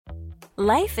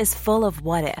Life is full of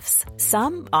what-ifs.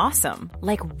 Some awesome,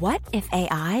 like what if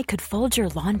AI could fold your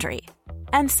laundry?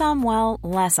 And some, well,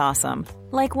 less awesome,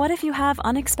 like what if you have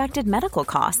unexpected medical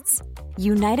costs?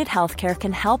 United Healthcare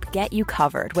can help get you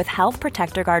covered with Health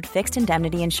Protector Guard fixed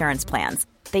indemnity insurance plans.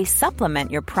 They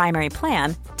supplement your primary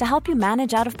plan to help you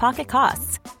manage out-of-pocket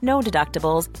costs. No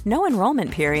deductibles, no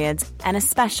enrollment periods, and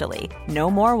especially no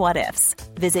more what-ifs.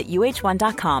 Visit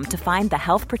uh1.com to find the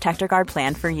Health Protector Guard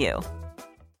plan for you.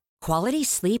 Quality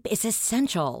sleep is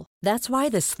essential. That's why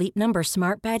the Sleep Number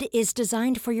Smart Bed is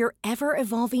designed for your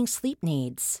ever-evolving sleep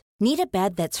needs. Need a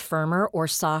bed that's firmer or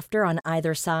softer on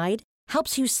either side?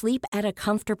 Helps you sleep at a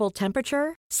comfortable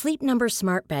temperature? Sleep Number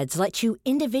Smart Beds let you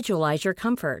individualize your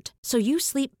comfort, so you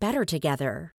sleep better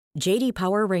together. J.D.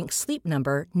 Power ranks Sleep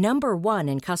Number number 1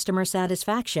 in customer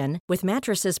satisfaction with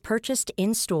mattresses purchased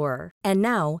in-store. And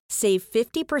now, save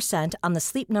 50% on the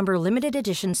Sleep Number Limited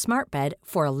Edition Smart Bed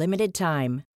for a limited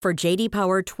time. For J.D.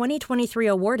 Power 2023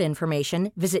 award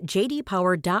information, visit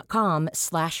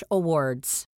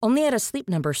jdpower.com/awards. Only at a Sleep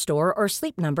Number store or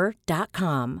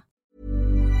sleepnumber.com.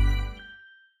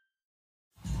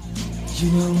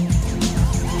 You know,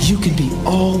 you can be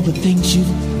all the things you've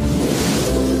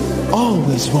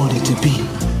always wanted to be.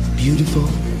 Beautiful,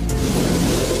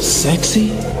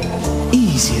 sexy,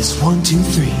 easy as 1, 2,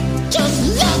 3.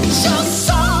 Just let your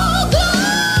soul go.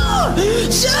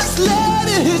 Just let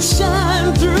it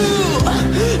shine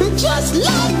through. Just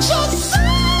let your soul,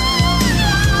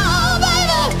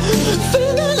 baby,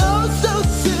 feeling oh so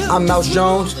silly. I'm Mouse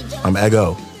Jones. I'm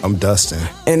Ego. I'm Dustin.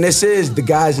 And this is The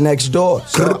Guys Next Door.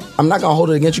 So I'm not going to hold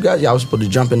it against you guys. Y'all was supposed to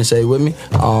jump in and say it with me.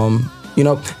 You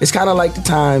know, it's kind of like the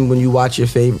time when you watch your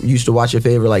favorite, used to watch your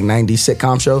favorite like 90s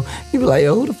sitcom show. You be like,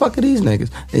 yo, who the fuck are these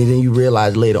niggas? And then you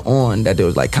realize later on that there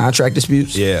was like contract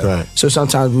disputes. Yeah. Right. So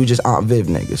sometimes we just Aunt Viv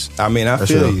niggas. I mean, I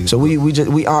feel you. So we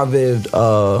Aunt Viv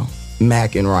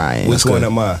Mac and Ryan. Which one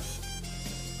am I?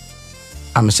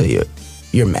 I'm going to say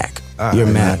you're Mac. You're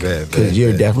Mac, because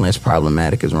you're definitely as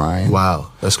problematic as Ryan.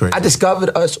 Wow, that's great. I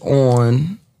discovered us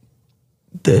on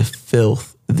the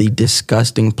filth, the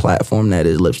disgusting platform that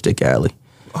is Lipstick Alley.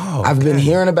 Oh, okay. I've been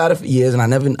hearing about it for years, and I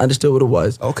never understood what it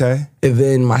was. Okay. And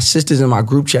then my sisters in my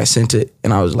group chat sent it,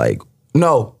 and I was like,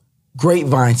 no,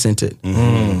 Grapevine sent it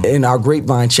in our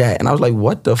Grapevine chat. And I was like,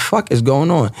 what the fuck is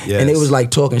going on? Yes. And it was like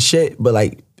talking shit, but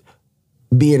like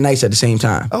being nice at the same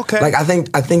time. Okay. Like I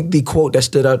think the quote that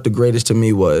stood out the greatest to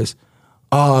me was,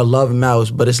 oh, I love Mouse,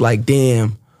 but it's like,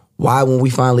 damn, why when we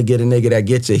finally get a nigga that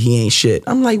gets it, he ain't shit?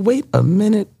 I'm like, wait a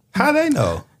minute. How they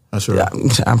know? That's right. Yeah,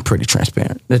 I'm pretty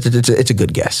transparent. It's a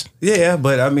good guess. Yeah,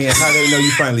 but I mean, how they know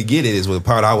you finally get it is what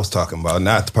part I was talking about,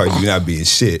 not the part you not being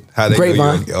shit. How they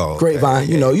Grapevine. know okay. Grapevine.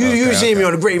 You know, you see me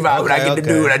on the Grapevine when I get to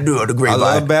do what I do on the Grapevine.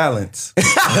 I love balance.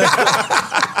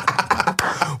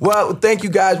 Well, thank you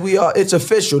guys. It's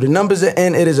official. The numbers are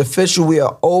in. It is official. We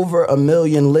are over 1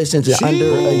 million listens in under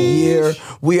a year.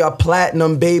 We are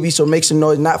platinum, baby. So make some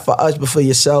noise, not for us, but for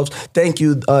yourselves. Thank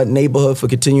you, Neighborhood, for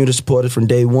continuing to support us from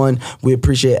day one. We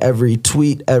appreciate every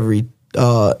tweet, every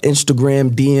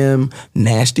Instagram DM,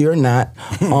 nasty or not,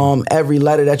 every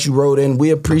letter that you wrote in.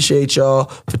 We appreciate y'all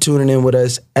for tuning in with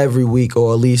us every week,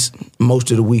 or at least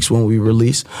most of the weeks when we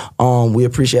release. We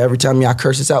appreciate every time y'all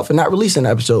curse us out for not releasing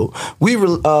an episode.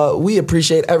 We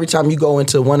appreciate every time you go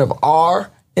into one of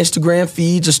our Instagram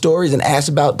feeds or stories and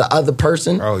ask about the other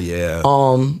person. Oh yeah.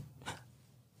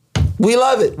 We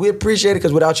love it. We appreciate it,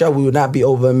 because without y'all, we would not be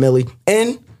over 1 million.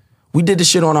 And we did this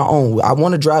shit on our own. I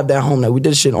want to drive that home that we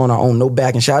did this shit on our own. No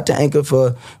backing. Shout out to Anchor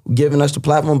for giving us the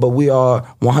platform, but we are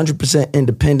 100%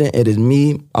 independent. It is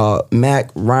me,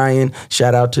 Mac, Ryan.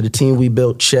 Shout out to the team we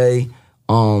built, Che,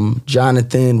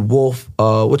 Jonathan, Wolf.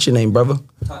 What's your name, brother?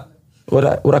 What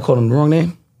I call him, the wrong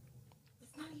name?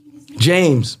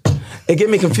 James. It get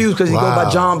me confused because he go by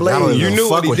John Blaze. You knew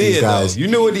what he did, though. You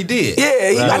knew what he did.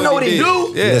 Yeah, I know what he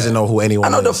do. He doesn't know who anyone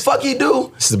is. I know the fuck he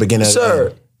do. This is the beginning of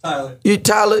Sir. the end.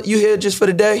 Tyler, you here just for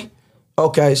the day?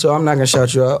 Okay, so I'm not gonna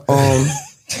shout you out.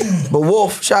 But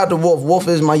Wolf, shout out to Wolf. Wolf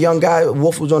is my young guy.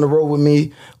 Wolf was on the road with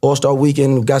me All-Star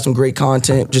Weekend. Got some great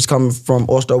content just coming from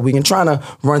All-Star Weekend. Trying to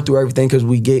run through everything because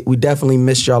we definitely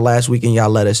missed y'all last week and y'all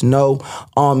let us know.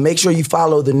 Make sure you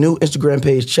follow the new Instagram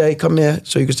page. Che, come here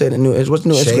so you can say the new. What's the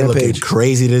new Che Instagram page?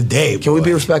 Crazy today. Can we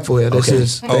be respectful here? This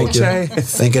is thank you.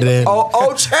 Think it in.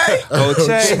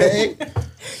 Che.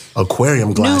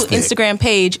 Aquarium glass. New Instagram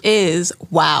page is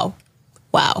wow.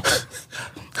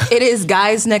 It is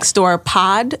Guys Next Door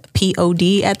Pod,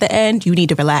 P-O-D at the end. You need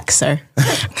to relax, sir.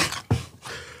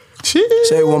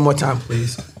 Say it one more time,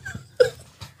 please.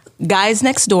 Guys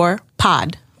Next Door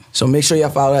Pod. So make sure y'all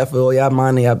follow that for all y'all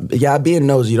money. Y'all being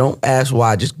nosy. Don't ask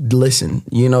why. Just listen.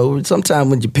 You know, sometimes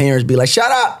when your parents be like, shut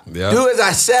up. Yeah. Do as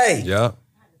I say. Yeah.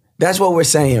 That's what we're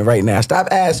saying right now. Stop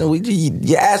asking.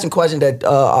 You're asking questions that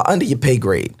are under your pay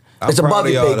grade. It's I'm above proud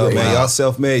of your pay y'all, though, grade. man. Y'all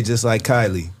self-made just like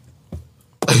Kylie.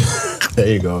 There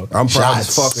you go. I'm proud Shots.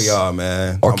 as fuck of y'all,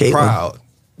 man. Or I'm Caitlyn. proud.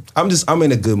 I'm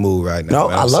in a good mood right now. No,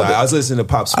 man. I I'm love sorry. it. I was listening to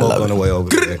Pop Smoke love on the it. way over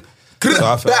there. So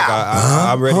I feel like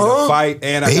I'm ready to fight,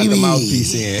 and I got the Baby.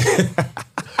 mouthpiece in.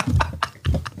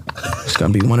 It's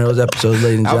going to be one of those episodes,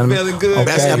 ladies and I'm gentlemen. feeling good.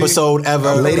 Best baby. episode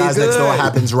ever. Lady Guys Next Door good.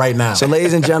 happens right now. So,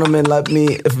 ladies and gentlemen,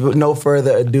 if no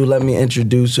further ado, let me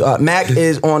introduce Mac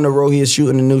is on the road. He is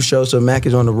shooting a new show, so Mac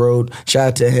is on the road. Shout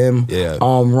out to him. Yeah.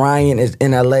 Ryan is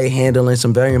in LA handling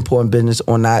some very important business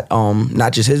on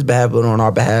not just his behalf, but on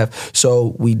our behalf.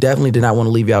 So we definitely did not want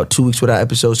to leave you out 2 weeks without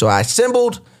episode. So I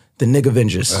assembled the Nigga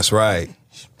Avengers. That's right.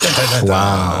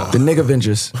 Wow. The Nigga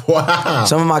Avengers. Wow.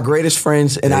 Some of my greatest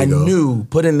friends, and There I you go. knew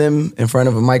putting them in front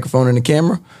of a microphone and a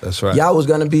camera. That's right. Y'all was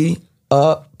gonna be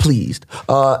pleased.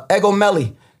 Ego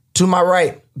Melly, to my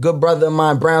right, good brother of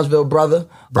mine, Brownsville brother.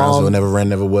 Brownsville never ran,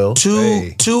 never will.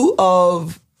 Hey.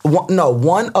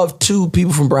 One of two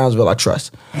people from Brownsville I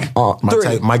trust.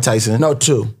 Three. Mike Tyson. No,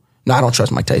 two. No, I don't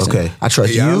trust Mike Tyson. Okay. I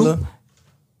trust Ayanna? you.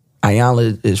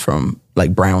 Ayanna is from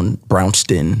like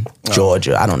Brownston,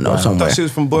 Georgia. I don't know, I somewhere. thought she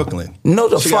was from Brooklyn. No,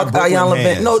 the She fuck got Brooklyn Ayanna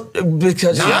been. hands. No,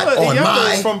 because Not on Ayanna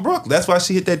mine. is from Brooklyn. That's why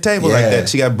she hit that table Yeah. like that.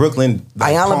 She got Brooklyn.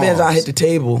 Ayanna Benz, I hit the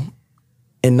table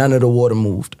and none of the water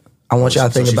moved. I want y'all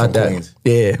to So think she about from that. Queens?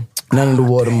 Yeah, none of the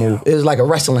water moved. It was like a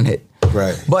wrestling hit.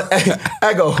 Right. But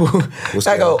Ego,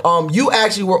 What's you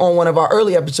actually were on one of our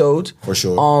early episodes. For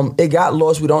sure. It got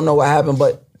lost. We don't know what happened,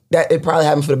 but that it probably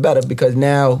happened for the better because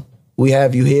now we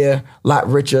have you here, lot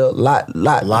richer, lot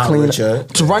cleaner. richer.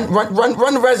 So run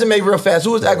the resume real fast.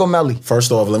 Who is Ego Melly?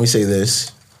 First off, let me say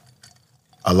this.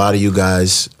 A lot of you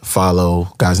guys follow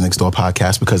Guys Next Door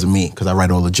podcast because of me, because I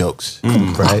write all the jokes,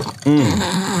 right?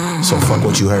 So fuck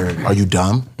what you heard. Are you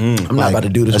dumb? I'm not about to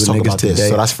do this let's with talk niggas about this. today.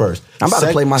 So that's first. I'm about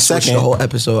to play my Switch the whole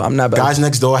episode. I'm not about Guys to.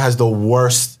 Next Door has the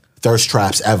worst thirst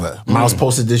traps ever. Miles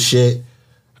posted this shit.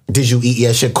 Did you eat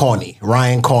your shit corny?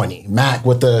 Ryan corny. Mac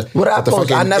with the What I with the post?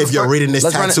 fucking, I never if you're reading this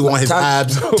let's run tattoo it. on his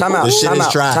abs, Time out. the shit Time is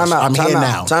out. trash. Time out. I'm Time here out.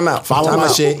 now. Time out. Follow Time my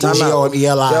out. shit. Time out. EGOMELI.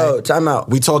 Yo, time out.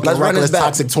 We talking Let's run reckless this back.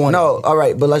 toxic 20. No, all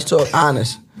right, but let's talk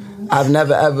honest. I've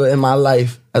never ever in my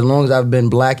life, as long as I've been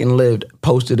black and lived,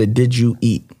 posted a "Did you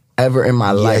eat?" ever in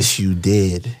my life. Yes, you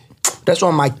did. That's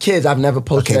on my kids. I've never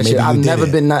posted Okay, that shit. maybe you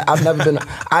I've never been.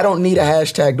 I don't need a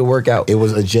hashtag to work out. It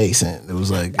was adjacent. It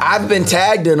was like I've been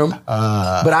tagged in them,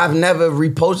 but I've never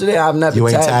reposted it. I've never. you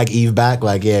ain't tagged. tag Eve back.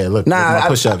 Like yeah, look, Nah, my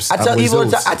push-ups. I tell I'm Eve, all the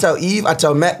Zeus. time- I tell Eve, I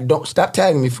tell Matt, don't stop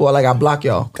tagging me for like I block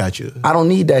y'all. Got you. I don't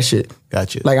need that shit.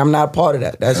 Got you. Like I'm not a part of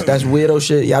that. That's weirdo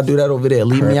shit. Y'all do that over there.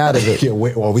 Leave me out of it. Yeah,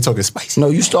 well, we talking spicy. No,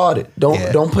 you started.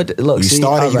 Yeah. Don't put the, look. You see,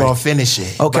 started, all you right. gonna finish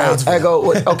it. Okay, Brownsville. I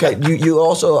go. Okay, you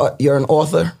also you're an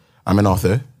author. I'm an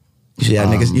author. You see how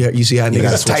niggas? You see how You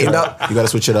gotta niggas switch tighten it up. You gotta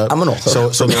switch it up. I'm an author.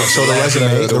 So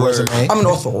the resume. I'm an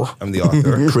author. I'm the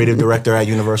author. Creative director at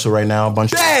Universal right now. A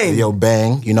bunch Bang! of yo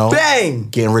bang. You know, Bang!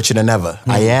 Getting richer than ever.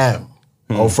 I am.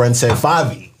 Old friend said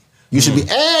Favi. You should be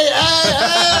hey.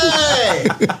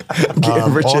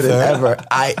 Getting richer author. than ever.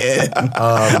 I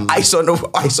am. Ice on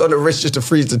the wrist just to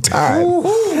freeze the time.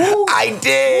 I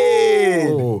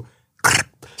did.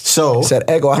 So Said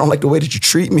Ego, I don't like the way that you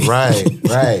treat me.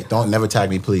 right. Don't never tag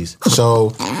me, please. So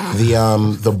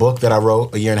the book that I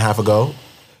wrote a year and a half ago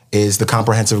is The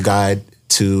Comprehensive Guide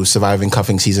to Surviving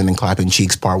Cuffing Season and Clapping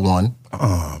Cheeks, Part 1.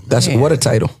 That's what a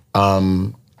title.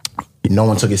 No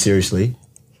one took it seriously.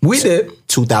 We did.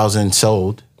 2,000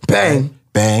 sold. Bang.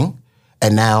 Bang.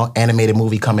 And now animated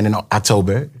movie coming in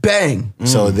October. Bang.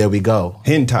 So there we go.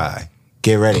 Hentai.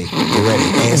 Get ready.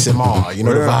 ASMR. You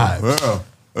know the vibes.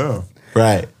 Yeah.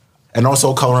 Right. And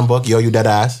also coloring book, Yo You Dead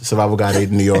Ass, Survival Guide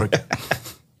in New York.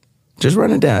 Just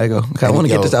run it down, Ego. Okay, I want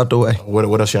to get this out the way.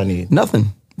 What else y'all need?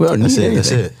 Nothing. We don't That's need it.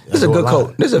 That's anything. it. This is a good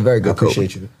coat. This is a very good I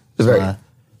appreciate coat. you. It's very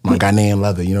my Ghanaian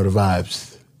leather. You know the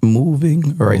vibes. moving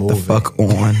right the Moving. fuck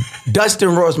on. Dustin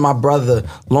Ross, my brother,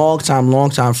 long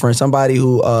time friend, somebody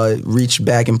who reached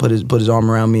back and put his arm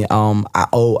around me. I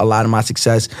owe a lot of my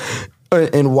success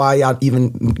and why y'all even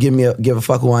give a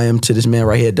fuck who I am to this man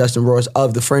right here, Dustin Ross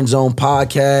of the Friend Zone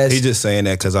podcast. He just saying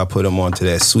that because I put him onto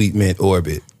that sweet mint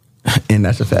orbit. And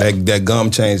that's a fact. That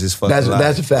gum changed his fucking life.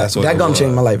 That's a fact. what That it gum was.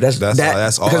 changed my life. That's all.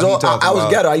 Because Because I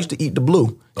was ghetto. I used to eat the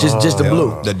blue, just the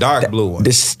blue, The dark blue one.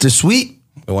 the sweet.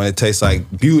 The one that tastes like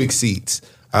Buick seats.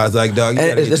 I was like, dog, you And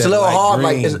gotta get it's that a little light hard,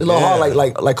 green. it's a little hard,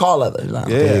 like car leather. Yeah.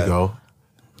 There you go.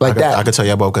 Like that. I could tell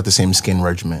y'all both got the same skin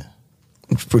regimen.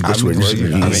 Put this way.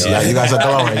 Yeah, you guys are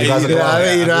glowing. You guys are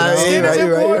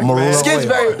glowing. Skin's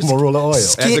very. Marula oil. As a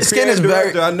Skin is creative very.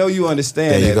 director, I know you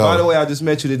understand There you that. go. By the way, I just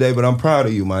met you today, but I'm proud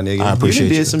of you, my nigga. I appreciate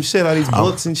you. you. Did some shit on these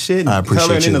books and shit, I and appreciate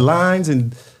coloring in you. the lines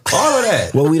and all of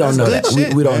that. Well, we don't know That's that. good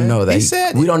shit, We don't man. know that. He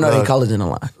said we it. don't know they colors in the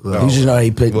line. No. We just know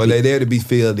he put. Well, they're there to be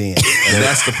filled in, and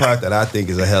that's the part that I think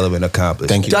is a hell of an accomplishment.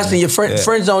 Thank you. Justin, your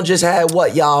friend zone just had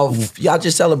what? Y'all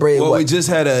just celebrated Well, what? we just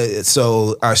had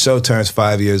so our show turns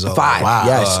 5 years old. 5, wow.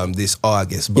 Yes. This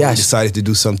August. But Yes. we decided to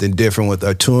do something different with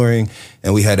our touring,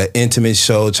 and we had an intimate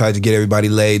show, tried to get everybody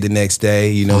laid the next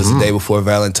day. You know, it's the day before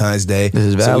Valentine's Day. This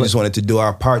is So we valid. just wanted to do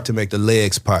our part to make the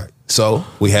legs part. So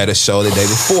we had a show the day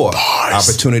before.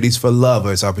 Opportunities for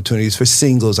lovers, opportunities for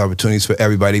singles, opportunities for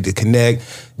everybody to connect.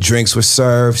 Drinks were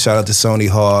served. Shout out to Sony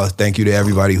Hall. Thank you to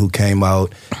everybody who came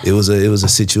out. It was a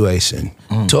situation.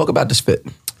 Talk about this fit.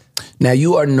 Now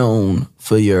you are known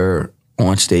for your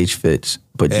on stage fits,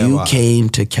 but Yeah, you wow. came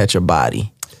to catch a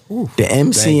body. The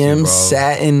Thank MCM you, bro.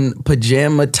 satin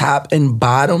pajama top and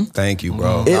bottom. Thank you,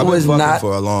 bro. It I've was been fucking not-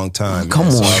 for a long time. Come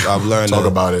man. So on. I've learned Talk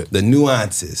about it. the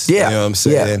nuances. Yeah, You know what I'm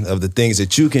saying? Of the things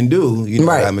that you can do, you know,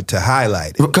 Right. I mean, to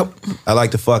highlight it. Come- I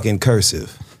like to fucking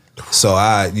cursive. So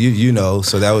you know,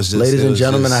 so that was just Ladies it and was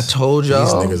gentlemen, I just- told y'all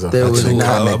These niggas are there was fucking not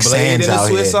comic. a Make blade in sense the out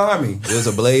Swiss here. Army. It was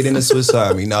a blade in the Swiss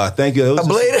Army. No, thank you. It was a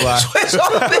blade in the fly- Swiss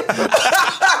Army.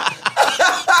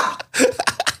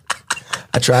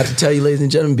 I tried to tell you, ladies and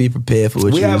gentlemen, be prepared for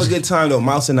what We you have a good time though.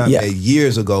 Mouse and I Yeah. made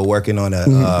years ago working on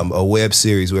a web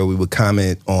series where we would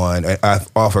comment on,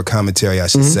 offer commentary, I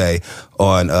should say,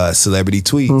 on celebrity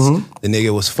tweets. The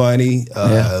nigga was funny.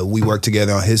 Yeah. We worked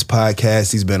together on his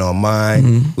podcast. He's been on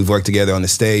mine. We've worked together on the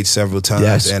stage several times,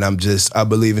 Yes. and I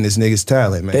believe in this nigga's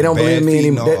talent, man. They don't Bad believe me feet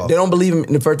and anymore. all. They don't believe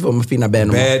me. First of all, my feet not bad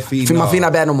no more. Bad feet My and feet all.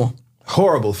 not bad no more.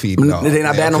 Horrible feet. No. They're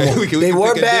not bad no more. They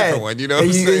were pick a bad. different one, you know what I'm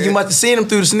you, saying? you must have seen them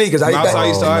through the sneakers. Mouse, I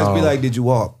used to always no. be like, "Did you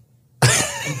walk?"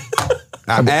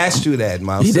 I asked you that,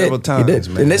 Mouse, He several did. times, He did.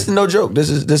 man. And this is no joke. This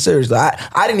is serious. I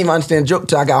didn't even understand the joke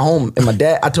till I got home. And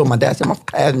I told my dad, I said, my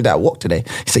father asked me that I walked today.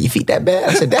 He said, your feet that bad?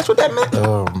 I said, that's what that meant.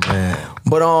 Oh man.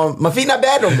 But my feet not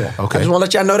bad no more. Okay. I just want to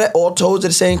let y'all know that all toes are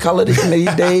the same color these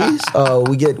days.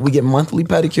 We get monthly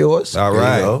pedicures. All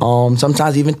right.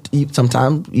 Sometimes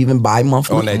even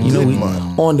bi-monthly. On that you know, good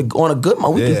month. on a good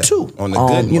month we Yeah, do two. on the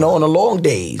good you know, month. on the long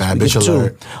days Bad we bitch get two.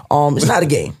 alert. It's not a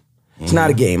game. It's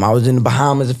not a game. I was in the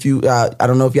Bahamas I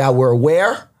don't know if y'all were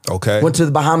aware. Okay. Went to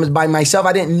the Bahamas by myself.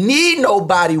 I didn't need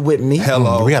nobody with me.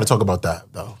 Hello. We got to talk about that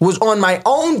though. Was on my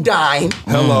own dime.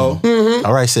 Hello.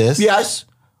 All right, sis. Yes.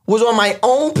 Was on my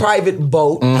own private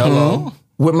boat. Hello.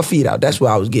 With my feet out. That's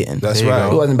what I was getting. That's There you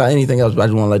right. It wasn't about anything else, but I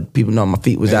just want to let people know my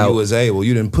feet was And out. you was able.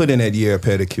 You didn't put in that year of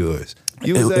pedicures.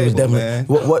 You was able, man.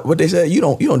 What they said. You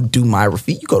don't do Myra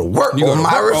feet. You go to work You on go to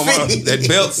Myra work on feet. that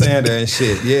belt sander and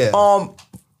shit. Yeah.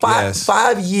 Yes.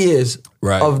 5 years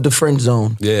Right. of the friend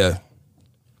zone. Yeah.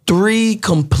 3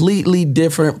 completely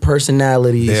different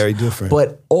personalities. Very different.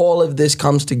 But all of this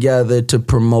comes together to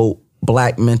promote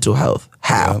black mental health.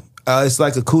 How? It's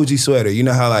like a Coogee sweater. You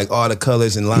know how like all the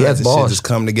colors and lines has and shit balls. just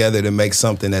come together to make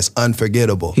something that's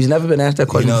unforgettable. He's never been asked that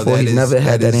question You know, before. that He's is- never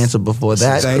had that that is- answer before.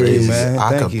 That Thank you, is, man.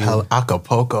 Thank you.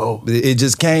 Acapulco. It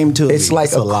just came to me. it's like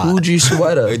It's a lot. Coogee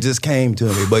sweater. It just came to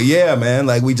me. But yeah, man,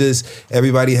 like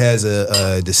everybody has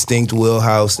a distinct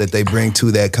wheelhouse that they bring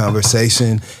to that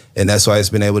conversation. And that's why it's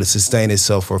been able to sustain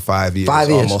itself for 5 years. 5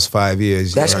 years. Almost 5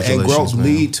 years. That's and congratulations, growth man.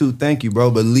 lead to, thank you,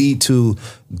 bro, but lead to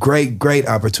great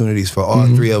opportunities for all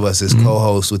three of us as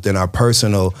co-hosts within our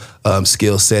personal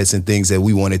skill sets and things that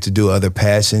we wanted to do, other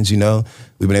passions, you know.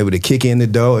 We've been able to kick in the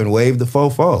door and wave the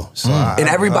fofo. So And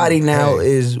everybody now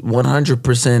is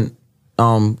 100%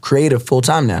 creative full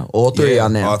time now. All three of y'all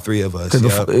now. all three of us.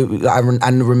 Because I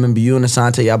remember you and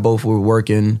Asante, y'all both were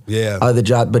working other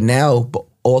jobs, but now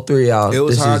all three of y'all. It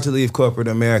was hard to leave corporate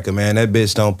America, man. That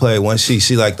bitch don't play. Once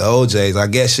she like the OJs, I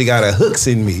guess she got her hooks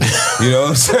in me. You know what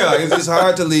I'm saying? Like, it's just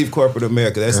hard to leave corporate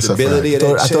America. That That's a stability of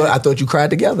fact. that shit. I thought you cried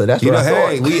together. That's You what know, I thought.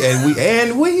 hey, we. And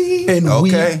we-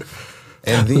 okay.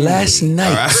 And then Last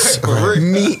night, All right.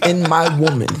 me and my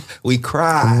woman, we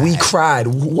cried. we cried.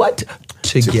 What?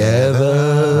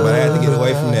 Together. But I had to get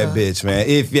away from that bitch, man.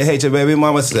 If you hate your baby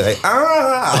mama, say,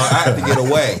 I had to get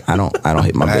away. I don't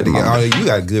hate my I had baby to get. mama. Oh, you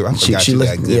got good. I forgot you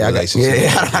got good relationship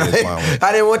with his mama.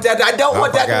 I didn't want that. I don't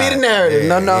want that to be the narrative.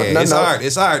 Yeah, No. It's art.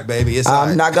 It's art, baby. It's art.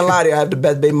 I'm not gonna lie to you. I have the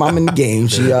best baby mama in the game.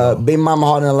 She baby mama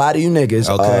harder than a lot of you niggas.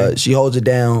 Okay. She holds it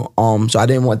down. So I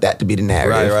didn't want that to be the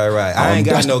narrative. Right. I ain't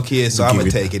got that's- no kids, so I'm gonna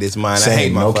take it. It's mine. I Same,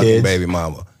 hate my no fucking kids. baby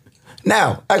mama.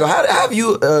 Now, I go. How have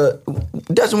you?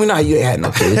 Dustin, we know how you ain't had no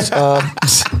kids.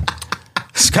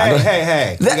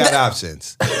 Hey. We got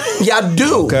options. Y'all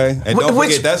do. Okay? And don't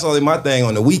forget, that's only my thing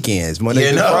on the weekends. Monday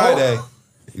through Friday.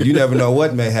 You never know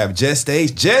what may have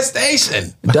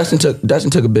gestation. Dustin took a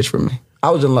bitch from me. I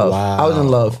was in love. Wow. I was in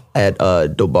love at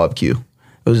Dope Barbecue.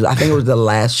 I think it was the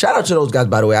last. Shout out to those guys,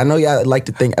 by the way. I know y'all like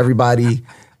to think everybody.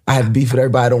 I have beef with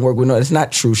everybody. I don't work with no. It's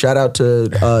not true. Shout out to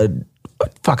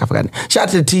I forgot. Shout out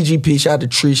to the TGP. Shout out to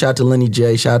Tree. Shout out to Lenny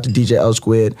J. Shout out to DJ L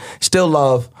Squid. Still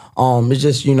love. It's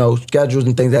just schedules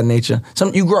and things of that nature.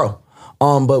 You grow.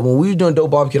 But when we were doing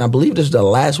Dope Barbecue, and I believe this is the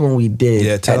last one we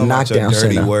did tell at him about your Knockdown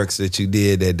dirty Center. works that you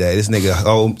did that day. This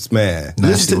nigga, man.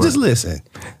 Just listen.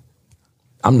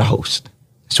 I'm the host.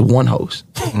 It's one host.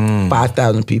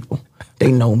 5,000 people.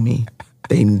 They know me.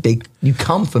 You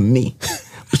come for me.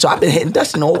 So I've been hitting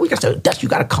Dustin all week. I said, Dustin, you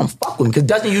gotta come fuck with me. Because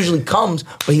Dustin usually comes,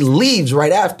 but he leaves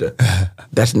right after.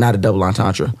 That's not a double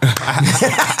entendre.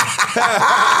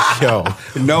 Yo.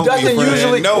 Dustin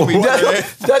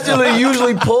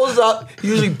usually pulls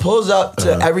up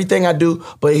to everything I do,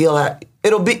 but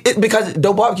because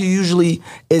Dope Barbecue usually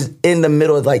is in the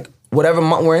middle of like whatever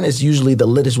month we're in, it's usually the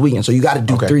littest weekend. So you got to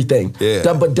do 3 things.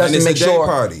 Yeah. But Dustin makes sure.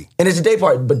 Party. And it's a day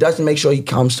party. But Dustin makes sure he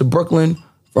comes to Brooklyn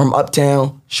from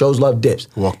uptown, shows love, dips.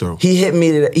 Walk through. He hit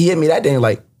me that day and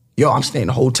like, yo, I'm staying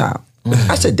the whole time.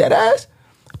 I said, dead ass?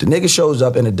 The nigga shows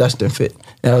up in a Dustin fit.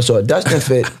 So a Dustin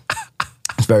fit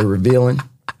is very revealing.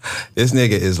 This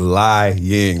nigga is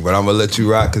lying, but I'm gonna let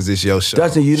you rock because it's your show.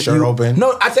 Dustin, Shirt open?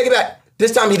 No, I take it back.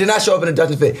 This time he did not show up in a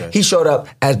Dustin fit. Okay. He showed up,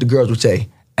 as the girls would say,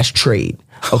 as trade.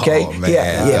 Okay? Oh,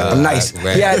 man. Nice.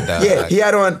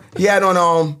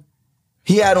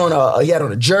 He had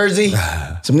on a jersey,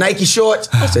 some Nike shorts.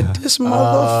 I said, this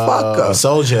motherfucker.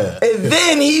 Soldier. And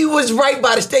then he was right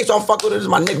by the stage, so I'm fucking with this,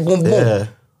 my nigga, boom, boom. Yeah.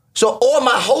 So all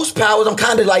my host powers, I'm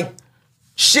kind of like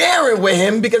sharing with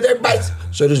him because everybody's.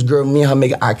 So this girl, me and her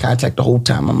making eye contact the whole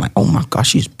time. I'm like, oh my gosh,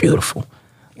 she's beautiful.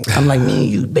 I'm like, me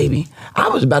and you, baby. I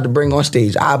was about to bring on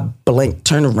stage. I blinked,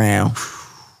 turn around.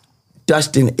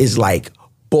 Dustin is like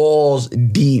balls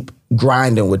deep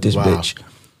grinding with this bitch.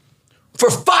 For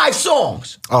 5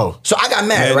 songs. Oh. So I got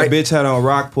mad, right? The bitch had on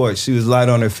Rockport. She was light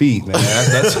on her feet, man.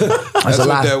 That's what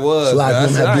that was.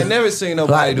 I ain't never seen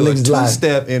nobody do a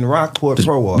 2-step in Rockport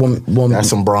Pro Walk. That's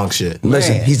some Bronx shit.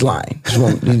 Listen, Man. he's lying.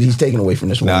 He's taking away from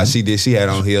this woman. Nah, she did. She had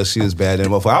on heels. She was bad than a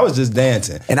motherfucker. I was just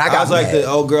dancing. And I was like the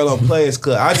old girl on Players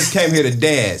Club. I just came here to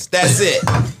dance. That's it.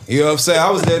 You know what I'm saying? I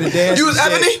was there to dance. You was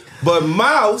Ebony? But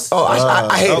Mouse,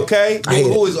 I hate it. Okay,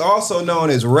 who is also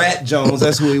known as Rat Jones.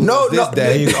 That's who he was this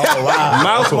day. Oh, wow.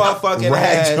 Mouse motherfucking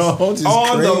Rat ass Jones is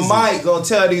on crazy. the mic gonna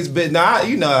tell these bitches.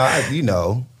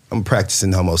 Now, I'm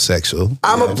practicing homosexual.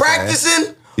 I'm a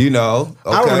practicing. You know,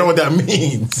 okay. I don't even know what that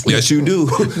means. Yes, you do.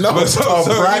 No,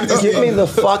 practice. Get me the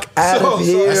fuck out of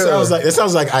here. It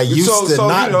sounds like I used to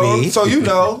not be. So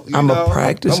I'm a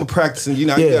practice. I'm a practicing. You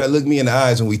gotta look me in the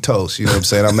eyes when we toast. You know what I'm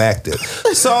saying? I'm active.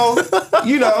 So,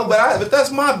 but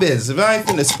that's my business. If I ain't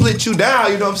finna split you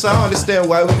down, you know what I'm saying? I don't understand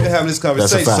why we've been having this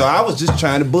conversation. So I was just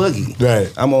trying to boogie. Right.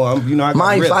 I got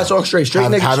Mine rhythm. 5 songs straight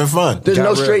niggas. Having fun. There's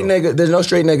no straight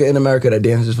nigga in America that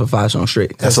dances for 5 songs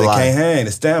straight. That's a They lie. can't hang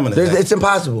the stamina. It's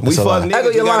impossible. We fuck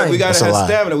niggas. We gotta That's a have lie.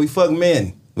 stamina. We fuck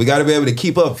men. We gotta be able to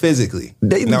keep up physically.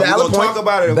 Now, we're gonna talk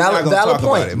about it. We're not gonna talk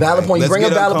about it. Valid point. You bring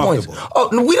up valid points. Oh,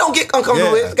 no, we don't get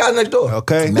uncomfortable with the guys next door.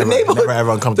 Okay. The Never neighborhood.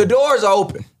 ever uncomfortable. The doors are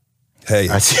open. Hey.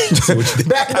 I see what you did.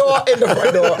 Back door and the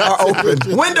front door are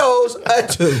open. Windows are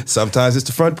 2. Sometimes it's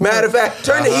the front porch. Matter of fact,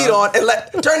 turn the heat on and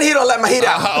let my heat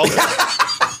out.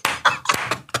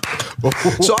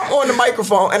 So I'm on the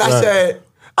microphone and I said,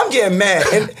 I'm getting mad,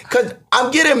 and because I'm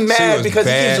getting mad because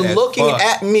he keeps looking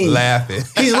at me, laughing.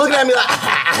 He's looking at me like,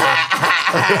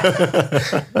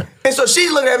 and so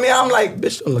she's looking at me. And I'm like,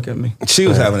 bitch, don't look at me. She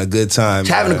was having a good time.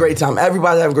 She's having a great time.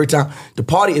 Everybody's having a great time. The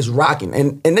party is rocking,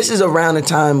 and this is around the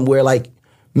time where like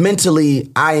mentally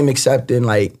I am accepting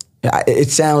like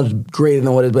it sounds greater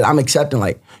than what it is, but I'm accepting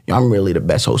like I'm really the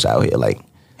best host out here, like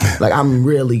I'm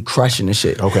really crushing this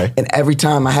shit. Okay. And every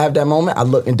time I have that moment, I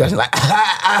look and Dustin's like,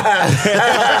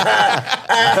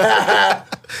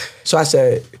 so I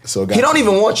said, he don't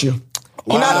even want you.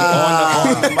 On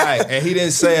the mic, and he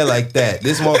didn't say it like that.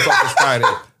 This motherfucker started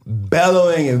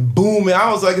bellowing and booming.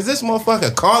 I was like, is this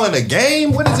motherfucker calling a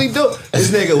game? What is he doing? This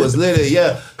nigga was literally, he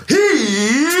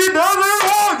doesn't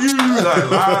want you. Like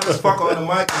loud as fuck on the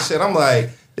mic and shit. I'm like,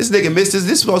 this nigga missed this.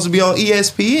 This is supposed to be on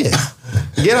ESPN.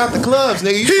 Get out the clubs,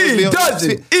 nigga. You He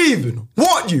doesn't even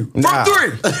want you. From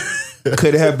 3.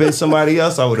 Could it have been somebody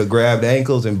else? I would have grabbed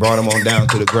ankles and brought him on down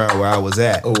to the ground where I was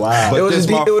at. Oh, wow. But It was this a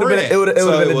deep- my it would've been- friend. it would've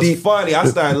So been it a was deep- funny. I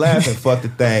started laughing. Fuck the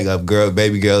thing up, girl.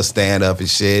 Baby girl, stand up and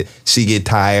shit. She get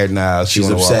tired now. She She's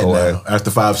want to walk upset away. now after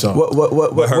 5 songs.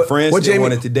 But her friends what still Jamie-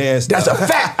 wanted to dance. That's though. a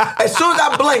fact. As soon as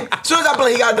I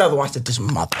blink, he got another one. I said, this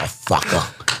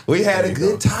motherfucker. We had a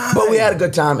good time. But we had a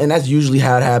good time, and that's usually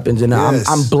how it happens. And Yes.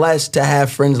 I'm blessed to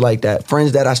have friends like that.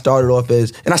 Friends that I started off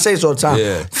as, and I say this all the time.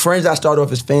 Yeah. Friends that I started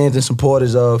off as fans and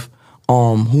supporters of,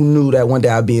 who knew that one day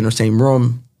I'd be in the same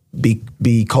room,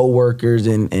 be co-workers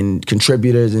and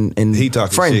contributors and He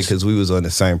talking friends. shit because we was on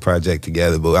the same project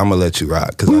together, but I'm gonna let you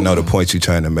rock because I know the point you're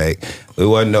trying to make. It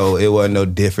wasn't no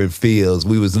different fields.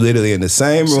 We was literally in the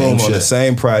same room on the shit.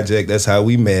 same project. That's how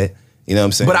we met. You know what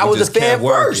I'm saying? But I We was just a fan kept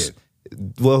working. first.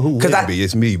 Well, who would it be?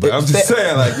 It's me, but I'm just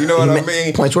saying, like, you know what I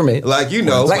mean? Points were made. Like, you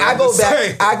know, Like but I I'm go just back.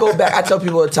 saying. I go back. I tell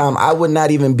people all the time, I would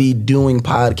not even be doing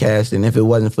podcasting if it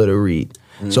wasn't for the read.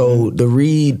 So the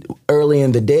read early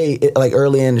in the day,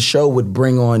 early in the show, would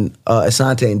bring on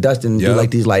Asante and Dustin and do Yeah.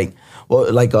 like these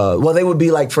they would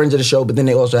be like friends of the show, but then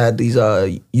they also had these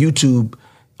YouTube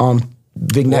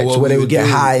vignettes Well, what where they we would get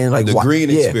do, high and like the Green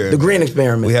Experiment. The Green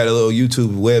Experiment. We had a little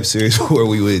YouTube web series where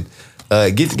we would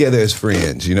get together as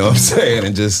friends, you know what I'm saying,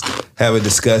 and just have a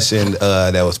discussion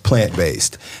that was plant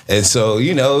based. And so,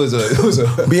 you know, it was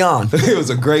a Beyond. It was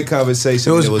a great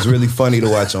conversation. It was really funny to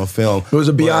watch on film. It was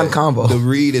a beyond But combo. The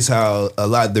read is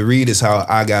how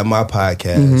I got my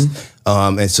podcast.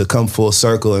 Mm-hmm. And to come full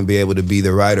circle and be able to be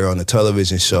the writer on the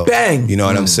television show. Bang! You know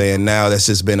what I'm saying? Now that's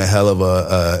just been a hell of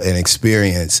an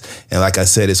experience. And like I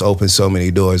said, it's opened so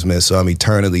many doors, man. So I'm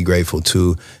eternally grateful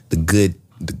to the good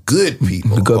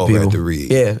people over at the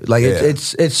Read. Yeah, like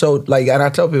it's so like, and I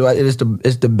tell people it's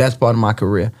the best part of my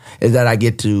career is that I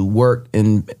get to work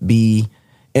and be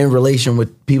in relation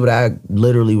with people that I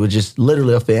literally was just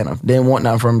a fan of. Didn't want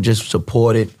nothing from them, just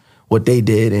supported what they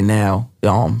did, and now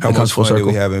How it comes much full fun did circle.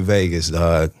 we have in Vegas,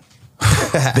 dog?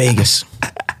 Vegas,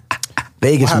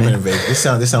 What happened man. in Vegas?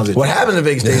 This sounds. What happened in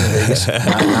Vegas stays in Vegas.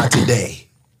 Not today.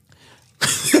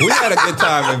 We had a good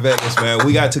time in Vegas, man.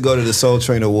 We got to go to the Soul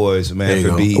Train Awards, man,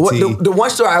 There for you BET. What, the one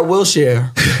story I will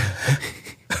share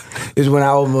is when I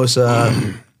almost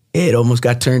it almost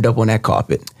got turned up on that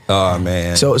carpet. Oh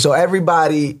man. So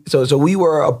everybody, so we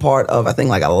were a part of, I think,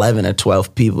 like 11 or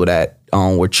 12 people that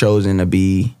were chosen to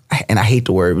be, and I hate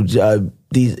the word,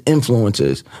 these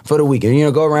influencers for the weekend. You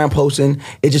know, go around posting.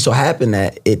 It just so happened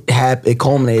that it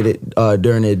culminated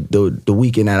during the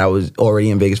weekend that I was already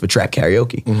in Vegas for track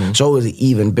karaoke. Mm-hmm. So it was an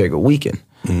even bigger weekend.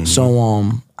 So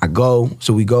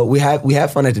we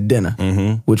had fun at the dinner,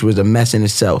 Mm-hmm. which was a mess in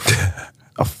itself.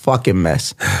 A fucking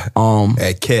mess.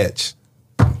 At Catch,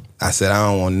 I said I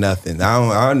don't want nothing.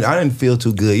 I didn't feel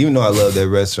too good, even though I love that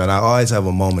restaurant. I always have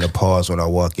a moment of pause when I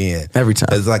walk in. Every time.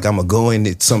 It's like I'm gonna go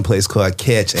in someplace called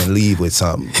Catch and leave with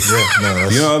something.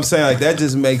 You know what I'm saying? Like that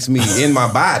just makes me in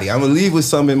my body. I'm gonna leave with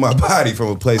something in my body from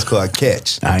a place called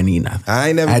Catch. I ain't need nothing. I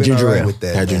ain't never Had been ginger alright ale. with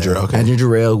that. Had ginger ale, okay. Had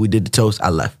ginger ale. We did the toast. I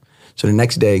left. So the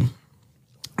next day,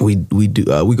 we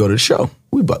go to the show.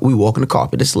 We walk on the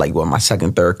carpet. This is like my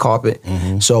second, third carpet.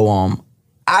 So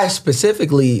I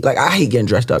specifically, like, I hate getting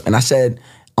dressed up, and I said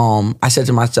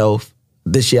to myself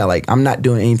this year, like, I'm not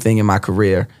doing anything in my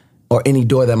career or any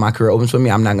door that my career opens for me.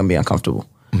 I'm not gonna be uncomfortable.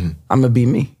 I'm gonna be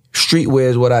me. Streetwear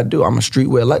is what I do. I'm a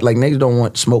streetwear. Like niggas don't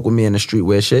want smoke with me in the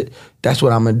streetwear shit. That's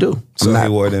what I'm gonna do. So he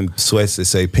wore them sweats that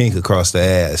say pink across the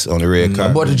ass on the red I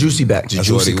carpet. bought the juicy back. That's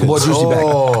what he Bought juicy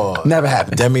Oh. back. Never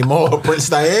happened. Demi Moore, Prince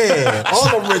Diane,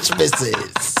 all the rich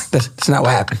misses. That's not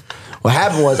what happened. What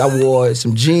happened was I wore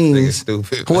some jeans. Nigga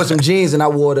stupid. Wore some jeans and I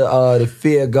wore the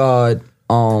Fear God.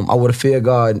 I wore the Fear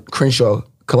God Crenshaw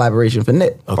collaboration for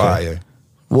Nip. Fire.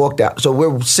 Walked out. So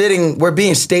we're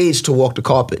being staged to walk the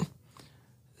carpet.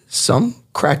 Some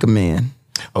cracker man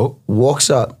walks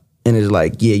up and is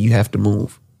like, "Yeah, you have to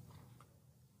move."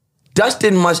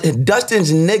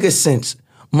 Dustin's nigga sense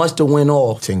must have went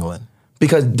off Tingling.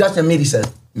 because Dustin immediately said,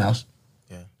 "Mouse."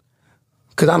 Yeah.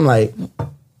 Cause I'm like,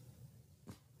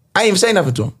 I ain't even say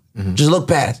nothing to him. Just look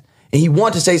past. And he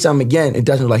wanted to say something again. And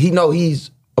Dustin was like,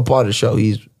 he's a part of the show.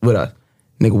 He's with us.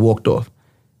 Nigga walked off.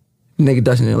 Nigga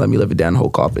Dustin didn't let me live it down the whole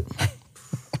carpet.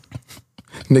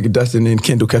 Nigga Dustin and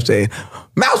Kendall kept saying,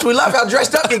 "Mouse, we love how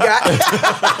dressed up you got."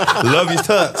 Love your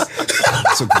tux.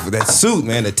 So that suit,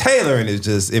 man, the tailoring is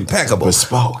just impeccable.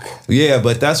 Bespoke. Yeah,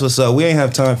 but that's what's up. We ain't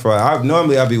have time for it.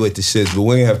 Normally I'll be with the shits, but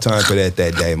we ain't have time for that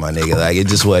day, my nigga. Like, it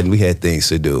just wasn't. We had things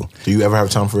to do. Do you ever have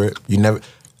time for it? You never.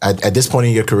 At this point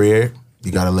in your career,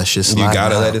 you gotta let shit slide. You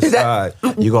gotta now. let it Is that-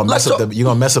 slide. You gonna mess Let's up you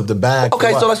gonna mess up the bag. for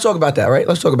Okay, what? so let's talk about that, right?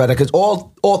 Let's talk about that because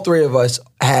all three of us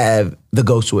have the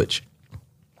go switch.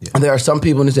 And there are some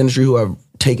people in this industry who have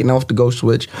taken off the ghost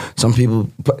switch. Some people,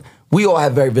 we all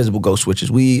have very visible ghost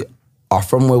switches. We are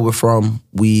from where we're from.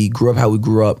 We grew up how we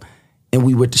grew up, and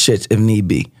we with the shits if need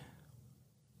be.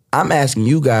 I'm asking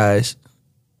you guys,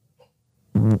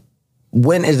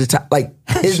 when is the time? Like,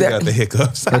 is She there? got the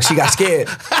hiccups. Like, she got scared.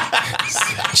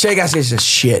 Shay got scared. She said,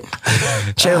 "Shit."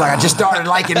 Shay was like, "I just started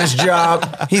liking this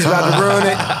job. He's about to ruin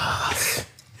it."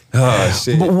 Oh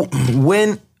shit.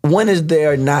 But when is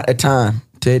there not a time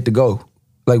to hit the go?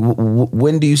 Like,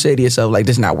 when do you say to yourself, like,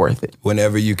 this is not worth it?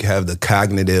 Whenever you have the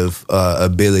cognitive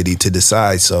ability to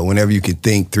decide. So whenever you can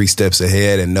think 3 steps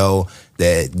ahead and know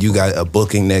that you got a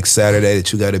booking next Saturday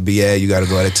that you got to be at, you got to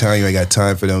go out of town, you ain't got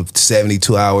time for them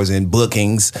 72 hours in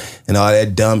bookings and all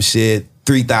that dumb shit,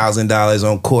 $3,000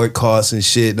 on court costs and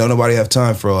shit. Don't nobody have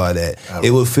time for all that. It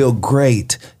would feel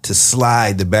great to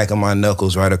slide the back of my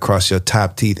knuckles right across your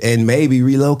top teeth and maybe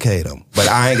relocate them. But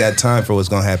I ain't got time for what's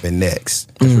going to happen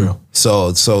next. That's real.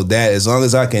 So that, as long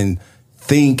as I can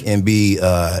think and be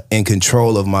in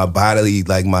control of my bodily,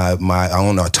 like my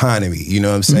own autonomy, you know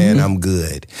what I'm saying? I'm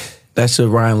good. That's the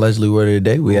Ryan Leslie word of the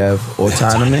day. We have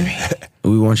autonomy.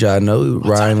 We want y'all to know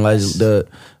Ryan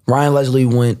Leslie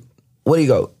went. What do you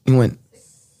go? He went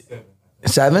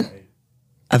 7.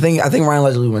 I think Ryan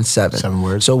Leslie went 7. 7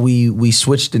 words. So we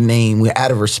switched the name. We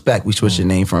out of respect, we switched the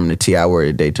name from the T.I. word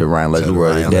of the day to Ryan Leslie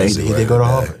word of the day. He did go to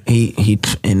Harvard. He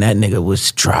and that nigga was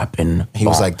dropping. He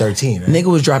was like 13. Right? Nigga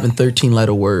was dropping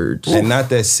 13-letter words. And not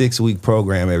that 6-week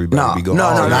program everybody be going. No,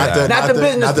 oh, not yeah. the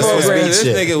business not the program. speech This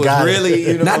shit. nigga was Got it. really,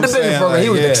 you know Not the what I'm business saying? program. He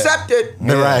was Like, yeah. accepted.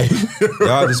 Right.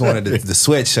 Y'all just wanted the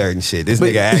sweatshirt and shit. This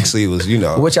nigga actually was, you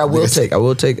know. Which I will take. I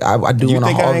will take. I do You want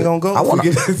to. think I ain't gonna go? I want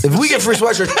to. Forget- If we get free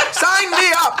sweatshirts, sign me up.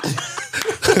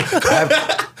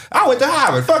 I went to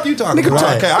Harvard. Fuck you talking Nigga, about.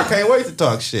 right. Okay, I can't wait to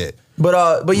talk shit. But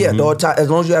yeah, as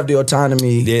long as you have the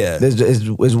autonomy, Yeah. is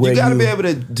where You gotta be able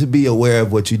to be aware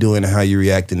of what you're doing and how you're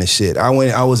reacting to shit. I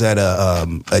was at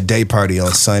a day party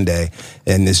on Sunday,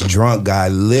 and this drunk guy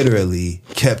literally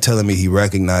kept telling me he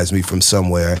recognized me from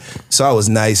somewhere. So I was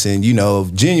nice and, you know,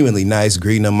 genuinely nice,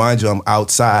 greeting him. Mind you, I'm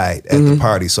outside at the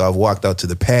party, so I've walked out to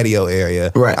the patio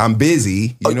area. Right. I'm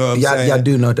busy. You know what I'm saying? Y'all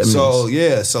do know what that So means.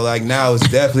 yeah, so like now it's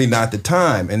definitely not the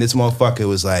time. And this motherfucker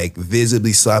was like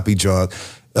visibly sloppy drunk.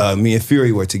 Me and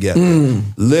Fury were together.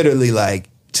 Literally like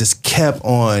just kept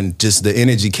on, just the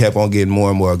energy kept on getting more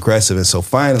and more aggressive. And so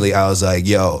finally I was like,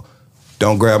 yo,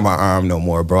 don't grab my arm no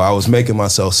more, bro. I was making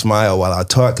myself smile while I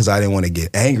talked because I didn't want to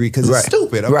get angry because it's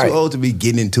stupid. I'm too old to be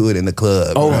getting into it in the club.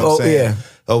 You know what I'm saying? Yeah.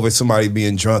 Over somebody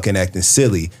being drunk and acting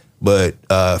silly. But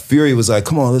Fury was like,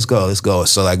 come on, let's go.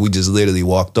 So like we just literally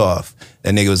walked off.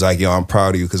 That nigga was like, yo, I'm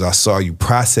proud of you because I saw you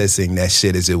processing that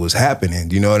shit as it was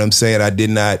happening. You know what I'm saying? I did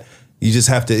not, you just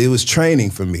have to, it was training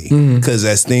for me. Because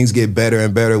as things get better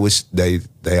and better, which they are.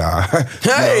 You know what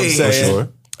I'm saying? For sure.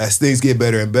 As things get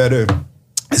better and better,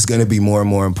 it's going to be more and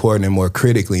more important and more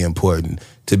critically important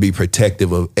to be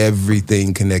protective of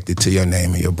everything connected to your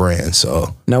name and your brand.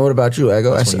 So Now, what about you,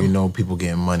 Ego? That's when you know people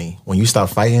getting money. When you stop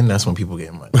fighting, that's when people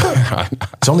getting money.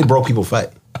 It's only broke people fight.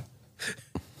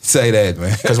 say that,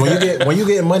 man. Because when you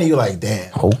get money, you're like,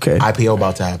 damn. Okay. IPO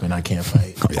about to happen. I can't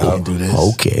fight. I can't do this.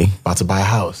 Okay. About to buy a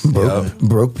house.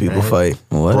 Broke people Right. fight.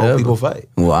 Whatever. Broke people fight.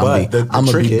 Well, But the I'm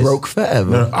gonna trick be is- broke forever.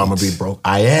 No, I'm gonna be broke.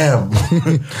 I am.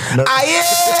 I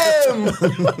am.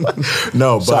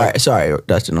 No, but sorry,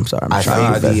 Dustin. I'm sorry. I'm I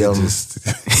trying think to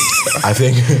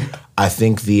I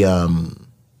think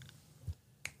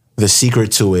the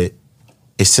secret to it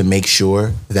is to make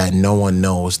sure that no one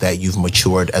knows that you've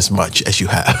matured as much as you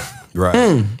have.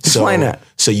 Right. Explain that.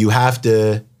 So you have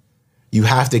to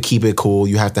keep it cool.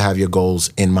 You have to have your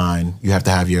goals in mind. You have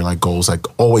to have your like goals like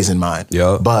always in mind.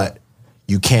 Yeah. But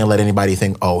you can't let anybody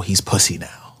think, oh, he's pussy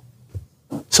now.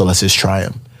 So let's just try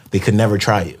him. They could never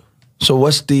try you. So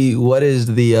what's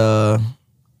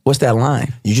that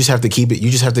line? You just have to keep it.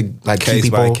 You just have to like Case keep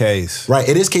people by case. Right.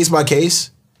 It is case by case.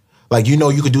 Like, you know,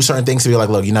 you could do certain things to be like,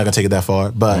 look, you're not gonna take it that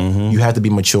far, but you have to be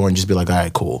mature and just be like, all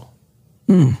right, cool.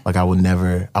 Like I would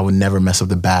never mess up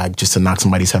the bag just to knock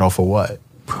somebody's head off for what?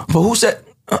 But who said?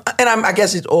 And I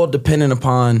guess it's all dependent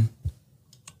upon.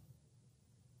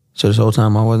 So this whole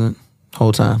time I wasn't.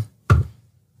 Whole time.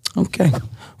 Okay.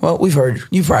 Well, you've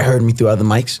probably heard me through other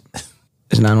mics.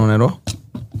 It's not on at all.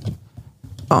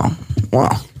 Oh,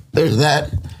 wow. There's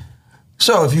that.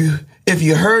 So if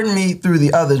you heard me through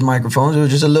the others' microphones, it was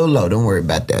just a little low. Don't worry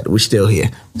about that. We're still here.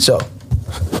 So,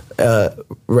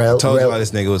 Rel. Told you why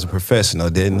this nigga was a professional,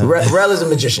 didn't I? Rel is a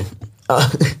magician.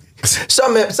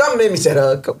 Something made me say,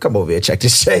 come over here, check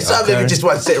this shit. Something made me just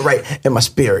want to say it right in my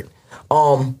spirit.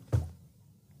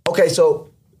 Okay, so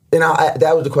and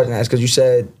that was the question I asked, because you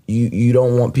said you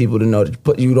don't want people to know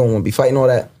that you don't want to be fighting all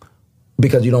that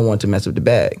because you don't want to mess up the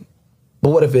bag. But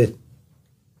what if it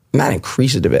not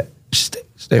increases the bag?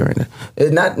 Stay right there.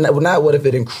 It's not what if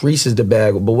it increases the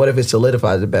bag, but what if it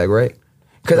solidifies the bag, right?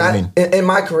 Because in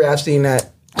my career, I've seen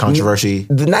that controversy.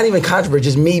 Not even controversy,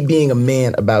 just me being a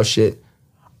man about shit.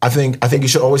 I think you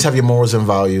should always have your morals and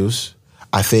values.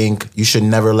 I think you should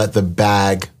never let the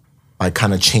bag like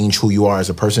kind of change who you are as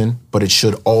a person, but it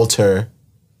should alter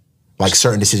like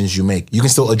certain decisions you make. You can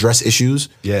still address issues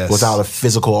without a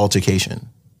physical altercation.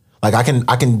 Like I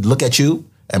can look at you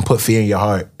and put fear in your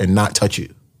heart and not touch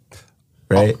you.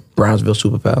 Right? Brownsville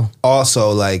superpower.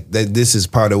 Also, like this is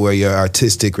part of where your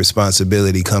artistic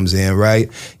responsibility comes in,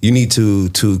 right? You need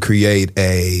to create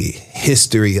a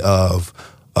history of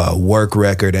work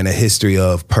record and a history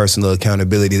of personal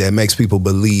accountability that makes people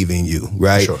believe in you,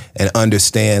 right? Sure. And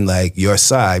understand like your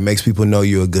side, makes people know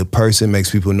you're a good person,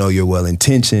 makes people know you're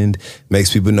well-intentioned,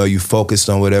 makes people know you focused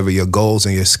on whatever your goals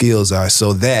and your skills are,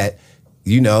 so that,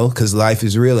 you know, because life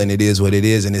is real and it is what it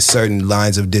is, and there's certain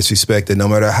lines of disrespect that no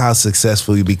matter how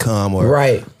successful you become or,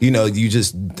 you know, you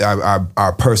just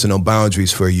are personal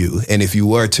boundaries for you. And if you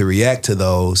were to react to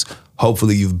those,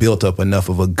 hopefully you've built up enough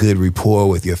of a good rapport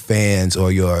with your fans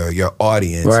or your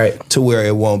audience to where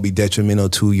it won't be detrimental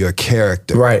to your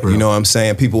character. Right. You know what I'm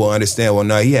saying? People will understand, well,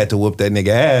 no, he had to whoop that nigga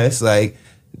ass. Like,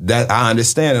 that I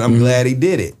understand, and I'm glad he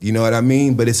did it. You know what I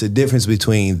mean? But it's a difference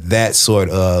between that sort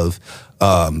of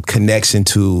connection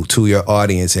to your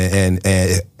audience and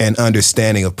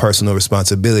understanding of personal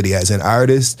responsibility as an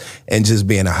artist, and just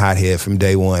being a hothead from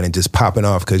day one and just popping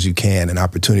off because you can, an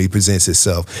opportunity presents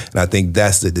itself. And I think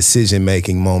that's the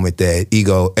decision-making moment that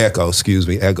Ego was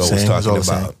talking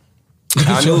about.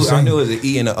 I knew it was an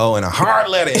E and an O and a hard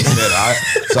letter in there.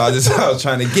 So I was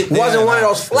trying to get there. It wasn't one of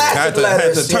those flaccid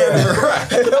letters. Had to turn it right.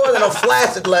 There wasn't no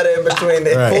flaccid letter in between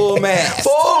there. Right. Full mask.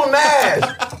 Full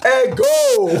mask. And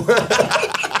go.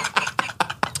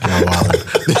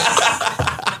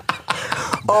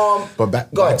 But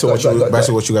back to what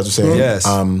you guys were saying. Yes.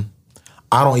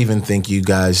 I don't even think you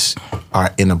guys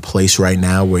are in a place right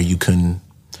now where you can,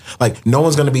 like, no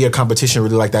one's going to be a competition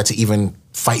really like that to even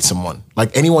fight someone.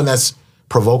 Like, anyone that's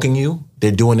provoking you, they're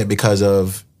doing it because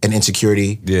of an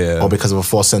insecurity or because of a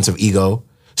false sense of ego.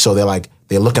 So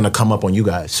they're looking to come up on you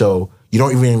guys. So you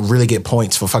don't even really get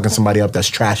points for fucking somebody up that's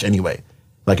trash anyway.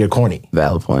 Like, you're corny.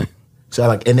 Valid point. So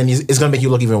and then it's going to make you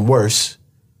look even worse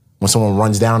when someone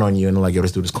runs down on you and they're like, yo,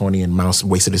 this dude is corny and Mouse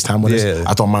wasted his time with us.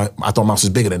 I thought Mouse was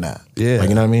bigger than that. Yeah. Like,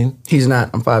 you know what I mean? He's not.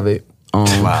 I'm 5'8".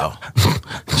 Wow.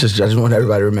 I just want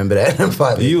everybody to remember that. I'm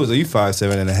 5'8". You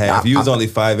 5'7.5". You was only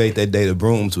 5'8" that day the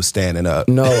brooms was standing up.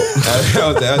 No.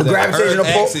 that was gravitational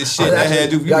pull. Shit that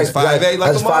had you was 5'8"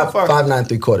 like a motherfucker. 5'9"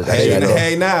 3/4.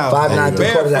 Hey now. 5'9"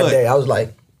 3/4 that day. I was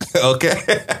like,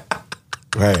 okay.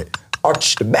 Right.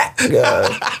 Arch the back.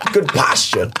 Good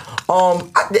posture.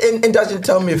 And Dustin,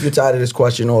 tell me if you're tired of this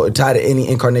question or tired of any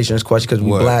incarnation of this question, because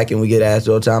we're black and we get asked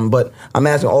all the time. But I'm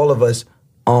asking all of us,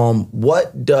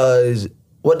 what does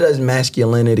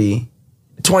masculinity,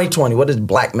 2020, what does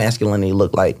black masculinity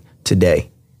look like today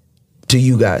to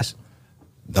you guys?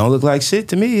 Don't look like shit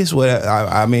to me. It's what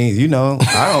I mean, you know,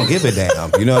 I don't give a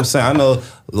damn. You know what I'm saying? I know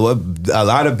a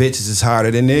lot of bitches is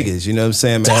harder than niggas. You know what I'm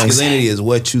saying? Masculinity is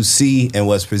what you see and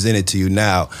what's presented to you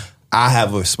now. I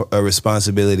have a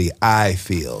responsibility, I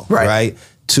feel, right?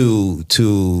 To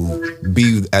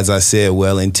be, as I said,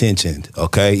 well-intentioned,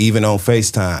 okay? Even on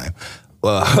FaceTime.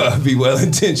 Be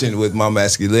well-intentioned with my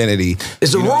masculinity.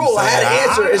 It's the rule. I had to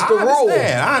answer. It's the rule.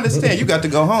 I understand. You got to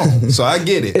go home. So I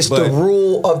get it. It's the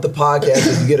rule of the podcast.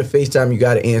 If you get a FaceTime, you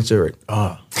got to answer it.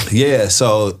 Yeah,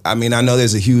 so, I mean, I know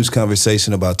there's a huge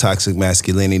conversation about toxic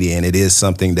masculinity, and it is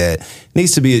something that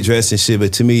needs to be addressed and shit,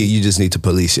 but to me, you just need to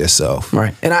police yourself.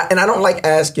 Right. And I don't like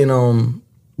asking, I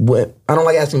don't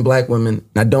like asking black women,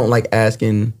 and I don't like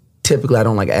asking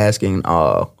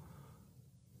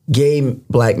gay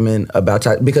black men about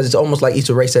because it's almost like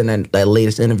Issa Rae said in that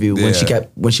latest interview when she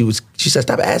said,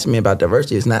 stop asking me about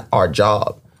diversity. It's not our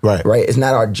job. Right. It's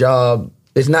not our job.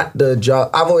 It's not the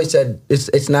job. I've always said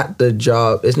it's not the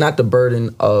job. It's not the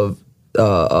burden of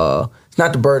it's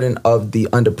not the burden of the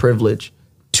underprivileged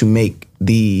to make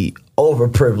the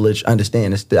overprivileged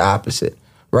understand. It's the opposite.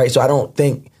 Right. So I don't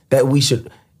think that we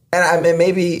should. And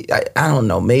maybe I don't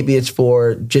know. Maybe it's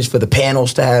just for the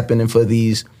panels to happen and for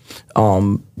these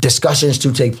discussions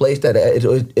to take place that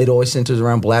it always centers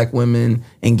around black women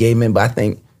and gay men. But I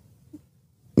think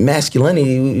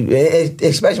masculinity,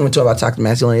 especially when we talk about toxic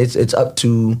masculinity, it's up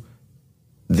to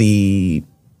the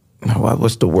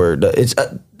what's the word?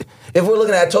 if we're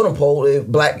looking at a totem pole,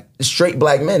 straight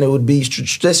black men, it would be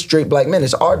just straight black men.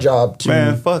 It's our job to.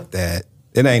 Man, fuck that.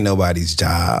 It ain't nobody's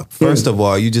job. First of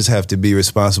all, you just have to be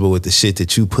responsible with the shit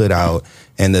that you put out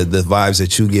and the vibes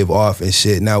that you give off and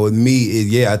shit. Now with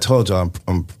me, I told y'all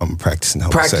I'm practicing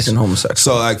homosexual.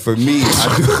 So like for me,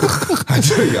 I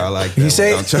do y'all like that. You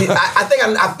say,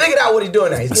 I figured out what he's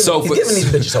doing now. He's giving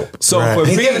these bitches hope. So for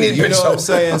me, you know what I'm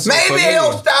saying? So maybe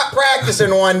he'll stop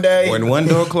practicing one day. When one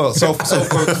door closed. So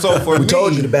for we me,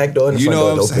 told you the back door and the front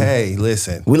door open. Hey,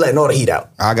 listen. We letting all the heat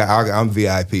out. I'm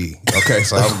VIP. Okay,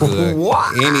 so I'm good. Wow.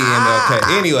 Any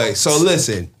MLK. Anyway, so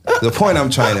listen. The point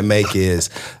I'm trying to make is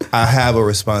I have a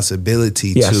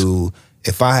responsibility to,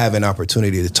 if I have an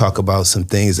opportunity to talk about some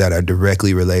things that are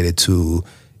directly related to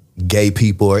gay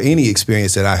people or any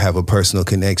experience that I have a personal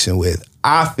connection with,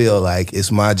 I feel like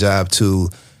it's my job to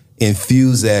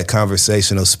infuse that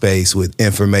conversational space with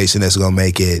information that's going to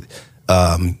make it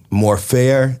more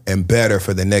fair and better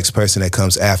for the next person that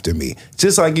comes after me.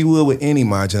 Just like you will with any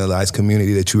marginalized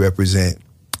community that you represent.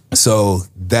 So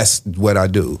that's what I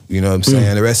do. You know what I'm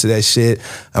saying? The rest of that shit,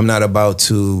 I'm not about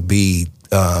to be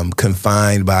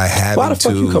confined by having to. Why the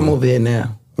fuck you come over here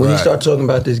now? When you start talking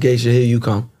about this gay shit, here you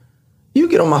come. You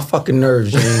get on my fucking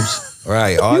nerves, James.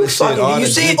 Right. All the shit, all you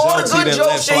the see all the good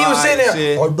jokes shit you was in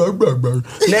there.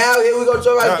 Now here we go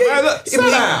talk about gay. Sit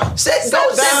down. Sit back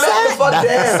the fuck down.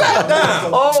 Sit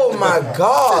down. Oh my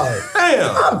God.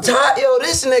 Damn. I'm tired. Yo,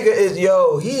 this nigga is,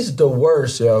 he's the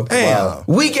worst, yo. Damn. Wow.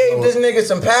 We gave this nigga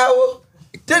some power.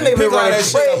 This nigga been running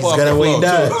crazy. Get what he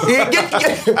does. Get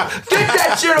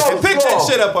that shit off the floor. Pick that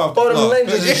shit up off the floor. All them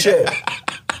lenses and shit.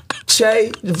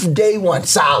 Che, day one,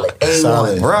 solid.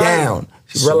 A1, down.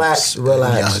 Relax.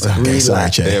 Okay,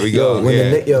 sorry, Che. There we go.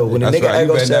 When the nigga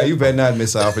Ego said, you better not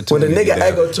miss an opportunity. when the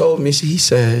nigga Ego told me, he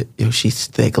said, yo, she's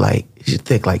thick like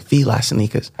Fila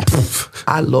sneakers.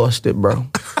 I lost it, bro.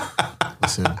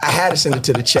 Listen, I had to send it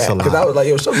to the chat because I was like,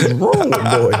 yo, something's wrong with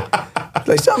boy.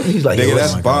 Like something, he's like, nigga, yo,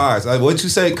 that's bars. What you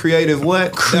say? Creative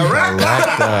what?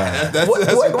 That's what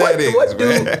that is. What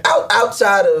do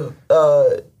outside of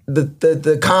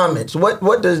the comments?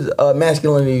 What does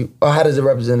masculinity, or how does it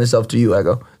represent itself to you,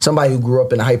 Ego? Somebody who grew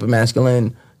up in a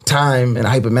hyper-masculine time in a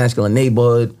hyper-masculine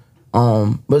neighborhood.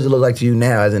 What does it look like to you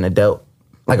now as an adult,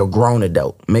 like a grown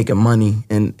adult, making money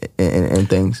and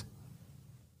things?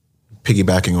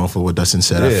 piggybacking off of what Dustin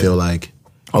said, I feel like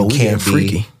you can't be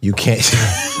freaky. You can't.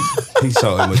 He's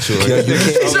so immature.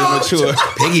 He's so immature.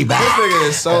 Piggyback. This nigga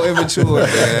is so immature,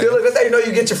 man. Look, that's how you know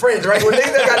you get your friends, right? When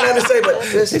niggas ain't got nothing to say, but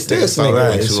this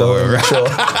nigga is so immature.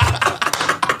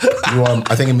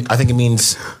 I think it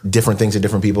means different things to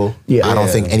different people. Yeah, I don't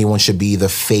think anyone should be the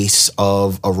face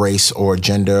of a race or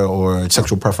gender or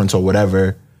sexual preference or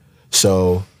whatever.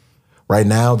 So right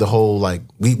now, the whole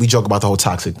we joke about the whole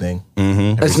toxic thing.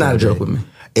 Mm-hmm. It's not a joke with me.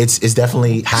 It's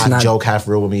definitely half joke, half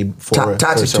real with me.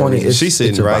 Toxic 20 is she's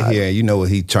sitting right here, and you know what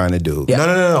he's trying to do. Yeah.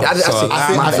 No.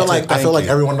 I feel like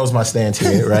everyone knows my stance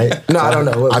here, right? No, I don't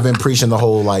know. I've been preaching the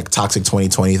whole toxic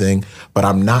 2020 thing, but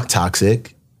I'm not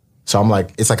toxic. So I'm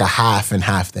like, it's like a half and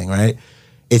half thing, right?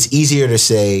 It's easier to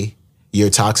say you're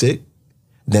toxic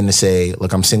than to say,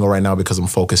 look, I'm single right now because I'm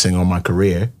focusing on my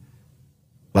career.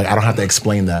 I don't have to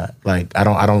explain that.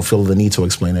 I don't feel the need to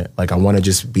explain it. I want to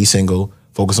just be single,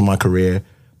 focus on my career,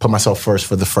 put myself first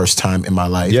for the first time in my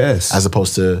life. Yes. As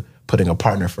opposed to putting a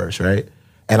partner first, right?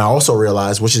 And I also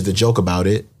realized, which is the joke about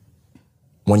it,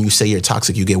 when you say you're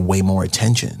toxic, you get way more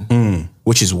attention,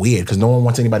 which is weird because no one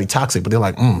wants anybody toxic, but they're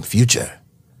like, Future.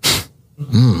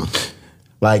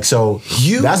 So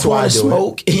you that's why I do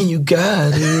smoke and you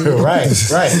got it. right.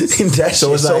 And that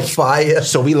so shit's so fire.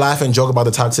 So we laugh and joke about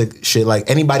the toxic shit.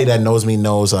 Anybody that knows me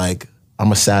knows I'm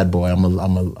a sad boy. I'm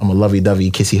a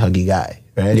lovey-dovey, kissy-huggy guy.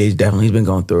 Right? He's been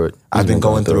going through it. I've been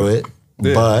going through it.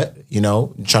 Yeah. But,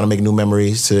 trying to make new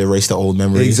memories to erase the old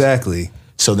memories. Exactly.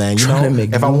 So then,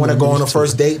 if I want to go on a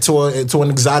first date to an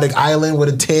exotic island with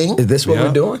a ting. Is this what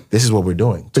we're doing? This is what we're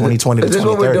doing. 2020 to 2030. Is this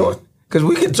what we're doing? Because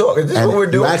we can talk. Is this what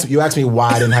we're doing? You asked me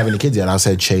why I didn't have any kids yet. I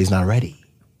said, Che's not ready.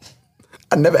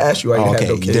 I never asked you why you didn't have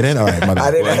no kids. You didn't? All right, my bad.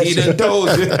 I didn't ask he didn't told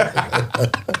you.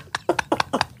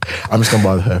 I'm just going to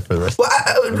bother her for the rest. Well,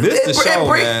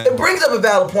 it brings up a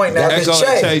valid point now. That's on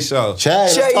the Che show. Che,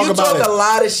 you talk a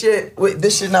lot of shit. Wait,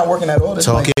 this shit's not working at all.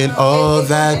 Talking all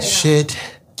that shit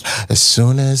as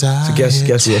soon as I... So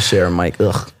guess we'll share a mic.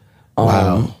 Ugh.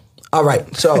 Wow. All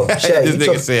right, so Che, this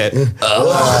nigga said,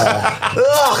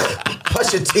 ugh.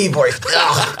 Push your T voice.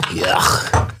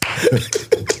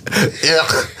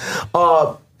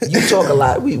 Ugh. You talk a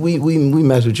lot. We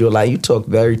mess with you a lot. You talk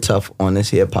very tough on this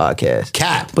here podcast.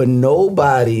 Cap. But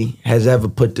nobody has ever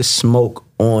put the smoke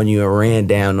on you and ran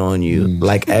down on you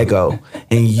like Ego,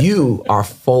 and you are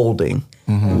folding.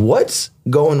 What's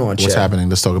going on, Chet? What's happening?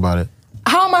 Let's talk about it.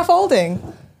 How am I folding?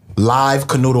 Live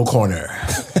Canoodle Corner.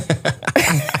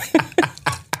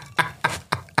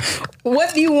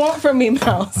 What do you want from me,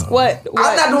 Mouse? What?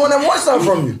 I'm not the one that wants something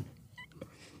from you.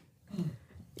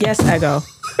 Yes, Ego.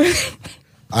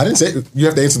 I didn't say you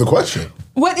have to answer the question.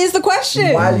 What is the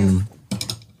question? Why you?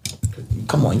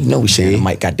 Come on, you know we sharing the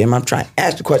mic. Goddamn, I'm trying to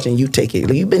ask the question. You take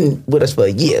it. You've been with us for a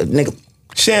year, nigga.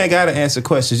 She ain't gotta answer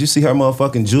questions. You see her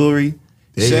motherfucking jewelry?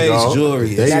 There you Shay's go.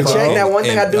 jewelry. There you Now, go. Shay, that one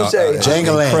thing I do say,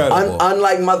 Jangling. incredible.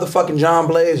 unlike motherfucking John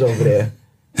Blaze over there.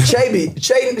 Shay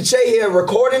here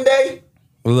recording day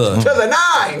Look, to the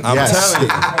 9. I'm Yes.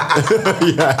 telling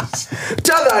you. Yes. To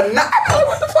the 9.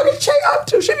 What the fuck is Shay up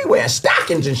to? She be wearing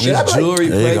stockings and shit. I be This like, jewelry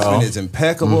There you placement go. is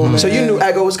impeccable, man. so you knew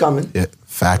Ego was coming, Yeah.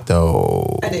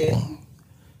 Facto. I did.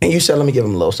 and you said, "Let me give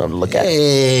him a little something to look at."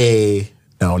 Hey.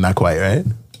 No, not quite, right?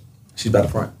 She's by the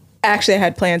front. Actually, I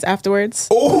had plans afterwards.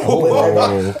 Where we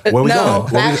going? No, Where we-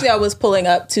 actually, I was pulling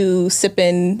up to sip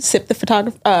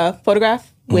the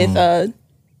photograph with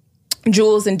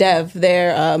Jules and Dev.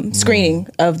 Their screening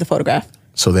of the photograph.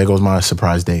 So there goes my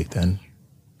surprise date then.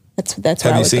 That's where Have I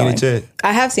you was seen going. it yet?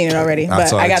 I have seen it already, I but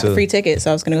saw I it got too. the free ticket, so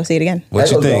I was gonna go see it again. What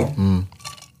you Ego's think? going.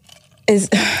 Is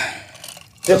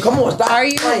Yeah, come on, stop.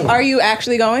 playing. are you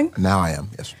actually going? Now I am.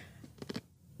 Yes.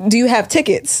 Do you have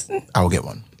tickets? I will get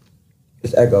one.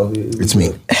 It's Ego. It's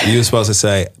me. You were supposed to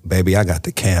say, "Baby, I got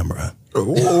the camera." The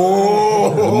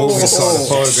movie saw the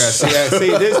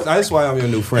photograph. See, that's why I'm your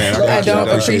new friend. got I you. don't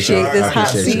appreciate this hot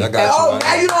appreciate seat. you. I got Oh, you.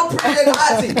 now you don't appreciate the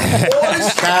hot seat. All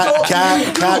this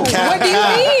shit talking What do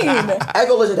you mean?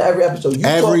 Ego listen to every episode. You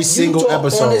Every talk, single you talk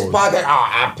episode. on this podcast. Oh,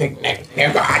 I pick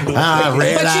nigga. I do. I But you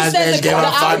realize said bitch give a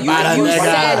fuck about a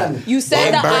nigga. you said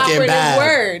In the Birkin operative bag.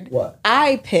 word. What?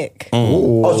 I pick.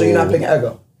 Oh, so you're not picking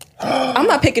Ego. I'm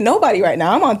not picking nobody right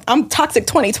now. I'm toxic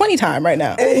 2020 time right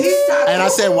now. And he's toxic. And I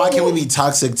said, why can't we be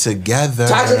toxic together?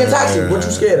 Toxic and toxic. What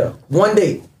you scared of? One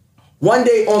date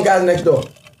on Guys Next Door.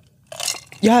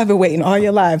 Y'all have been waiting all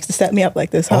your lives to set me up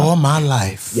like this, huh? All my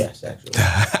life. Yes, actually.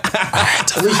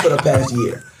 At least for the past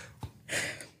year.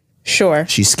 Sure.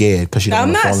 She's scared because she don't I'm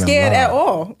want to not fall scared in at love.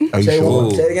 all. Are you Say it sure? one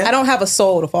more. Say it again. I don't have a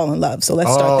soul to fall in love, so let's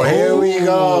Oh, start there. here we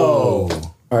go.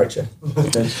 All right, Che.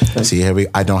 See, here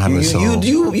I don't have a soul.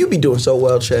 You be doing so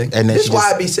well, Che. And then This she is why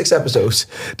just- I be 6 episodes.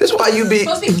 This is why you be.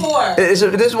 Supposed to be 4. This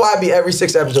is why I be every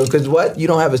 6 episodes. Because what? You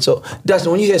don't have a soul.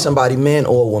 Dustin, when you hear somebody, man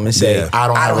or woman, say, Yeah. I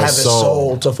don't have a a soul."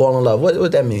 soul to fall in love.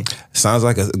 What that mean? Sounds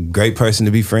like a great person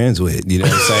to be friends with. You know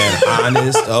what I'm saying?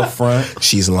 Honest, upfront.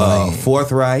 She's lying.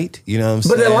 Forthright. You know what I'm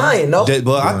saying? But they're lying, no?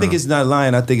 But I think it's not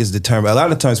lying. I think it's determined. A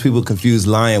lot of times people confuse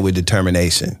lying with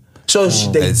determination. So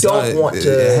they It's don't not- want to.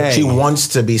 hey. She wants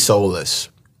to be soulless.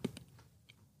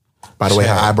 By the way,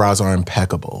 her eyebrows are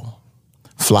impeccable.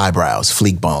 Fly brows,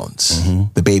 fleek bones,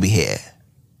 the baby hair.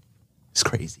 It's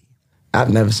crazy. I've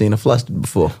never seen her flustered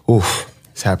before. Oof,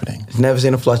 it's happening. Never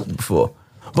seen her flustered before.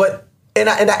 But and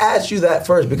I asked you that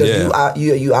first because Yeah.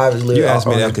 you obviously You are asked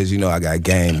me on that a because you know I got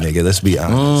game, nigga. Let's be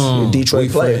honest. Detroit We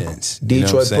player. friends. You know what I'm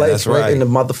Detroit saying? player That's right right. in the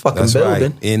motherfucking That's building.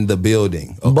 Right. In the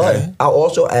building. Okay. But I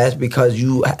also asked because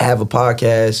you have a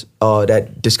podcast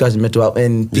that discusses mental health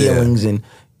and feelings and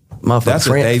motherfucking That's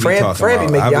what they be Fran talking be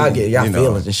about. make I y'all be, get y'all you know.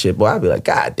 feelings and shit. Boy, I'd be like,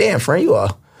 God damn, Fran, you are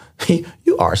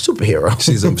a superhero.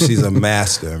 She's a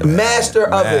master, man. Master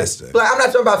of Master. it. Like I'm not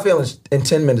talking about feelings in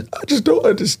 10 minutes. I just don't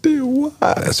understand why.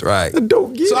 That's right. I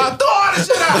don't get So it. I throw all the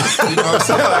shit out. You know what I'm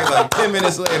saying? Like 10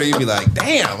 minutes later, you'd be like,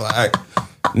 damn. Like,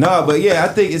 no, but yeah, I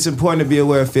think it's important to be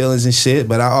aware of feelings and shit.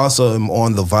 But I also am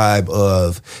on the vibe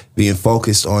of being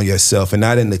focused on yourself and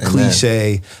not in the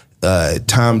cliche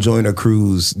Tom Joyner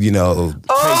Cruise,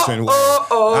 patron way.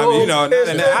 I mean, not it's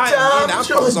in the that. Tom I'm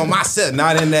focused on myself,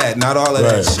 not in that, not all of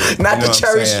that shit. Not You the know what I'm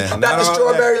cherry, saying? not the all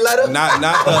strawberry that.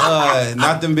 letter.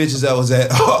 Not them bitches that was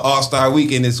at All Star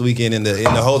Weekend this weekend in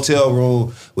the hotel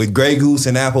room with Grey Goose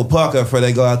and Apple Pucker before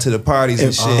they go out to the parties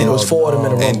and shit. And it was 4 of them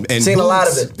in a row. And Seen a lot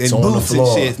of boots it. And It's on the boots and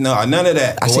floor. shit. No, none of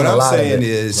that. I But seen what a I'm lot of saying it.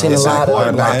 is, Seen a it's lot of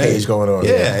important, it. Black man. page going on.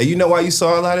 Yeah, and you know why you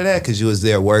saw a lot of that? Because you was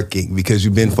there working. Because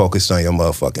you've been focused on your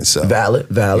motherfucking self. Valid.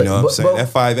 You know what I'm But- saying? but- That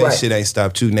 5'8" right. shit ain't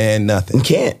stopped you, nan, nothing.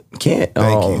 Can't. Thank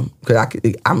you.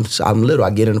 Because I'm little. I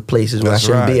get into places where That's I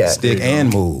shouldn't right. be at. Stick and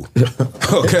move.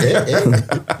 Okay.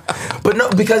 But no,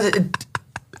 because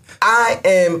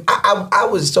I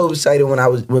was so excited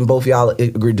when both y'all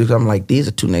agreed to. I'm like, these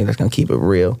are two niggas that's gonna keep it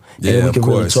real, and Yeah, then we of can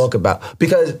really course. talk about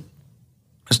because.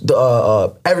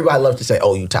 Everybody loves to say,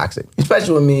 "Oh, you toxic,"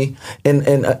 especially with me in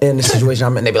the situation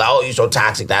I'm in. They be like, "Oh, you so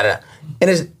toxic," da da.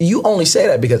 And you only say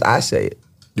that because I say it.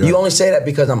 You only say that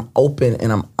because I'm open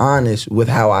and I'm honest with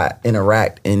how I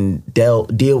interact and deal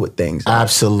with things.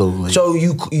 Absolutely. So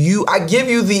I give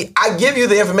you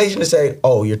the information to say,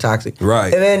 oh, you're toxic.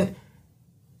 Right. And then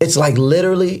it's like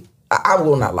literally, I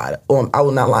will not lie. I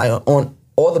will not lie on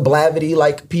all the blavity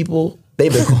like people.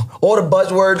 They've been all the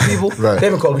buzzword people. Right. They've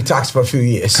been calling me toxic for a few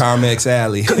years. Carmex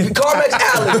Alley. Carmex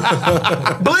Alley,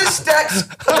 Blistex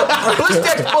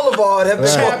Boulevard have been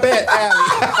Chapette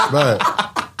Alley. Right.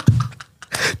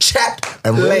 Chapped.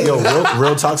 And Lane.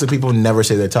 real toxic people never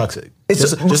say they're toxic.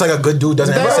 Just like a good dude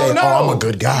doesn't ever say, know. "Oh, I'm a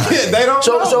good guy." Yeah, they don't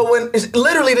know. So when it's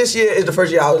literally this year is the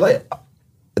first year I was like,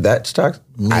 that's toxic.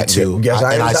 Me too. Guess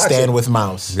I am I toxic. stand with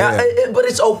Mouse. But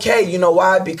it's okay. You know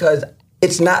why? Because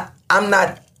I'm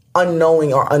not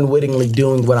unknowing or unwittingly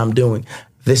doing what I'm doing.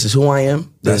 This is who I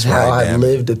am. This That's is how right, I've damn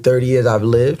lived the 30 years I've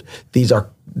lived. These are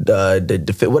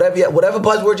whatever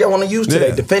buzzword you want to use today,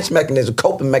 Yeah. defense mechanism,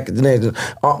 coping mechanism,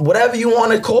 whatever you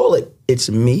want to call it. It's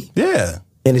me, Yeah.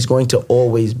 and it's going to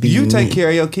always be You me. take care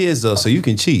of your kids though, so you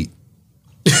can cheat.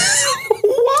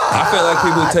 I feel like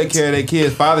people who take care of their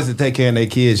kids, fathers that take care of their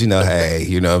kids, hey,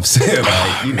 you know what I'm saying?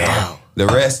 Like, the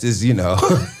rest is, Yo,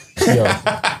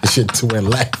 this shit to and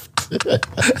left.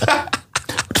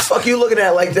 What the fuck you looking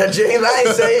at like that, James? I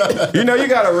ain't say it. You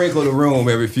gotta wrinkle the room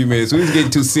every few minutes. We was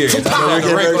getting too serious. I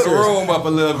gotta wrinkle the room up a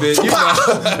little bit.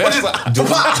 That's like,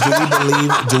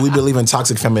 Do we believe in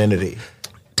toxic femininity?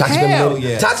 Toxic Hell femininity.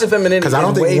 yeah. Toxic femininity. Because I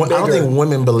don't think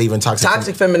women believe in toxic.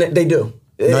 Toxic femininity. They do.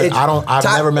 No, I've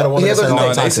never met a woman that said, no, "Oh,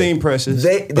 they toxic." seem precious.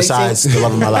 Besides the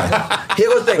love of my life. Here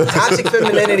goes the thing. Toxic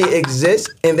femininity exists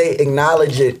and they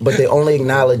acknowledge it, but they only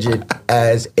acknowledge it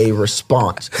as a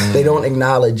response. They don't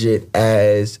acknowledge it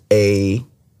as they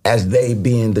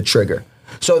being the trigger.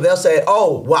 So they'll say,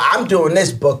 oh, well, I'm doing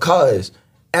this because,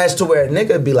 as to where a nigga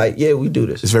would be like, yeah, we do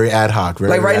this. It's very ad hoc.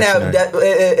 Very Like right now, reactionary.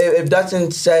 if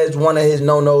Dustin says one of his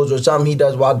no-nos or something he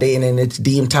does while dating and it's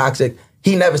deemed toxic,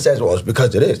 he never says, well, it's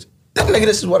because it is. Nigga,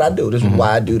 this is what I do. This is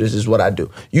why I do. This is what I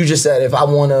do. You just said if I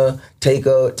want to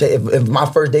if my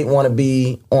first date want to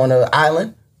be on an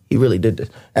island, he really did this.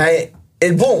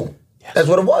 And boom, that's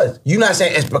what it was. You not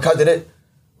saying it's because of it.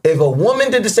 If a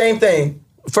woman did the same thing,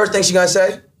 first thing she gonna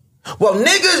say, well,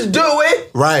 niggas do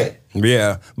it. Right.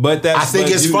 Yeah, but that's. I think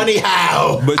it's funny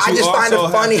how. But I you just find also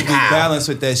it funny have to be how. balanced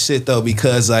with that shit though,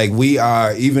 because like we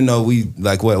are, even though we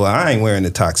like, well, I ain't wearing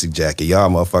the toxic jacket. Y'all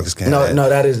motherfuckers can't. No,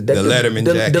 that is the Letterman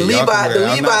jacket. The Y'all Levi, can wear the it.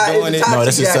 I'm not Levi doing is it. the No, toxic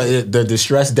this is jacket. the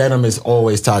distressed denim is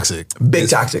always toxic. Big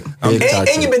toxic. Big And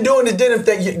toxic. you've been doing the denim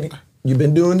thing. You've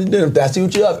been doing the denim thing. I see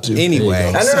what you're up to.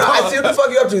 Anyway, No, I see what the fuck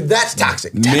you're up to. That's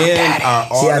toxic. men are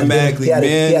automatically He had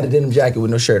men. a denim jacket with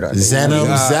no shirt on. Denim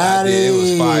God, it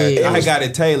was fire. Zaddy. I got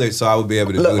it tailored so I would be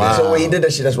able to Look, do that. so when he did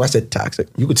that shit, that's why I said toxic.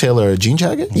 You could tailor a jean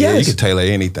jacket? Yeah, you Yes. can tailor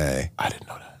anything. I didn't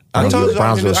know that. I told you,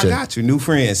 Brownsville I shit. got you, new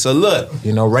friends. So look,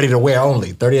 You know, ready to wear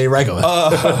only. 38 regular.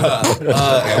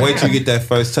 and wait till you get that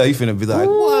first tape, you finna be like,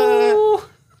 what?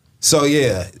 So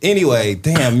yeah. Anyway,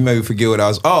 damn, you made me forget what I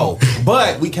was. Oh,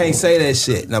 but we can't say that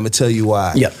shit, and I'm gonna tell you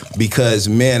why. Yep. Because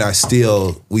men are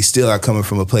we still are coming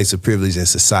from a place of privilege in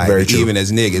society, Very true. even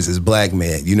as niggas, as black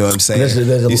men. You know what I'm saying? There's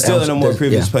You're still in a more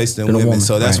privileged place than a women. woman,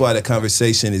 So that's right. why the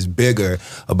conversation is bigger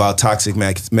about toxic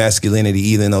masculinity,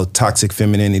 even though toxic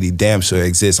femininity damn sure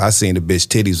exists. I seen the bitch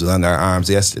titties was under her arms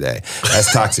yesterday.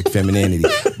 That's toxic femininity.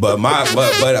 But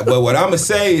but what I'm gonna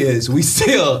say is we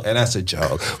still, and that's a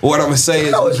joke. But what I'm gonna say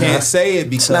is No, we it's can't not. say it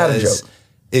because not a joke.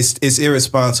 it's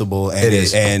irresponsible, and It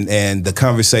is. and the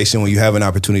conversation, when you have an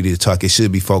opportunity to talk, it should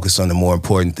be focused on the more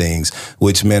important things,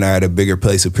 which men are at a bigger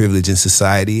place of privilege in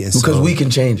society, and Because so we can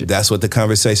change it. That's what the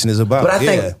conversation is about. But I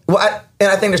think,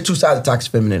 I think there's two sides of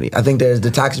toxic femininity. I think there's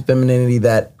the toxic femininity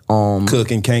that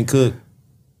cook and can't cook.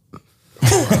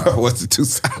 What's the two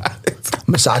sides?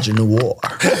 misogynoir.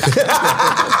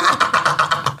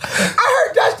 I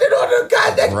heard Dustin on the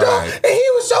guy next door, Right. and he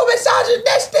was so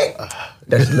misogynistic.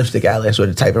 That's Lipstick Alley. That's what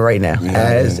I'm typing right now.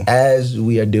 As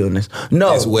we are doing this.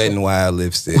 No. It's Wet n Wild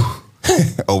lipstick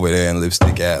over there in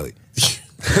Lipstick Alley.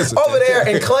 Over there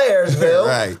in Claresville.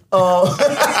 Right.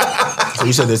 So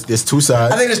you said there's two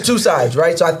sides. I think there's two sides,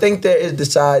 right? So I think there is the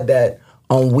side that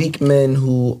on weak men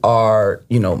who are,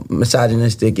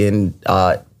 misogynistic and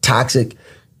toxic,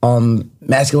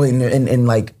 masculine, and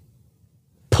like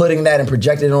putting that and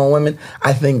projecting it on women.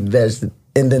 I think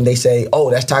and then they say, oh,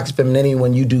 that's toxic femininity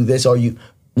when you do this or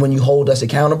when you hold us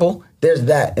accountable. There's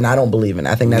that, and I don't believe in it.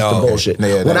 I think that's No. the bullshit.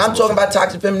 Yeah, when that's I'm talking about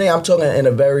toxic femininity, I'm talking in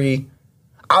a very,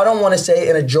 I don't want to say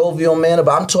in a jovial manner,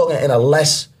 but I'm talking in a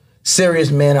less serious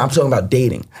manner. I'm talking about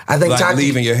dating. I think Like toxic,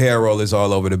 leaving your hair rollers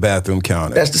all over the bathroom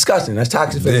counter. that's disgusting. That's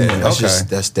toxic femininity. Yeah, That's okay. just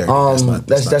that's dirty. That's not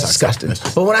toxic. disgusting.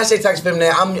 But when I say toxic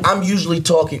femininity, I'm usually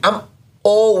talking.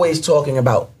 always talking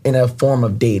about in a form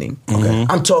of dating. Okay.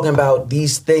 I'm talking about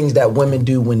these things that women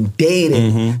do when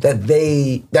dating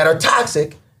that are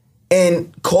toxic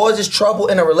and causes trouble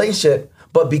in a relationship.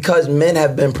 But because men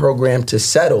have been programmed to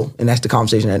settle, and that's the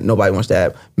conversation that nobody wants to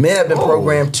have, men have been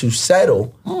programmed to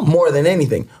settle more than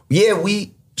anything. Yeah,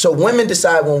 so women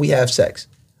decide when we have sex.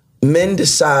 Men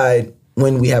decide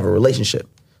when we have a relationship.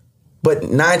 But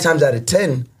 9 times out of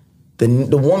 10,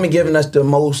 the woman giving us the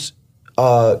most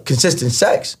consistent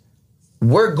sex,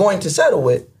 we're going to settle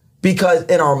with, because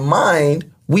in our mind,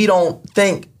 we don't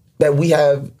think that we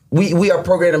are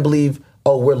programmed to believe,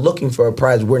 oh, we're looking for a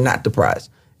prize, we're not the prize.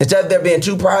 Instead of there being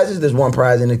 2 prizes, there's 1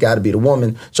 prize and it's got to be the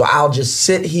woman. So I'll just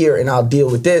sit here and I'll deal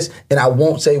with this, and I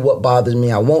won't say what bothers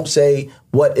me. I won't say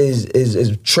what is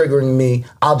triggering me.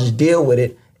 I'll just deal with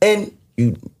it. And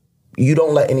you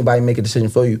don't let anybody make a decision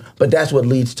for you. But that's what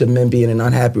leads to men being in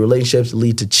unhappy relationships,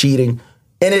 lead to cheating.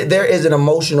 And there is an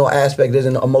emotional aspect, there's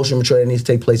an emotional maturity that needs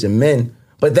to take place in men.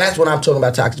 But that's when I'm talking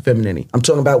about toxic femininity. I'm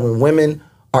talking about when women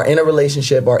are in a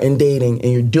relationship or in dating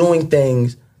and you're doing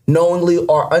things knowingly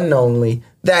or unknowingly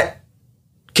that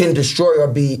can destroy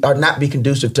or not be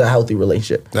conducive to a healthy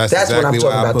relationship. That's exactly when I'm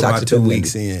talking I about put toxic my 2 femininity.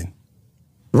 weeks in.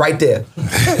 Right there.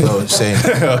 No, same.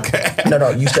 Okay. No,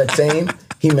 you said same.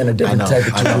 He meant a different type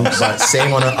of 2 weeks. But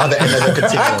same on the other end of the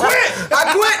continuum.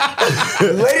 I quit.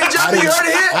 Ladies and gentlemen, you heard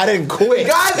it here. I didn't quit.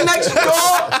 Guys next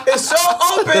door is so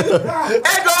open.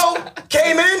 Ego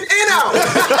came in and out.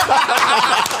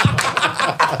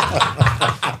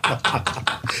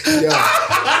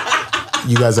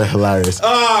 You guys are hilarious.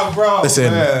 Oh, bro.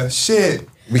 Listen. Man, shit.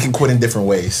 We can quit in different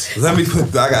ways. I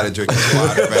gotta drink this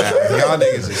water, man. Y'all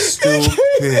niggas are stupid.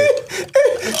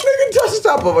 Nigga touched the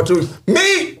top of my tooth.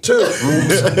 Me too.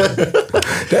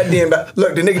 That damn.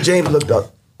 Look, the nigga James looked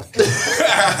up.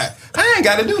 I ain't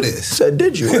gotta do this. Said,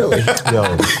 did you really?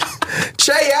 Yo.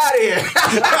 Che out of here.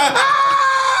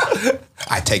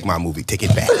 I take my movie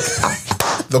ticket back.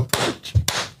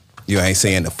 You ain't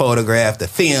seeing the photograph, the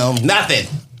film, nothing.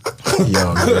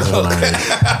 Yo, that's hilarious.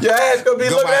 Your ass gonna be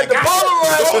Go looking by at the God.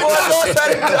 Polaroid.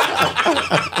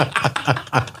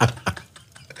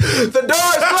 The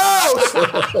door is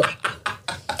closed.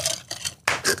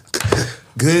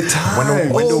 Good time.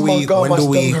 When Oh my God, my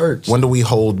stomach hurts. when do we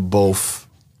hold both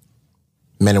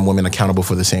men and women accountable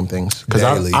for the same things? Because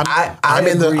Daily. I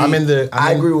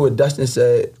agree with what Dustin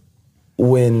said.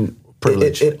 When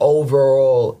Privilege. it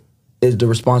overall is the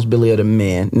responsibility of the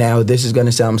man. Now, this is going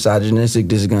to sound misogynistic.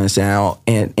 This is going to sound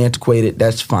antiquated.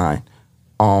 That's fine.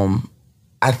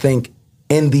 I think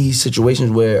in these situations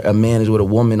where a man is with a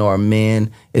woman or a man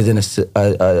is in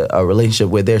a relationship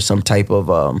where there's some type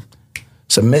of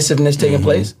submissiveness taking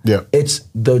place, Yeah. it's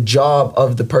the job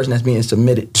of the person that's being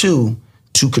submitted to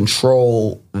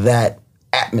control that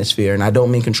atmosphere. And I don't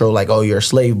mean control like, oh, you're a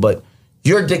slave, but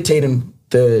you're dictating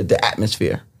the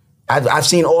atmosphere. I've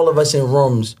seen all of us in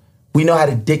rooms. We know how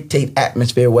to dictate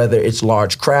atmosphere, whether it's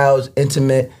large crowds,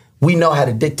 intimate. We know how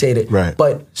to dictate it. Right.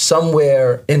 But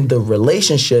somewhere in the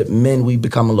relationship, men, we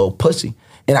become a little pussy.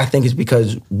 And I think it's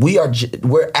because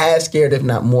we're as scared, if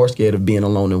not more scared, of being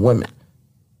alone than women.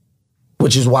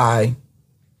 Which is why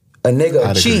a nigga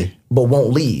I'd cheat agree. but won't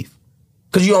leave.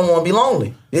 Because you don't want to be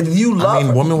lonely. If you love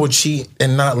her. women would cheat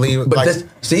and not leave. But Like,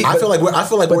 I feel like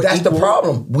but we're that's the equal.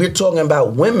 problem. We're talking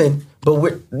about women,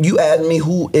 but you ask me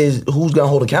who's gonna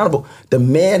hold accountable. The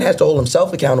man has to hold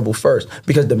himself accountable first,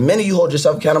 because the minute you hold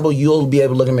yourself accountable, you'll be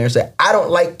able to look in the mirror and say, I don't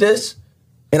like this,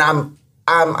 and I'm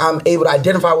able to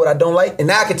identify what I don't like, and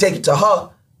now I can take it to her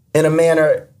in a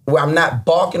manner where I'm not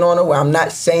barking on her, where I'm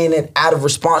not saying it out of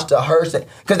response to her.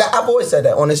 Because I've always said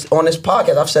that on this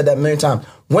podcast. I've said that a million times.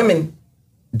 Women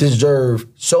deserve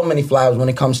so many flowers when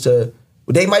it comes to,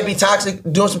 they might be toxic,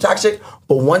 doing some toxic,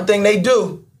 but one thing they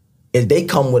do is they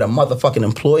come with a motherfucking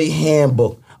employee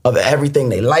handbook of everything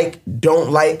they like,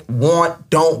 don't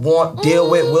want,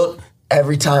 deal with, will,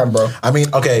 every time, bro. I mean,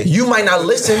 okay. You might not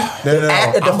listen. No.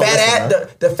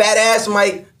 The fat ass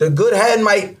might, the good head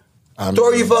might throw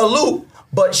you for a loop.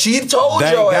 But she told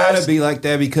That your gotta ass. be like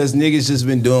that because niggas just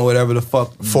been doing whatever the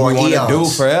fuck For we want to do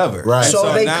eons. forever. Right.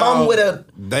 So they now come with a.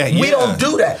 We don't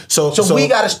do that. So we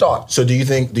got to start. So do you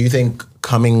think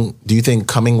coming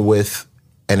with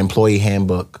an employee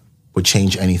handbook would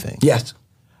change anything? Yes.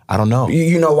 I don't know.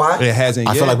 You know why? It hasn't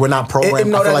I yet. feel like we're not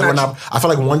programmed. No, I feel like that's we're not not. I feel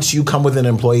like once you come with an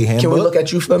employee handbook, Can we look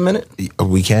at you for a minute?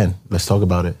 We can. Let's talk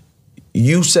about it.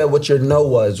 You said what your no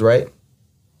was, right?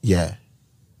 Yeah,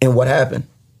 And what happened?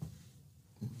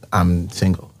 I'm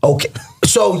single. Okay.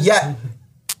 So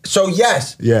So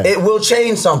yes, Yeah. it will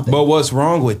change something. But what's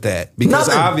wrong with that? Because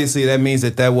Nothing. obviously that means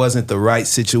that wasn't the right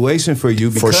situation for you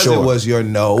because sure. it was your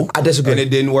no. I disagree. And it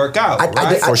didn't work out.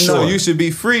 Right? For So sure. you should be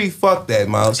free. Fuck that,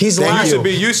 Miles. He's lying.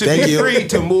 You should Thank be you. free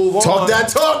to move on. Talk that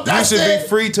talk. That's you should it. be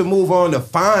free to move on to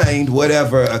find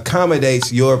whatever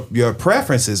accommodates your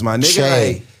preferences, my nigga.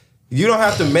 Shay. Like, you don't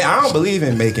have to make. I don't believe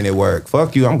in making it work.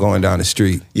 Fuck you. I'm going down the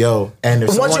street. Yo, and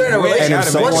if Once you're in a and if relationship,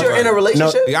 someone- once you're in a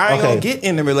relationship, I ain't Okay. gonna get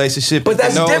in the relationship. but if the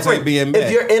that's no's ain't different. being met.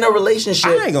 If you're in a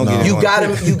relationship, I ain't gonna get you in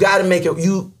gotta make it.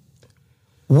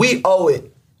 We owe it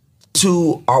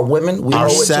to our women, we owe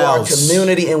it to our Ourselves.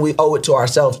 community, and we owe it to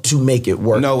ourselves to make it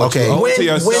work. No, what Okay. you owe it to When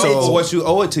yourself. it's- What you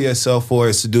owe it to yourself for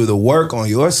is to do the work on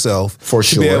yourself For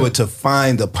to be sure. able to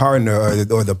find the partner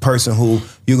or the person who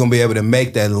you're gonna be able to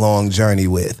make that long journey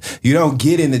with. You don't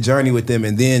get in the journey with them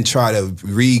and then try to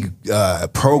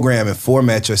program and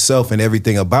format yourself and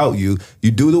everything about you.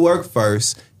 You do the work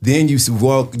first. Then you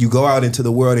go out into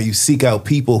the world and you seek out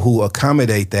people who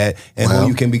accommodate that and Well. who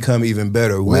you can become even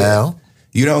better with. Well.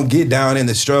 You don't get down in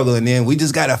the struggle and then we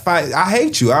just gotta fight. I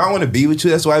hate you. I don't want to be with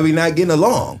you. That's why we're not getting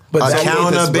along. But that-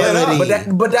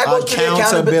 Accountability. But that goes to the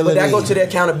accountability. But that goes to the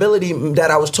accountability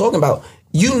that I was talking about.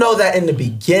 You know that in the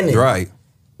beginning, Right.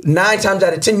 9 times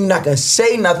out of 10, you're not gonna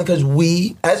say nothing because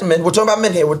we, as men, we're talking about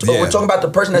men here. We're talking about the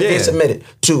person that's being Yeah. submitted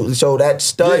to. So that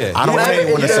stud. Yeah. I don't want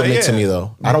anyone to Yeah, submit yeah. to me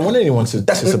though. I don't want anyone to submit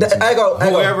to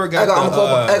me. Whoever got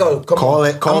the, Call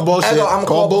it- call bullshit.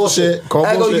 Call bullshit. Call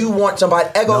Ego, bullshit. you want somebody.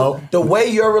 Ego, No. the way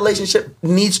your relationship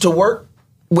needs to work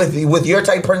with your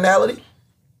type personality,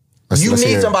 Let's you hear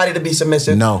need it. somebody to be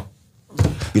submissive. No.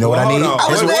 You know what I Hold need? on.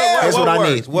 Here's What what I works?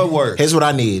 need. What works? Here's what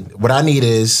I need. What I need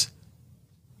is,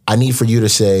 I need for you to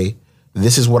say,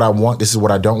 this is what I want, this is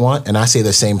what I don't want, and I say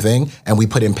the same thing, and we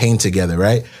put in pain together,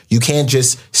 right? You can't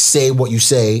just say what you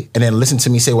say, and then listen to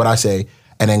me say what I say,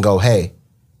 and then go, hey,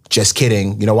 just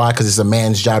kidding. You know why? Because it's a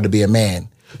man's job to be a man.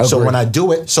 So when I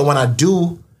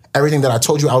do everything that I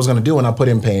told you I was gonna do, and I put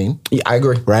in pain, Yeah, I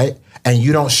agree. right? And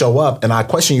you don't show up, and I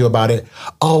question you about it.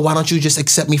 Oh, why don't you just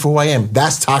accept me for who I am?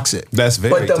 That's toxic. That's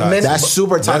very But the toxic. minute- That's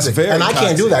super toxic. very and I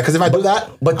can't do toxic. that because if I do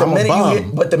that, But the I'm a minute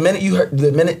bum.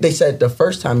 the minute they said the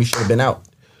first time you should have been out.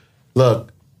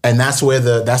 Look, and that's where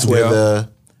the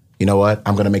you know what?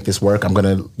 I'm gonna make this work. I'm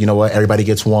gonna, you know what? Everybody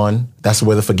gets one. That's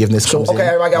where the forgiveness So comes okay, in.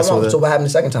 everybody got That's one. where So what happened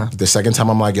the second time? the second time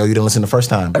I'm like, yo, you didn't listen the first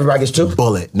time. Everybody gets 2.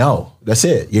 Bullet. No, that's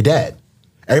it. You're dead.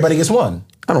 Everybody gets one.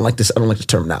 I don't like this. I don't like the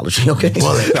terminology. Okay.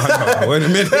 Bullet. Wait a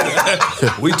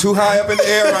minute. We too high up in the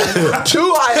air right now.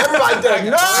 Too high. Everybody dead.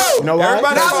 No. You know why?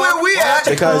 Everybody That's where we at.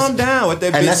 Because- calm down. What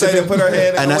that and bitch that's the say to thing- put her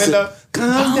head in and the that's the- window?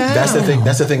 Calm down. That's the thing.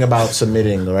 That's the thing about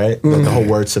submitting, right? The whole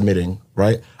word submitting,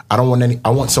 right? I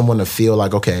want someone to feel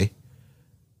like, okay,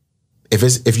 if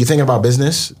you're thinking about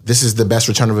business, this is the best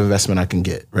return of investment I can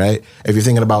get, right? If you're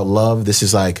thinking about love, this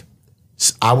is like,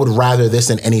 I would rather this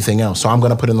than anything else. So I'm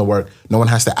gonna put in the work. No one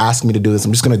has to ask me to do this.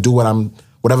 I'm just gonna do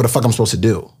whatever the fuck I'm supposed to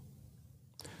do,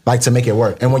 like to make it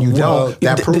work. And when you don't,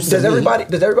 that proves Does to me- everybody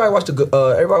watch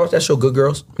everybody watch that show Good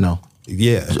Girls? No.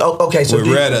 Yeah. Oh, okay, so with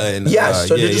did- Retta and yes.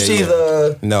 So did you see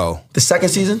the No, second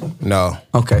season? no.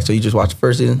 Okay, so you just watched the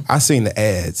first season. I seen the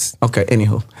ads. Okay.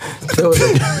 Anywho, There was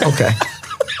okay.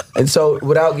 And so,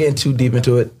 without getting too deep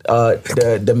into it,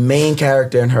 the main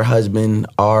character and her husband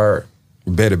are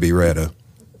Better be Retta.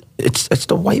 it's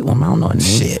the white woman. I don't know her name.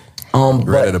 Shit. But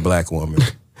Retta, the black woman.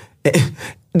 the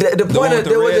The point one is with the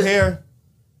there was red this, hair.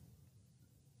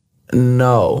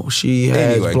 no, she has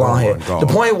Anyway, blonde hair. go on.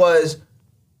 The point was,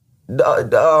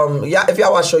 yeah, if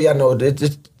y'all watch the show, y'all know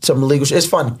it's some legal shit. It's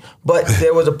funny, but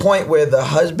there was a point where the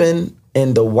husband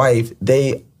and the wife,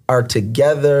 they are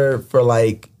together for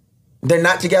like, they're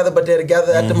not together, but they're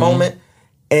together at the moment,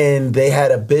 and they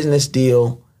had a business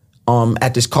deal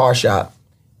at this car shop,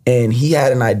 and he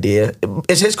had an idea.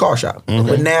 It's his car shop,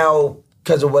 but now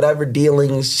because of whatever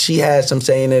dealings, she had some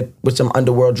saying it with some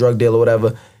underworld drug deal or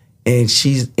whatever, and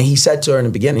he said to her in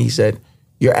the beginning, he said,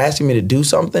 "You're asking me to do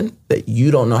something that you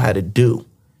don't know how to do.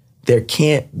 There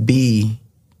can't be,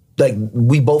 like,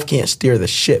 we both can't steer the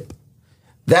ship."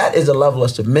 That is a level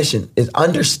of submission, is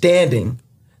understanding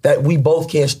that we both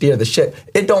can't steer the ship.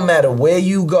 It don't matter where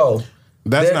you go.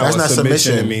 That's That's what not submission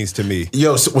submission. means to me.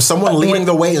 Yo, so was someone leading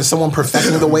the way and someone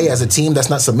perfecting the way as a team? That's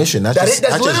not submission. That's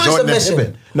That's literally Jordan F. submission.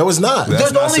 Pippen. No, it's not. That's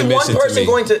There's not only one submission to person me.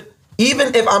 going to,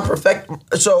 even if I'm perfect.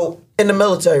 So in the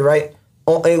military, right?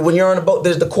 When you're on a boat,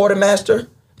 there's the quartermaster.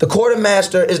 The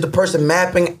quartermaster is the person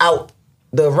mapping out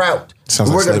the route.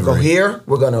 Sounds like We're gonna go slavery. here.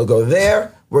 We're gonna go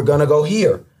there. We're gonna go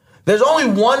here. There's only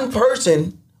one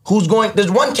person who's going.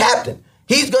 There's one captain.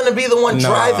 He's gonna be the one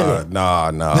driving it.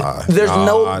 Nah. There's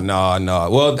no.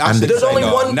 Well, There's only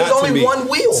one. There's only one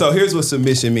wheel. So here's what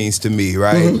submission means to me,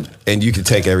 right? Mm-hmm. And you can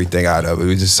take everything out of it.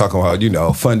 We're just talking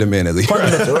about, fundamentally.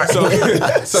 Fundamental,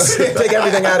 right? So Take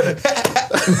everything out of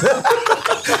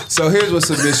it. So here's what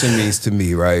submission means to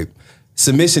me, right?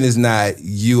 Submission is not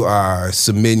you are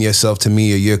submitting yourself to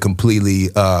me or you're completely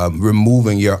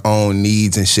removing your own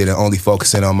needs and shit and only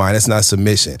focusing on mine. That's not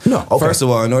submission. No, okay. First of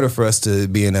all, in order for us to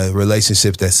be in a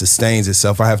relationship that sustains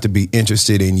itself, I have to be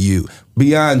interested in you.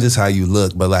 Beyond just how you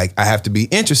look, but like I have to be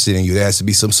interested in you. There has to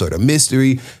be some sort of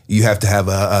mystery. You have to have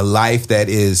a life that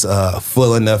is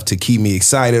full enough to keep me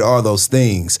excited, all those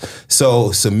things.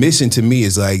 So submission to me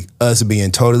is like us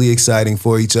being totally exciting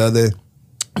for each other,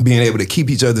 being able to keep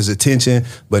each other's attention,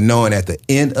 but knowing at the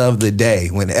end of the day,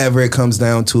 whenever it comes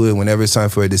down to it, whenever it's time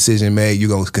for a decision made, you're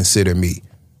going to consider me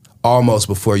almost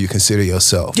before you consider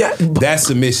yourself. Yeah, that's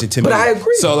submission to me. But I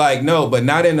agree. So like, no, but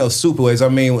not in those super ways. I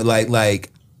mean, like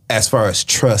as far as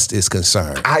trust is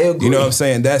concerned. I agree. You know what I'm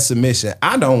saying? That's submission.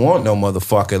 I don't want no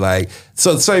motherfucker like,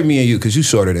 so say me and you, because you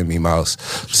shorter than me, Mouse.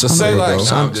 So say like,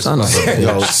 I'm just playing.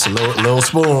 Yo, little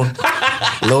spoon.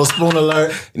 Little spoon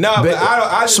alert. No, but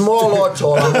I just, small or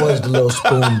tall, I'm always the little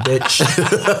spoon,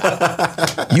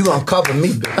 bitch. You gonna cover me,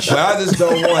 bitch. But I just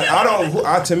don't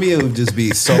want, to me it would just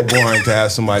be so boring to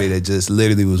have somebody that just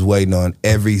literally was waiting on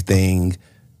everything,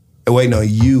 waiting on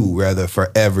you rather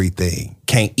for everything.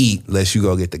 Can't eat unless you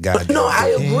go get the goddamn. No, I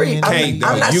agree. I'm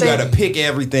not you saying, gotta pick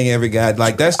everything every guy.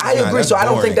 Like that's I agree. that's So I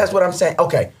don't boring. think that's what I'm saying.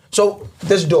 Okay, so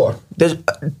this door. There's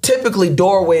typically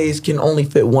doorways can only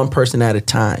fit one person at a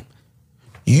time.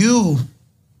 You,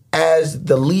 as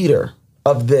the leader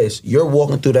of this, you're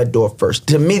walking through that door first.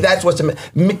 To me, that's what's You must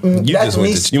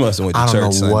have went to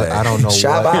church Sunday. I don't know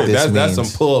Shabbat. what this means. That's some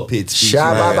pulpit speech.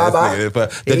 Shabbat, Right? bye.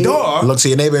 But the door. Look to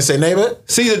your neighbor and say, neighbor.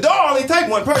 See, the door only take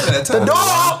one person at a time. The door.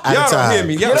 Y'all At a don't time. hear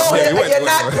me. Y'all You don't hear me. know, you're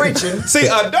not preaching. See,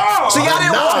 a door. See, I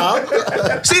didn't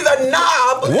want. See the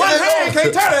knob. One hand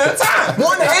can't turn it at a time.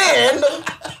 One hand.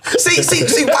 See.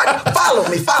 Watch. Follow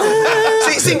me.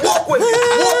 See. Walk with me.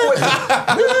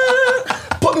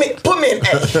 Put me in A.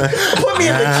 Put me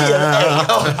in the key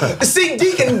of A. See,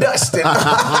 Deacon Dustin.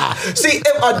 See,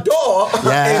 if a door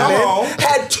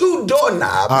had two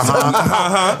doorknobs,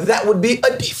 that would be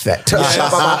a defect.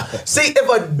 See, if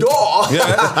a door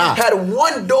had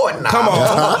one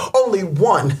doorknob, only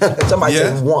one. Somebody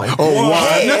said one.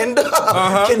 Hand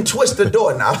can twist the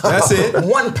doorknob. That's it.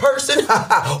 One person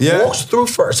walks through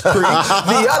first.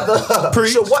 The other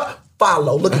should what?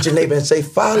 Follow. Look at your neighbor and say,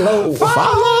 follow.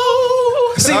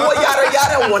 See, what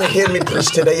y'all don't want to hear me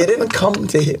preach today. You didn't come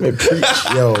to hear me preach.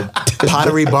 Yo,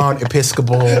 Pottery Barn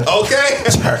Episcopal Okay.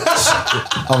 Church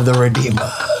of the Redeemer.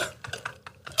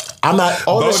 I'm not.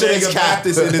 All this shit is Bodega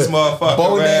Baptist in this motherfucker.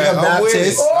 Bodega man. I'm with it.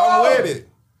 Baptist. I'm with it.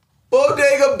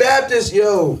 Bodega Baptist,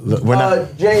 yo. Look, we're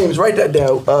not- James, write that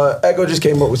down. Echo just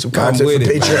came up with some content for with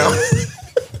it, Patreon.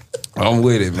 I'm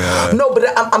with it, man. No, but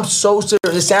I'm so serious.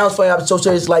 It sounds funny. I'm so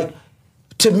serious. Like,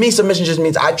 to me, submission just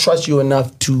means I trust you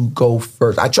enough to go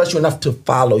first. I trust you enough to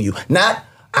follow you. Not,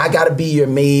 I got to be your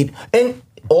maid. And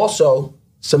also,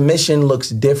 submission looks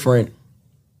different.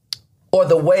 Or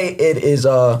the way it is,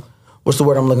 what's the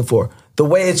word I'm looking for? The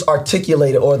way it's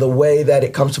articulated or the way that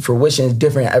it comes to fruition is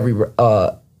different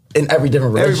in every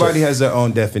different relationship. Everybody has their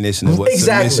own definition of what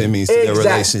submission means to their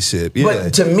relationship. Yeah.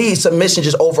 But to me, submission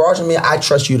just overarching me, I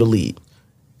trust you to lead.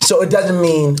 So it doesn't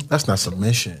mean... That's not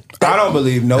submission. I don't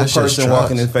believe no That's just person trust.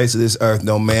 walking the face of this earth,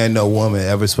 no man, no woman,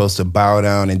 ever supposed to bow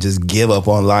down and just give up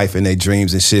on life and their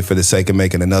dreams and shit for the sake of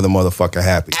making another motherfucker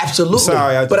happy. Absolutely.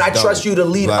 Sorry, but I just trust don't. you to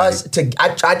lead Like, us.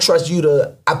 I trust you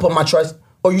to... I put my trust...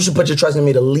 Or you should put your trust in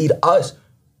me to lead us.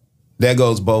 That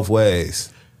goes both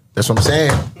ways. That's what I'm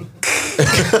saying.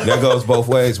 That goes both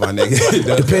ways, my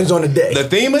nigga. Depends on the day. The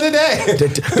theme of the day.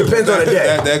 Depends on the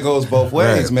day. That goes both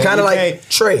ways, man. Kind of You like can't-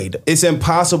 trade. It's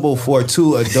impossible for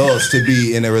two adults to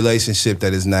be in a relationship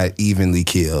that is not evenly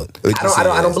killed. I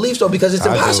don't believe so because it's I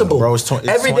do. impossible. Bro, it's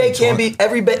every day can't be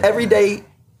every day.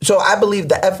 So I believe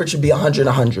the effort should be 100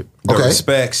 100. The Okay.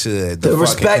 respect should. The, The fucking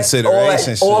respect,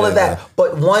 consideration should. all of that.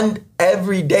 But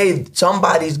every day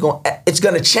somebody's it's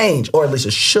going to change, or at least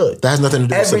it should. That has nothing to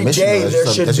do with every submission, day though. there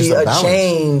It's should just be a a balance.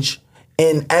 change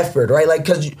in effort, right? Like,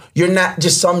 because you're not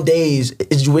just some days,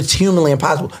 it's humanly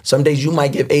impossible. Some days you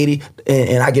might give 80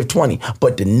 and I give 20,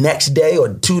 but the next day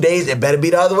or 2 days, it better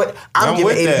be the other way. I'm giving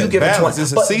with 80, that. you giving Balance 20.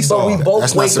 is a But seesaw. we both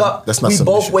That's not wake up. that's not We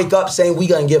both submission. wake up saying we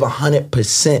gonna give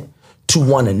 100% to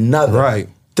one another. Right.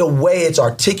 the way it's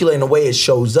articulated and the way it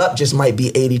shows up just might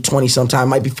be 80-20 sometimes,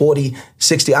 might be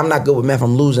 40-60. I'm not good with math.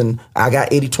 I'm losing. I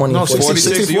got 80-20. No,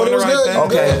 60-40 40 was good.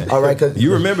 Okay, all right.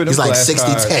 You remember them He's like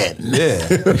flashcards. 60-10. Yeah.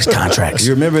 It's contracts.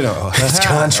 You remember them? It's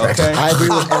contracts. Okay. I agree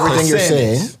with everything you're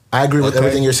saying. Percentage. I agree with Okay.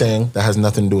 everything you're saying. That has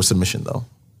nothing to do with submission, though.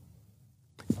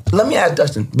 Let me ask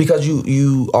Dustin, because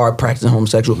you are a practicing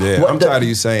homosexual. Yeah, I'm tired of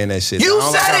you saying that shit. You I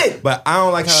don't like said how- it! But I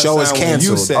don't like how Show it is sounds when you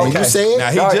canceled. say When you say it?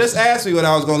 Now, he All right. just asked me what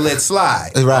I was going to let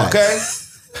slide. Right. Okay?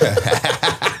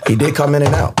 He did come in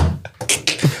and out.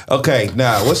 Okay,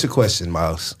 now, what's your question,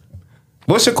 Mouse?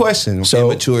 What's your question,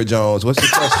 So- Immature Jones? What's your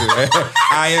question, man?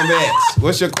 IMX.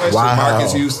 What's your question, Wow.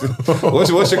 Marcus Houston?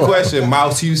 What's your question,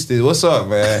 Mouse Houston? What's up,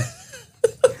 man?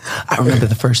 I remember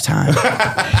the first time.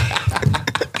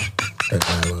 Worst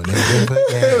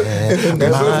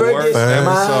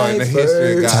episode in the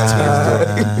history of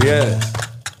God's history. Yeah.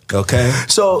 Okay.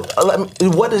 So,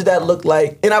 what does that look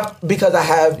like? And because I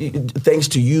have, thanks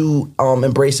to you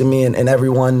embracing me and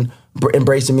everyone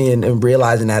embracing me and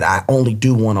realizing that I only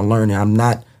do want to learn. And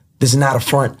this is not a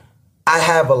front. I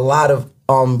have a lot of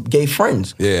gay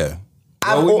friends. Yeah.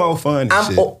 Well, we more fun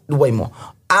and shit. Way more.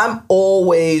 I'm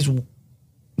always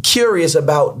curious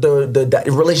about the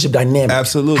relationship dynamic.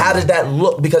 Absolutely. How does that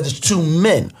look? Because it's two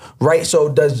men, right? So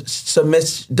does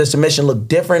submission look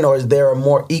different, or is there a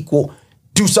more equal?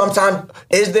 Is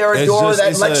there a door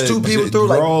that lets two people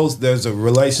through? Roles, there's a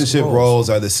relationship. Roles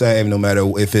are the same no matter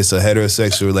if it's a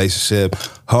heterosexual relationship,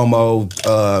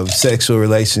 homosexual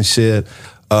relationship,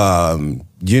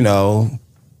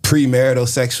 premarital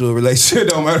sexual relationship,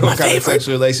 no matter what kind of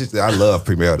sexual relationship. I love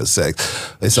premarital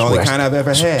sex. It's the only kind I've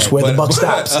ever had. It's where the buck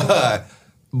stops.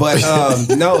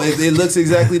 No, it looks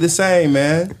exactly the same,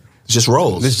 man. It's just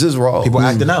roles. It's just roles. People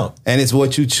acting out. And it's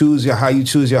what you choose, how you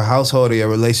choose your household or your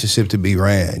relationship to be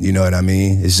ran. You know what I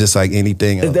mean? It's just like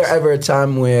anything else. Is there ever a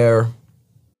time where...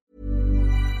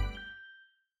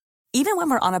 Even when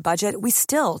we're on a budget, we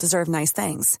still deserve nice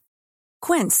things.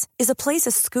 Quince is a place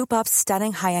to scoop up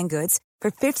stunning high-end goods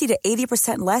for 50 to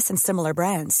 80% less than similar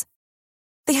brands.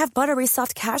 They have buttery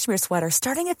soft cashmere sweaters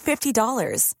starting at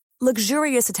 $50,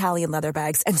 luxurious Italian leather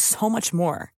bags, and so much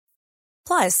more.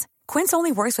 Plus, Quince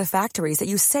only works with factories that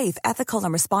use safe, ethical,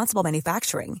 and responsible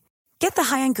manufacturing. Get the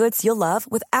high-end goods you'll love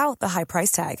without the high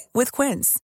price tag with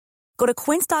Quince. Go to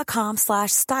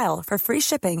quince.com/style for free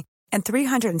shipping and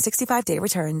 365-day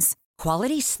returns.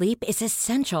 Quality sleep is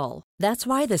essential. That's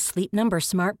why the Sleep Number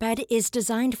Smart Bed is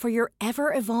designed for your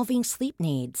ever-evolving sleep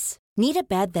needs. Need a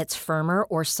bed that's firmer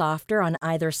or softer on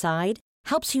either side?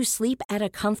 Helps you sleep at a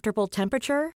comfortable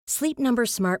temperature? Sleep Number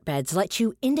Smart Beds let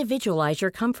you individualize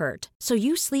your comfort, so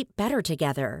you sleep better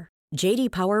together. J.D.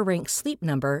 Power ranks Sleep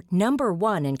Number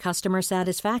 #1 in customer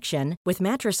satisfaction with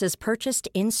mattresses purchased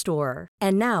in-store.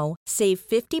 And now, save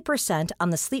 50% on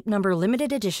the Sleep Number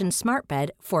Limited Edition Smart Bed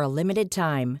for a limited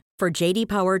time. For J.D.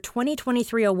 Power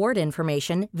 2023 award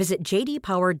information, visit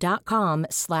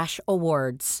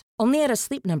jdpower.com/awards. Only at a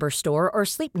Sleep Number store or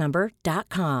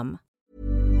sleepnumber.com.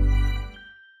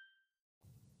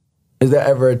 Is there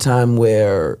ever a time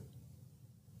where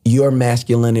your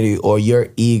masculinity or your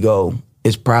ego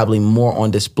is probably more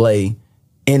on display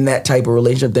in that type of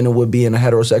relationship than it would be in a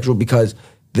heterosexual? Because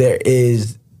there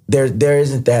isn't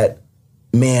that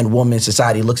man-woman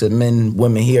society looks at men,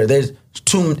 women here. It's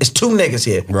two niggas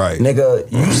here. Right.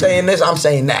 Nigga, you saying this, I'm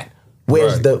saying that.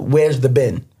 Where's the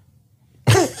Ben?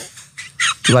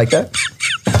 You like that?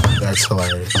 That's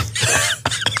hilarious.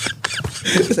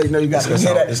 So, you know, you got to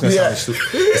hear that. It's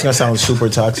gonna sound super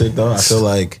toxic though. I feel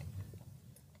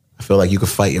like you could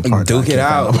fight your partner. Duke it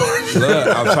out. Look,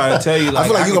 I'm trying to tell you. I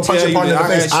feel like you can punch your partner in the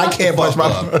face. I can't punch my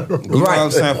partner. You know what I'm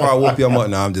saying? Before I whoop your mother.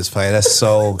 No, I'm just playing. That's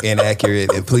so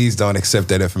inaccurate. And please don't accept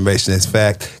that information as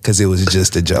fact because it was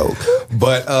just a joke.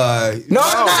 But No, it's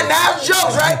not. Now it's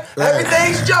jokes, right?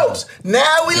 Everything's jokes.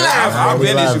 Now we laugh. I've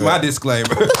been issued my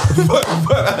disclaimer.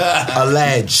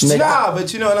 Alleged. Nah,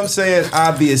 but you know what I'm saying?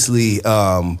 Obviously,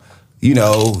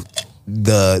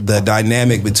 the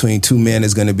dynamic between two men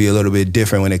is going to be a little bit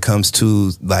different when it comes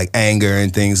to like anger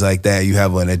and things like that. You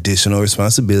have an additional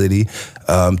responsibility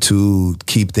to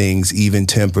keep things even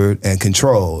tempered and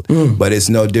controlled. But it's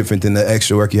no different than the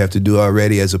extra work you have to do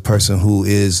already as a person who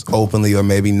is openly or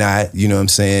maybe not, you know what I'm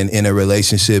saying, in a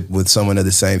relationship with someone of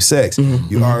the same sex.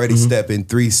 You already stepping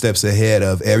 3 steps ahead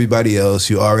of everybody else.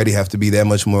 You already have to be that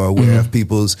much more aware of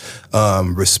people's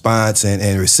response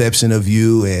and reception of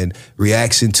you and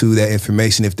reaction to that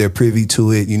information if they're privy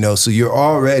to it, you know. So you're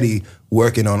already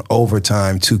working on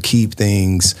overtime to keep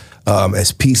things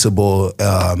as peaceable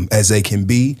as they can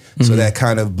be. So that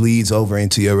kind of bleeds over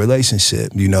into your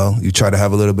relationship, you know. You try to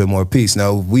have a little bit more peace.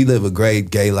 Now, we live a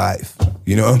great gay life,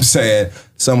 you know what I'm saying?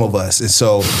 Some of us. And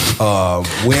so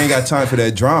we ain't got time for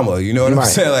that drama. You know what I'm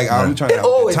saying? Like, I'm trying to have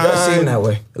always the time. does seem that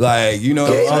way. Like, you know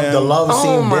what I'm saying? The love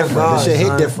seemed my different. God, The shit hit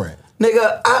son. different.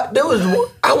 Nigga,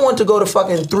 I want to go to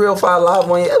fucking 305 Live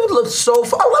one year. It would look so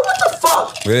fun. I'm like, what the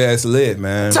fuck? Yeah, it's lit,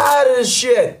 man. Tired of this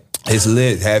shit. It's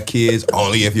lit. Have kids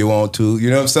only if you want to.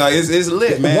 You know what I'm saying? It's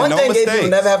lit, man. One no thing mistakes. gay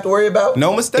people never have to worry about.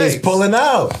 No mistakes. It's pulling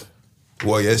out.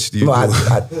 Well, yes, you No, do.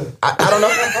 I don't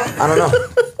know. I don't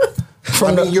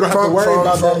know. You don't have to worry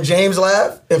about from that. James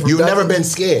Lab. and from You've Dustin. never been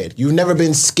scared. You've never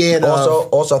been scared Also,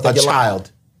 I of think a you're lying.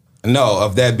 child. No,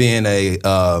 of that being a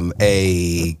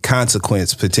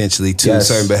consequence potentially to Yes.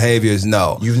 certain behaviors.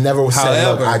 No, You've never said,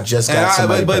 "Look, I just got and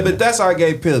somebody but pregnant." that's our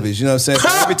gay privilege. You know what I'm saying? So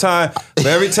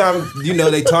every time you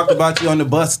know they talked about you on the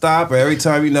bus stop, or every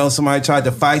time you know somebody tried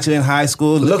to fight you in high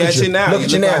school. Look at you now. Look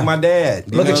at you look now. like my dad.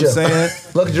 You Look know at what I'm you. saying?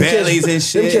 Look at your Bellies kids. and Them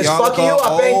shit. kids Y'all fucking you look up,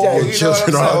 all ain't they? old, you know what I'm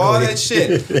Children saying? are All ugly. that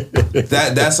shit.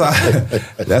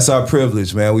 That's our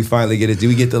privilege, man. We finally get it.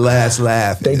 We get the last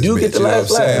laugh. in They this do bitch, get the you know last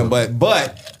what I'm saying? laugh.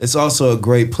 But it's also a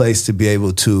great place to be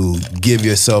able to give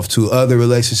yourself to other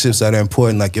relationships that are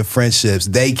important, like your friendships,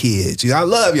 they kids. I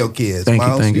love your kids, Thank you,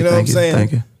 Mouse. thank you, know thank what you, I'm saying?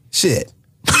 thank you. Shit.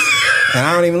 And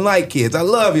I don't even like kids. I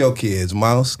love your kids,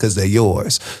 Mouse, because they're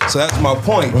yours. So that's my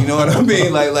point. You know what I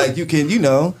mean? Like you can,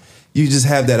 you just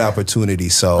have that opportunity.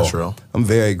 So That's real. I'm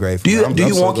very grateful. Do you I'm want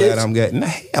so glad kids? I'm getting.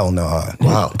 Hell no.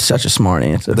 Wow. Such a smart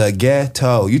answer. The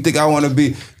ghetto. You think I want to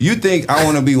be? You think I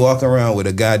want to be walking around with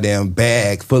a goddamn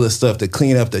bag full of stuff to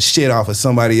clean up the shit off of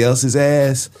somebody else's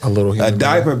ass? A little human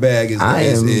diaper bag is.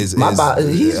 He's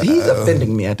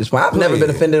offending me at this point. I've never been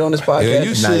offended on this podcast. Yeah,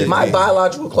 you should My be.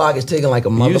 biological clock is ticking like a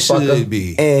motherfucker. should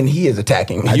be. And he is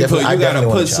attacking me. You I got to definitely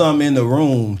want put a child. something in the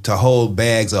room to hold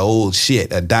bags of old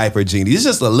shit, a diaper genie. It's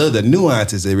just a little the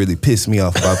nuances that really piss me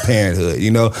off about parenthood, you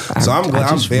know. So I'm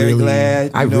just very really-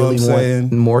 glad. I You know really what I'm saying?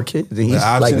 want more kids. And he's The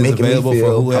option like is making me available for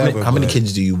feel. whoever. How many but-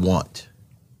 kids do you want?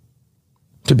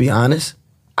 To be honest,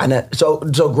 so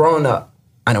growing up,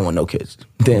 I didn't want no kids.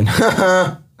 Then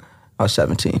I was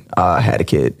 17. I had a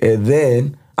kid, and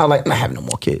then I was like, I'm not having no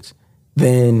more kids.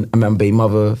 Then I met my baby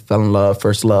mother, fell in love,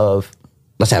 first love.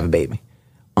 Let's have a baby.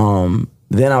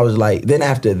 Then I was like, then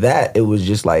after that, it was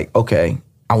just like, okay,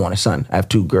 I want a son. I have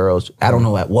 2 girls. I don't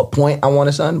know at what point I want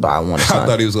a son, but I want a I son.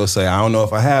 thought he was gonna say, I don't know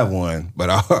if I have one, but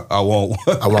I want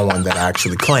one. I want one that I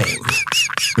actually claim.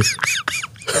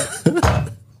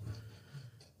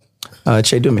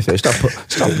 Che, do me a favor. Stop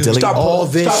Delete all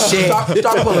this shit. Stop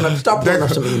pulling up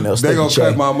some emails. They Thank gonna you, Che.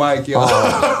 cut my mic, yo.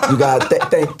 You got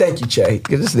thank you, Che.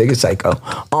 'Cause this nigga psycho.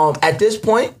 At this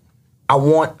point, I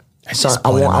want son. I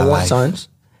point in my want life. sons,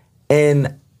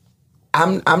 and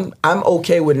I'm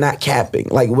okay with not capping,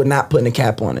 like with not putting a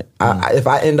cap on it. If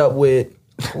I end up with,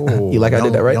 you like I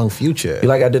did that right? Young Future. You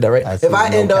like I did that right? I If see I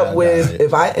no end cap, up with, got it.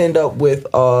 if I end up with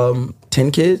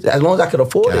 10 kids, as long as I could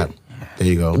afford Yeah. it. There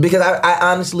you go. Because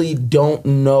I honestly don't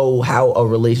know how a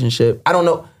relationship, I don't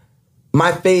know.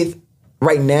 My faith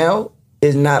right now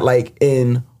is not like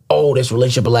in, this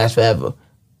relationship will last forever.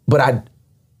 But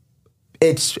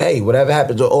it's, hey, whatever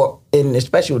happens. And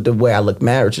especially with the way I look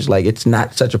marriage, it's like, it's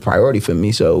not such a priority for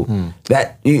me. So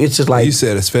that, it's just like. You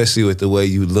said, especially with the way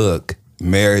you look,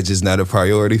 marriage is not a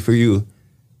priority for you.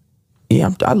 Yeah,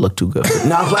 I look too good.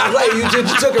 No, I'm like, you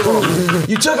took it wrong.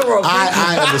 You took it wrong.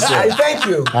 I understand. Thank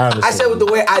you. I understand. said with the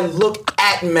way I look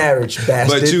at marriage,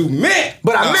 bastard. But you meant.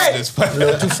 But I No, meant just- a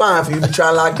little too fine for you to try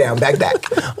and lock down. Back.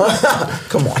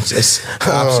 Come on, sis.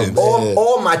 Options.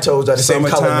 All my toes are the same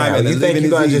color Summertime now. and You the think living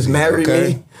you're gonna is just easy, marry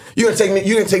okay? me? You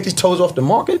gonna take these toes off the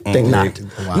market? Think not.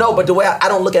 Wow. No, but the way I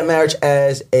don't look at marriage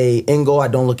as a end goal, I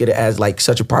don't look at it as like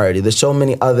such a priority. There's so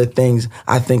many other things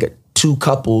I think two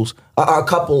people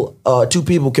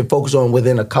can focus on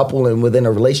within a couple and within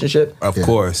a relationship. Of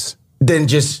course. Than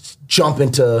just jump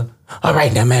into, all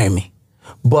right, now marry me.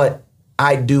 But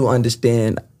I do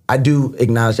understand, I do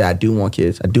acknowledge that I do want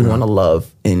kids. I do want to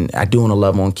love, and I do want to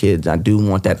love on kids. I do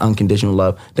want that unconditional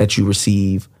love that you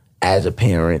receive as a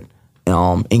parent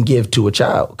and give to a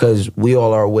child. Because we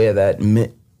all are aware that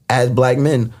as black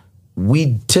men,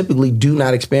 we typically do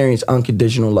not experience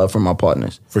unconditional love from our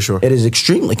partners. For sure. It is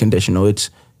extremely conditional. It's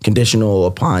conditional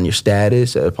upon your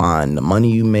status, upon the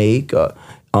money you make.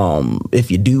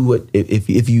 If you do what,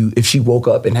 if she woke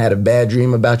up and had a bad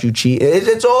dream about you cheating,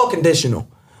 it's all conditional.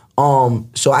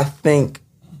 So I think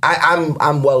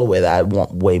I'm well aware that I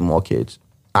want way more kids.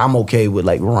 I'm okay with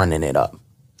like running it up.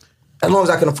 As long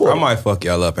as I can afford I might fuck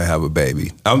y'all up and have a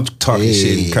baby. I'm talking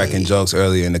shit and cracking jokes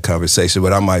earlier in the conversation,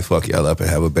 but I might fuck y'all up and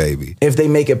have a baby. If they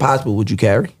make it possible, would you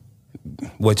carry?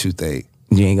 What you think?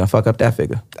 You ain't gonna fuck up that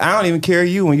figure. I don't even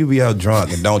carry you when you be out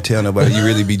drunk and don't tell nobody you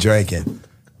really be drinking.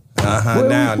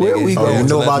 Now, where nigga. we Oh, going? you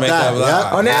know Let's about make that, up live.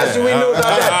 yeah? On that, we knew about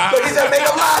that. Look, he said make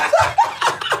them live.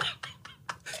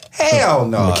 Hell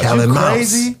no. Callan You Mouse.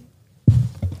 crazy?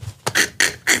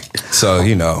 So,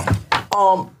 you know.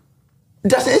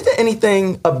 Dustin, is there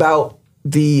anything about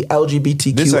the This ain't finna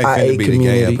LGBTQIA be the gay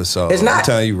community? episode. It's I'm not.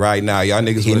 telling you right now, y'all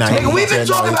niggas want to not- talk. Nigga, we've been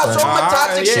talking about so much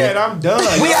toxic shit. Yeah, I'm done.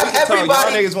 We Y'all have can talk-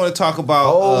 everybody- Y'all niggas want to talk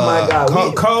about. Oh my God,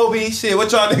 we- Kobe shit.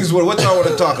 What y'all niggas want? What y'all want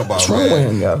to talk about? What's wrong with man?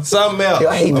 him, yo? Something else. Yo,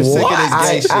 I hate I'm sick of this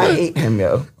gay shit. I hate him,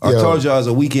 yo. I told y'all it's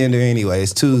a weekender anyway.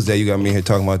 It's Tuesday. You got me here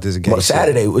talking about this gay Well, shit.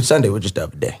 Sunday was just the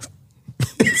other day.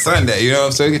 Sunday. You know what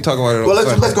I'm saying? We can talk about it on Well,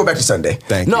 Sunday. let's go back to Sunday.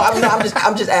 Thank no, you. I'm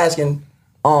just asking.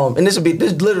 And this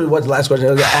literally was the last question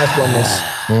I was gonna ask on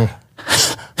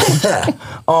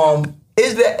this.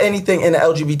 Is there anything in the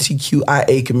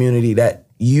LGBTQIA community that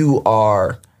you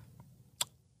are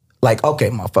like,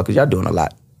 okay, motherfuckers, y'all doing a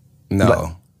lot?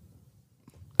 No.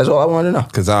 That's all I want to know.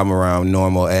 Because I'm around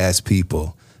normal ass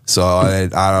people. So I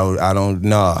don't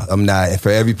know. I'm not. For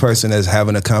every person that's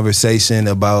having a conversation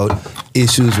about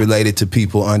issues related to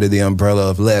people under the umbrella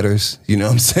of letters, you know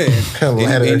what I'm saying?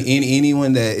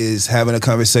 Anyone that is having a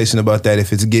conversation about that,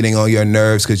 if it's getting on your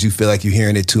nerves because you feel like you're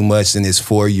hearing it too much, then it's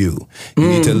for you. You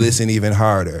need to listen even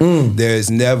harder. There's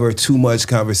never too much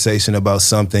conversation about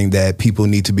something that people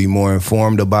need to be more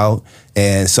informed about,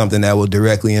 and something that will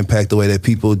directly impact the way that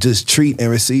people just treat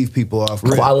and receive people off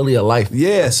rip. Quality of life.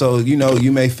 Yeah, so you know,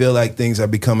 you may feel like things are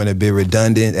becoming a bit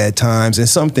redundant at times, and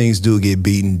some things do get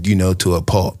beaten, you know, to a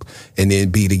pulp and then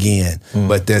beat again.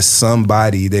 But there's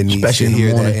somebody that needs Especially to in the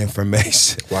hear that morning.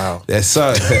 information. Wow. That's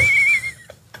so.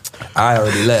 I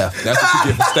already left. That's what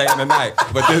you get for staying the night.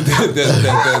 But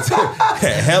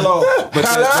hello.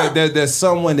 But there's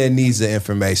someone that needs the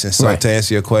information. So Right. to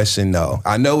answer your question, no.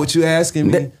 I know what you're asking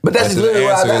me. But that's the literally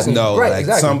what I was answer is asking. no. Right, Like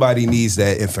exactly. somebody needs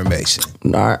that information.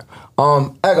 All right.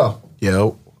 Ego,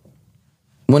 Yo,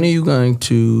 when are you going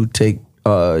to take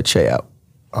Che out?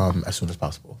 as soon as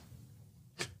possible.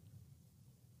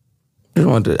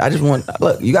 I just want.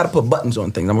 Look, you got to put buttons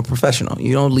on things. I'm a professional.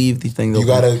 You don't leave these things. You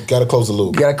open. gotta close the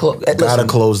loop. You gotta close. Gotta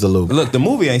close the loop. Look, the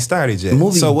movie ain't started yet. The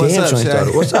movie so what's damn up, sure ain't Shaq?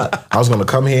 started. What's up? I was gonna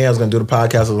come here. I was gonna do the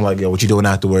podcast. I was like, yo, what you doing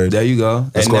afterwards? There you go.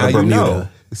 Let's and go to now you Bermuda. know.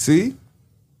 See?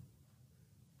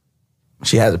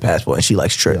 She has a passport and she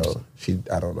likes trips. Yo,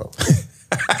 I don't know.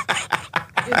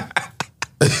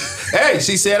 Hey,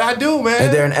 she said I do, man.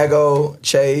 Is there an Ego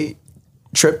Che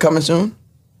trip coming soon?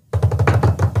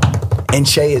 And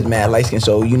Che is mad light skin,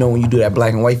 so you know when you do that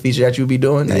black and white feature that you be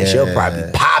doing, and she'll probably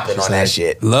be popping on that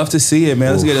shit. Love to see it,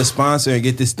 man. Let's get a sponsor and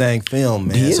get this thing filmed,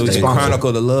 man. He is So we the can sponsor.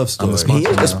 chronicle the love story. He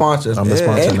is the sponsor. I'm the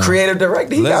sponsor and now. creative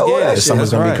director. He Let's got all get it. that This shit.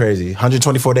 summer's gonna right. be crazy.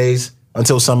 124 days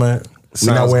until summer. We're not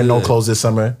Sounds wearing no good. clothes this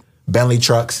summer. Bentley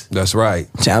trucks. That's right.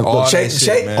 Sounds All good. that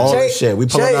shit, man. All that shit. We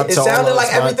pulling up It to all sounded those like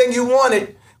spots. everything you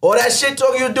wanted. All that shit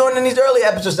talk you were doing in these early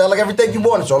episodes sounded like everything you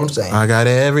wanted. That's all I'm saying. I got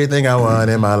everything I want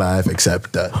in my life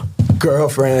except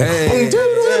Girlfriend. Hey.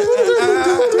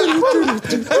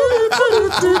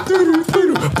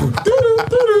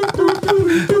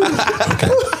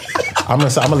 I'm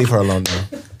gonna leave her alone though.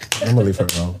 I'm gonna leave her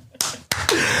alone.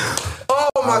 Oh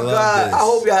my love God. this. I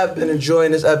hope y'all have been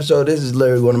enjoying this episode. This is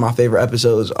literally one of my favorite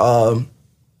episodes.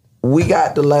 We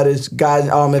got the letters. Guys,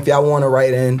 if y'all want to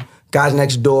write in,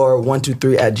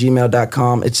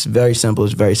 guysnextdoor123@gmail.com. It's very simple.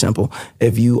 It's very simple.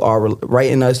 If you are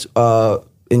writing us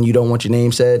and you don't want your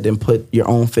name said, then put your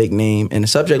own fake name in the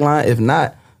subject line. If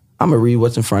not, I'm going to read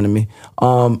what's in front of me.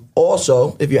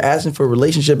 Also, if you're asking for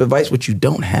relationship advice, which you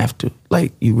don't have to.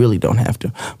 Like, you really don't have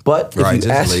to. But if Right, you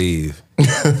just ask... leave.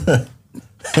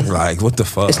 Like, what the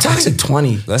fuck? It's Toxic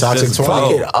 20. Let's Toxic just 20. vote.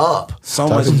 Fuck it up. So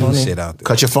much Toxic new 20. shit out there.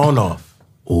 Cut your phone off.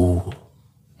 Ooh.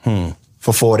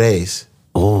 For 4 days.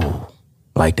 Ooh,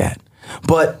 like that.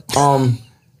 But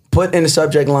put in the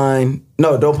subject line.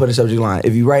 No, don't put in the subject line.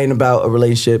 If you're writing about a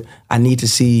relationship, I need to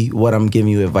see what I'm giving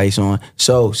you advice on.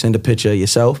 So send a picture of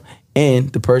yourself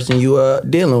and the person you are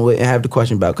dealing with and have the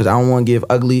question about. Because I don't want to give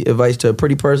ugly advice to a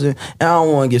pretty person, and I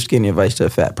don't want to give skinny advice to a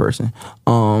fat person.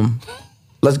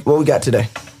 What we got today?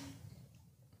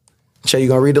 Che, you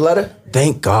gonna read the letter?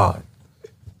 Thank God.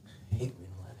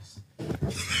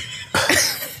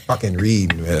 Fucking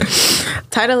read, man.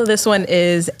 Title of this one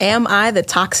is "Am I the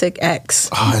Toxic Ex?"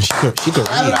 Oh, she could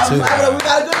read too. We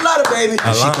got a good letter, baby.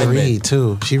 She can read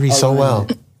too. She reads so well.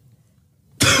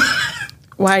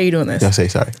 Why are you doing this? Yeah, say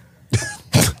sorry.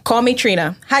 Call me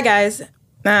Trina. Hi, guys.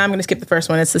 Nah, I'm going to skip the first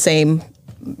one. It's the same.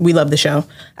 We love the show.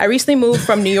 I recently moved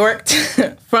from New York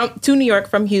to New York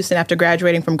from Houston after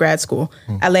graduating from grad school.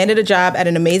 I landed a job at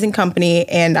an amazing company,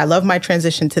 and I love my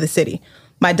transition to the city.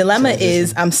 My dilemma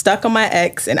is I'm stuck on my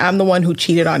ex, and I'm the one who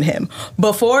cheated on him.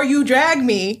 Before you drag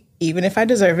me even if I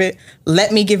deserve it,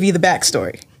 let me give you the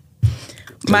backstory.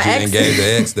 My You ex done gave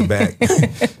the ex the back.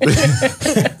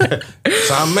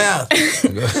 So I'm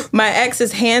out. My ex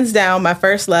is hands down my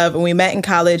first love, and we met in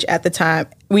college at the time.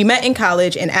 And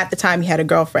at the time he had a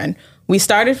girlfriend. We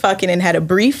started fucking and had a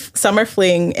brief summer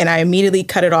fling, and I immediately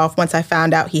cut it off once I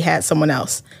found out he had someone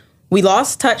else. We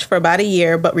lost touch for about a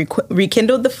year, but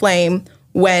rekindled the flame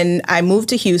when I moved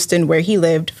to Houston, where he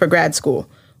lived, for grad school.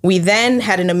 We then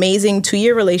had an amazing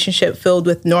 2-year relationship filled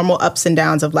with normal ups and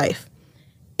downs of life.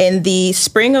 In the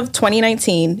spring of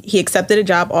 2019, he accepted a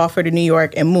job offer to New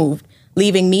York and moved,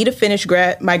 leaving me to finish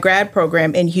my grad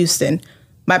program in Houston.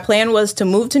 My plan was to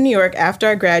move to New York after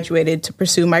I graduated to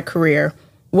pursue my career.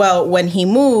 Well, when he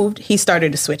moved, he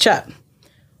started to switch up.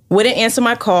 Wouldn't answer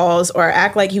my calls or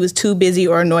act like he was too busy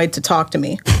or annoyed to talk to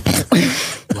me.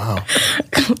 Wow.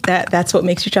 That's what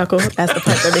makes you chuckle. That's the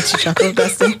part that makes you chuckle,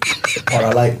 Dustin. Part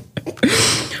I like.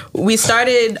 We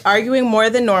started arguing more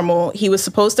than normal. He was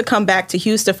supposed to come back to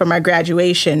Houston for my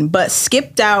graduation, but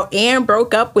skipped out and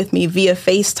broke up with me via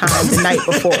FaceTime the night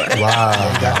before.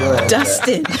 Wow.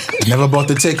 Dustin. Never bought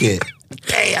the ticket.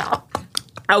 Damn.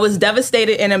 I was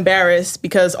devastated and embarrassed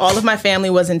because all of my family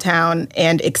was in town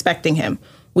and expecting him.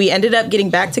 We ended up getting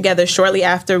back together shortly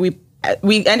after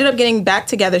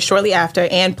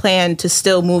and planned to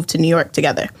still move to New York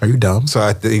together. Are you dumb? So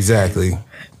exactly.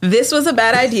 This was a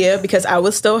bad idea because I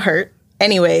was still hurt.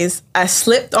 Anyways, I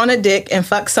slipped on a dick and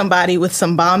fucked somebody with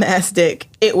some bomb-ass dick.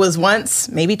 It was once,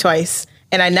 maybe twice,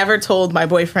 and I never told my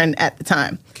boyfriend at the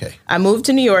time. Okay. I moved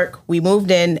to New York. We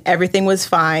moved in. Everything was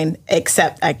fine,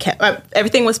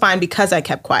 everything was fine because I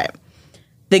kept quiet.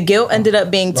 The guilt ended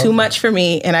up being too much for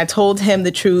me, and I told him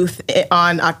the truth in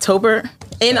October.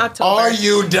 Are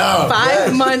you dumb?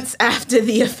 5 months after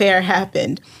the affair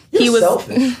happened. You're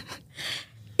selfish.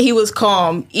 He was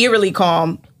calm, eerily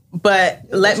calm, but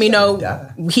let me know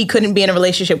he couldn't be in a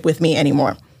relationship with me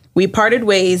anymore. We parted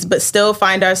ways, but still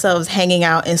find ourselves hanging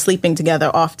out and sleeping together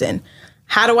often.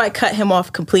 How do I cut him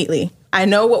off completely? I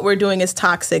know what we're doing is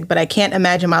toxic, but I can't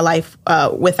imagine my life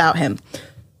without him.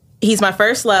 He's my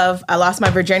first love. I lost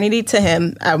my virginity to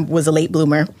him. I was a late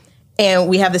bloomer. And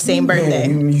we have the same birthday.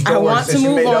 I want to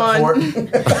move on. I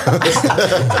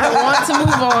want to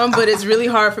move on, but it's really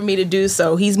hard for me to do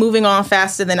so. He's moving on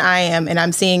faster than I am, and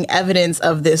I'm seeing evidence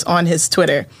of this on his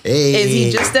Twitter. Hey. Is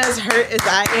he just as hurt as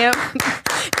I am?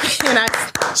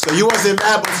 So you wasn't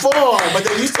bad before, but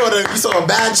then you saw a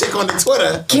bad chick on the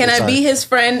Twitter. Can I be his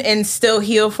friend and still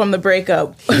heal from the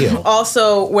breakup?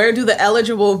 Also, where do the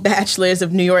eligible bachelors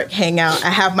of New York hang out? I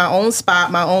have my own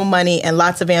spot, my own money, and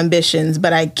lots of ambitions,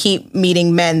 but I keep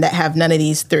meeting men that have none of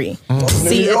these three.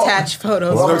 See attached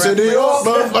photos. Welcome to New York,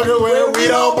 motherfucker, where we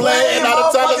don't play. And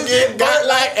all the time to get got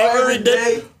like every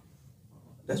day.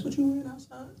 That's what you were in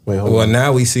outside? Wait, hold Well, on.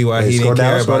 now we see why he didn't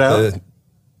care about the...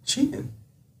 Cheating.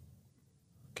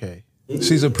 Okay.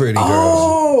 She's a pretty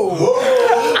girl.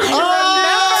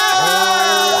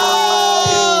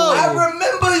 I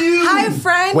remember you. Hi,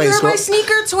 friend. Wait, You're scroll- my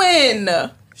sneaker twin.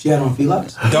 She had on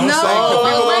Felix? Don't No, say, 'cause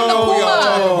people we're gonna know who y'all Puma.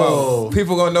 talking about.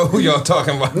 People gonna know who y'all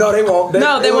talking about. No, they won't.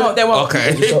 No, they won't. They won't.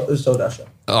 Okay. It's sold out show.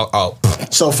 Oh.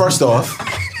 So first off,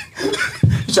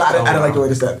 So I didn't like the way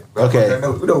this said. Okay.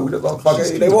 No,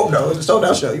 they won't know. It's a sold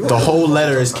out show. the whole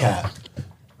letter is capped.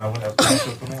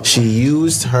 She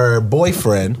used her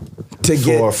boyfriend To for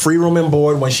get free room and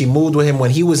board when she moved with him when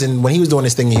he was doing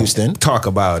this thing in Houston. Talk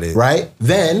about it. Right?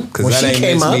 Then Because when that she ain't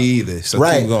came miss up, me either. So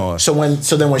right. keep going.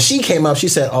 So then when she came up, she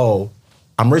said, "Oh,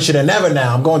 I'm richer than ever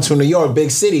now. I'm going to New York, big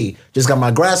city. Just got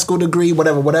my grad school degree,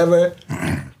 whatever.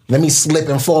 Let me slip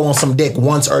and fall on some dick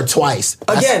once or twice.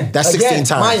 That's 16 times.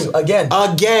 Mind you, again.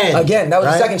 That was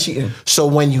the second cheating. So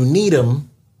when you need him,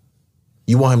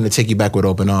 you want him to take you back with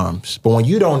open arms. But when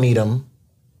you don't need him,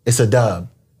 it's a dub.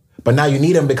 But now you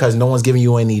need him because no one's giving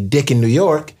you any dick in New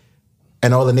York,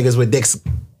 and all the niggas with dicks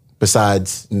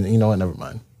besides, you know what, never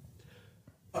mind.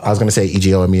 I was gonna say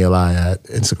EGOMELI at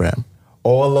Instagram.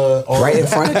 Right in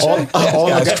front of you. all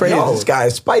This the guy's crazy. This guy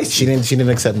is spicy. She didn't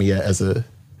accept me yet as a.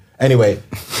 Anyway,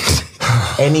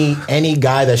 any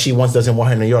guy that she wants doesn't want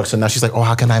her in New York. So now she's like, oh,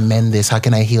 how can I mend this? How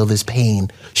can I heal this pain?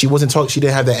 She wasn't talking. She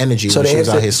didn't have the energy. So when the she was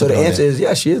out here answer, sleeping on it. is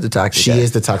yeah, she is the toxic. She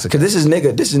is the toxic. Because this is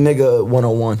nigga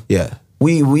 101. Yeah.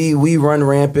 We run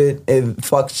rampant and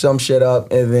fuck some shit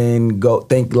up and then go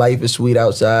think life is sweet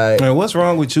outside. Man, what's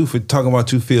wrong with you for talking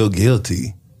about you feel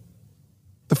guilty?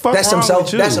 The fuck That's some wrong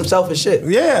with you? that's some selfish shit.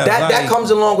 Yeah, that like-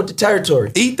 comes along with the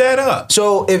territory. Eat that up.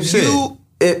 So if Shit. you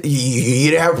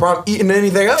didn't have a problem eating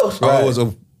anything else, Oh, it was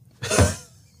a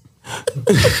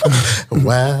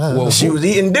Wow. she was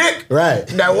eating dick. Right.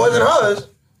 That wasn't hers.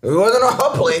 It wasn't on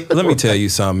her plate. Let me tell you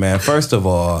something, man. First of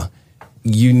all,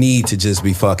 you need to just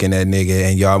be fucking that nigga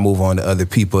and y'all move on to other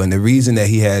people. And the reason that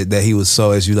he was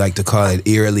so, as you like to call it,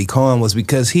 eerily calm was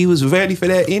because he was ready for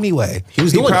that anyway.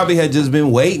 He probably had just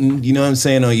been waiting, you know what I'm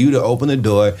saying, on you to open the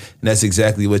door, and that's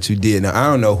exactly what you did. Now, I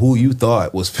don't know who you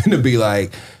thought was finna be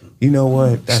like, you know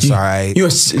what, that's all right. The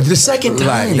second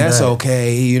time. Like, that's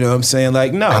okay, you know what I'm saying?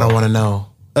 Like, no. I don't want to know.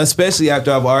 Especially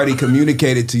after I've already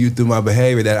communicated to you through my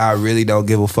behavior that I really don't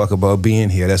give a fuck about being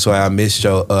here. That's why I missed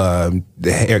your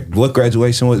what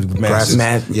graduation was?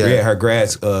 Her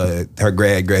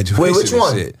grad graduation. Wait, which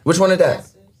one? Shit. Which one is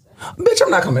that? Bitch, I'm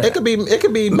not coming. It could be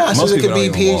masters, it could be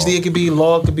PhD, it could be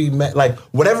law, it could be like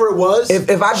whatever it was.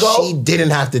 If I go, she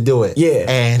didn't have to do it. Yeah,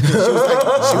 and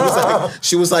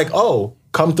she was like, oh,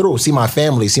 come through, see my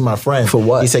family, see my friend. For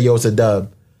what? He said, yo, it's a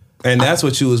dub. And that's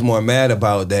what you was more mad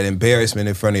about, that embarrassment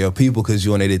in front of your people, because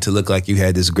you wanted it to look like you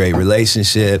had this great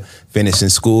relationship, finishing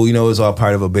school. You know, it was all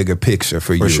part of a bigger picture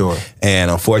for you. For sure.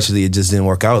 And unfortunately, it just didn't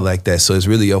work out like that. So it's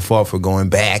really your fault for going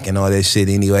back and all that shit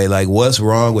anyway. Like, what's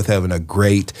wrong with having a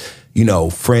great, you know,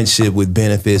 friendship with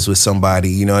benefits with somebody?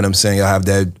 You know what I'm saying? Y'all have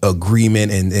that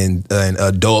agreement and an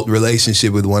adult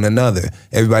relationship with one another.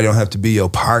 Everybody don't have to be your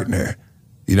partner.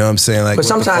 You know what I'm saying? Like, but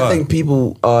sometimes I think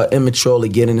people immaturely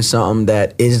get into something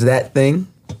that is that thing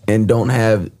and don't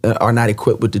have, are not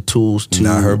equipped with the tools to.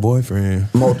 Not her boyfriend.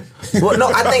 Well, no,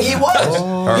 I think he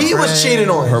was. He was cheating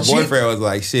on her. Her boyfriend was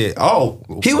like, shit. Oh,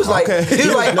 he was like, okay. he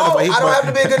was like, oh, I don't have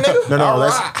to be a good nigga.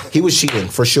 No, he was cheating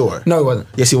for sure. No, he wasn't.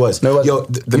 Yes, he was. No, he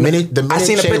wasn't. Yo, the minute I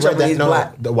seen a Shay picture read of him,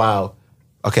 that, he's black. Wow.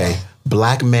 Okay,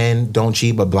 black men don't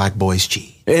cheat, but black boys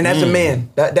cheat. And that's a man.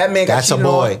 That man got That's a cheated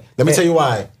boy. on. Let me tell you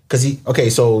why.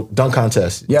 Because so dunk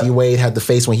contest. Yep. D-Wade had the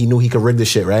face when he knew he could rig the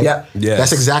shit, right? Yeah. Yes.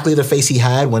 That's exactly the face he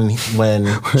had when she in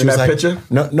was that like, picture?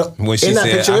 No. When she in that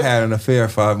said, picture, I had an affair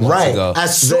 5 months right. ago.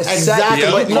 Exactly.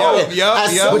 Yep, But no, as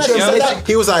soon as he said that,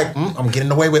 he was like, I'm getting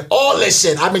away with all this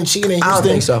shit. I've been cheating in I don't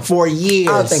Houston think so. for years.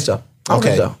 I don't think so. I don't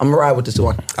think so. I'm gonna ride with this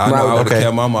one. I know I would have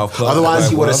kept my mouth closed. Otherwise,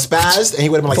 he Like, would have well, spazzed and he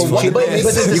would have been like, But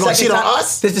you gonna cheat on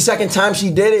us? This is the second time she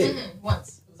did it.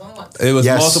 Once. It was only once. It was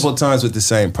Yes. multiple times with the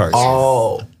same person.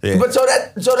 Oh, Yeah. but so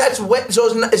that's way, so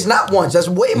it's not once. That's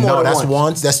way more. No, than that's once.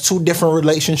 once. That's two different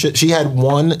relationships. She had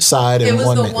one side It and was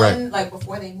one the man. one Right. like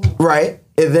before they moved. Right,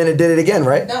 and then it did it again.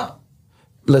 Right. No.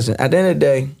 Listen, at the end of the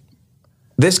day,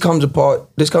 this comes with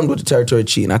the territory of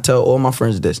cheating. I tell all my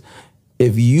friends this: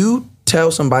 if you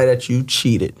tell somebody that you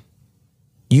cheated,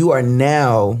 you are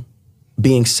now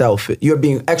being selfish. You're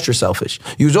being extra selfish.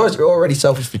 You was already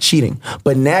selfish for cheating,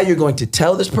 but now you're going to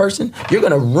tell this person, you're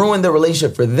going to ruin the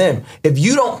relationship for them. If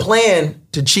you don't plan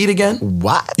to cheat again,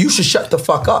 What? you should shut the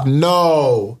fuck up.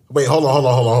 No. Wait, hold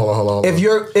on. If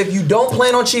you don't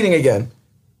plan on cheating again,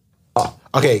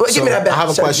 Okay, well, give me that back. I have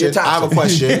a Sir, question. you're I have a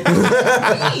toxic.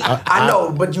 question. I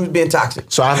know, but you was being toxic.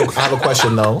 So I have a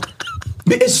question though.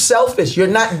 It's selfish. You're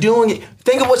not doing it.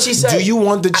 Think of what she said. Do you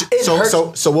want the It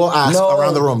hurts. so we'll ask No,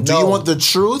 around the room. Do no. you want the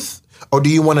truth or do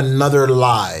you want another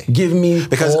lie? Give me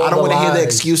Because all I don't the want to hear the lies.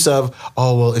 excuse of,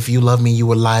 oh well, if you love me, you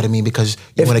would lie to me because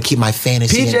you want to keep my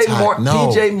fantasy intact.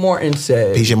 PJ Morton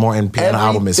said PJ Morton piano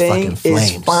album is fucking everything is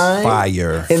flames. fine,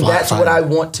 Fire. and that's Fire. what I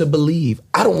want to believe.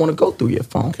 I don't want to go through your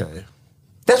phone. Okay.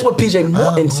 That's what PJ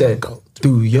Morton wanna said. go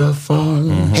Through your phone.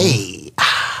 Hey.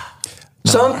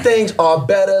 Some things are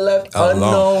better left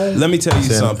unknown. Let me tell you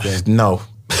something. No.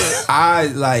 I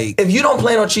like. If you don't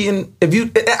plan on cheating, I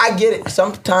get it.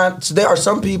 Sometimes there are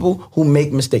some people who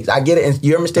make mistakes. I get it, and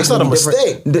your mistakes. That's not will be a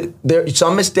mistake. different. There,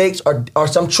 some mistakes are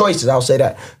some choices. I'll say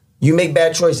that. You make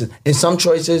bad choices, and some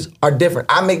choices are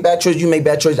different. I make bad choices. You make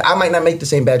bad choices. I might not make the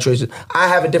same bad choices. I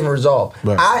have a different resolve.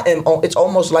 Right. It's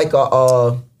almost like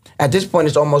at this point,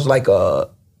 it's almost like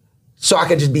so I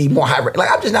can just be more high. Like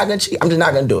I'm just not gonna cheat. I'm just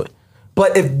not gonna do it.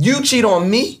 But if you cheat on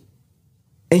me,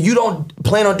 and you don't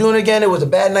plan on doing it again, it was a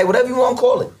bad night, whatever you want to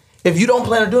call it. If you don't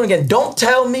plan on doing it again, don't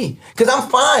tell me, because I'm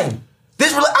fine.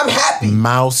 I'm happy.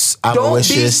 Mouse Don't be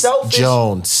Aloysius selfish.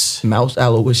 Jones. Mouse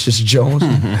Aloysius Jones.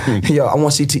 Yo, I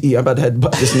want CTE. I'm about to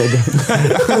headbutt this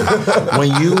nigga. When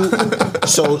you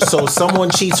so someone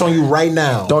cheats on you right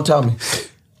now, Don't tell me,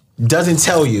 doesn't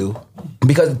tell you,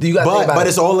 because you got to think about but it.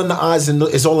 it's all in the eyes and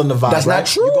it's all in the vibe. That's right? not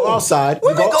true. You go outside.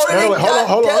 Women you go to their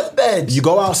hold on. deathbeds. You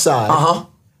go outside. Uh-huh.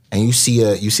 And you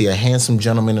see a handsome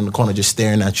gentleman in the corner just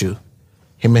staring at you.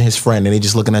 Him and his friend, and they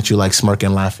just looking at you like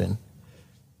smirking, laughing.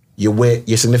 You're with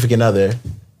your significant other.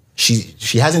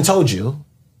 She hasn't told you,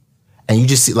 and you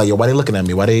just see like, yo, why they looking at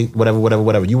me? Why they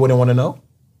whatever? You wouldn't want to know?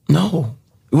 No.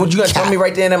 Would you gonna tell me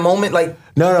right there in that moment? Like,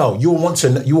 No. You will want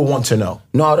to know.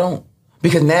 no, I don't.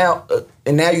 Because now,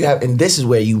 you have, and this is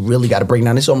where you really got to break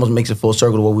down. This almost makes it full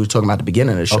circle to what we were talking about at the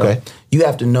beginning of the show. Okay. You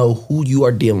have to know who you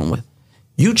are dealing with.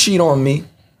 You cheat on me,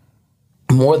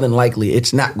 more than likely,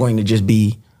 it's not going to just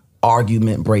be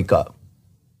argument breakup.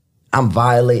 I'm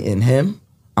violating him.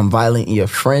 I'm violating your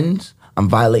friends. I'm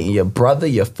violating your brother,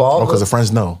 your father. Oh, because the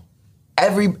friends know.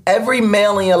 Every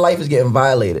male in your life is getting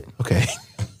violated. Okay.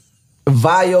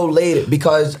 Violated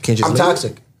because Can't you just I'm leave?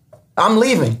 toxic. I'm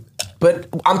leaving. But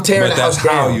I'm tearing But the house that's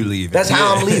how down. you leaving. That's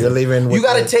how I'm leaving. You're leaving with You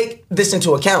got to the- take this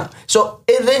into account. So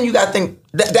and then you got to think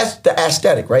that's the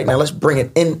aesthetic, right? Now let's bring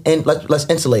it in. Let's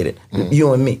insulate it.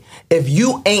 You and me. If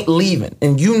you ain't leaving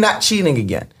and you not cheating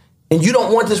again, and you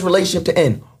don't want this relationship to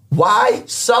end, why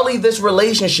sully this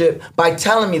relationship by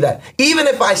telling me that? Even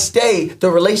if I stay,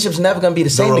 the relationship's never gonna be the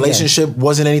The same again. relationship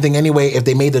wasn't anything anyway if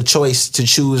they made the choice to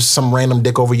choose some random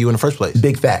dick over you in the first place.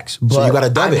 Big facts. But you gotta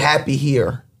dub I'm it. happy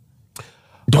here.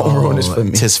 Don't ruin this for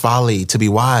me. Tis folly to be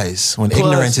wise when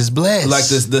ignorance is bliss. Like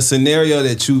the scenario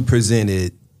that you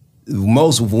presented,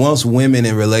 most women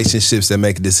in relationships that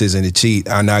make a decision to cheat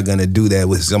are not going to do that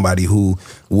with somebody who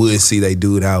would see they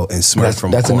dude out and smirk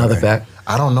from That's a corner. another fact.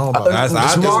 I don't know about That's, that. I,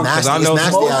 It's do, 'cause nasty. I know, It's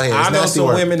nasty out here. It's I know nasty some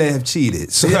work. women that have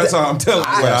cheated. So that's all I'm telling you.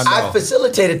 What I know. I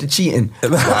facilitated the cheating.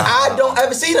 But I don't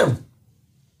ever see them.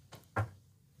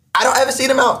 I don't ever see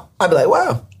them out. I'd be like,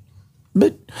 wow.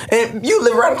 But and you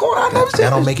live around the corner. I never see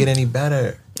That don't them. make it any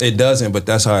better. It doesn't, but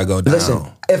that's how I go down. Listen,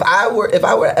 if I were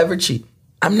to ever cheat,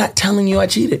 I'm not telling you I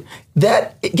cheated.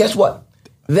 Guess what?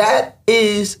 That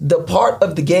is the part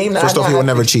of the game that First off, you would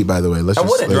never cheat. cheat, by the way. Let's I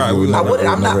just wouldn't. Right, we would I never- wouldn't.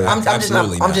 we I'm would not. never- I'm just not.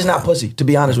 absolutely I'm just not pussy. To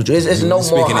be honest with you, it's no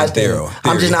Speaking more in high theory.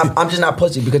 I'm just not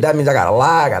pussy because that means I gotta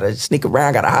lie. I gotta sneak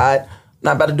around. Gotta hide. I'm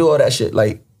not about to do all that shit.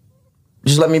 Like,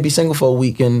 just let me be single for a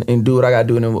week and do what I gotta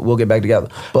do, and then we'll get back together.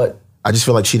 But I just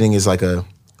feel like cheating is like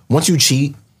once you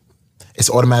cheat, it's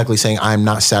automatically saying I'm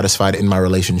not satisfied in my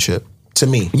relationship. To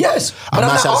me, yes, but I'm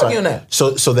not satisfied. arguing that.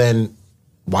 So then,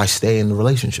 why stay in the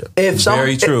relationship? If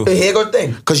Very true. Here goes the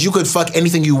thing. Because you could fuck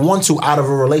anything you want to out of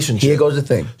a relationship. Here goes the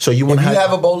thing. So you want if to you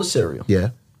have a bowl of cereal, yeah.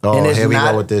 Oh, and it's here we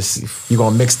not- go with this. You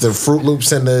gonna mix the Fruit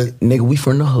Loops and the nigga, we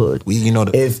from the hood. you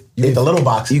get the little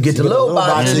boxes. You get the little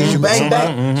boxes. You bang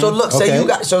bang. So look, say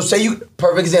you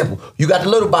perfect example. You got the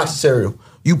little box of cereal.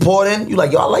 You pour it in. You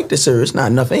like, yo, I like this cereal. It's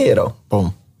not enough in here though.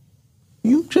 Boom.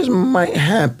 You just might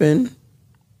happen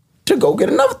to go get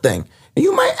another thing, and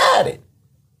you might add it.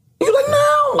 You like, nah,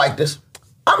 I don't like this.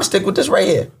 I'm gonna stick with this right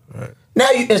here. Right. Now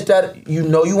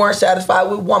you weren't satisfied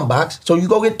with one box, so you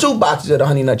go get 2 boxes of the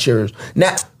Honey Nut Cheerios.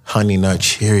 Now Honey Nut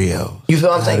Cheerios. you feel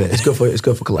what I'm Got saying? it. It's good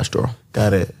for cholesterol.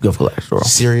 Got it. Good for cholesterol.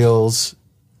 Cereals.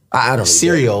 I don't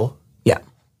Cereal. Yeah.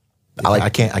 I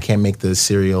can't make the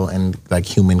cereal and like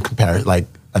human comparison like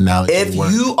analogy. If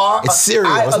work. you are, it's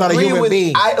cereal. It's not a agree human with,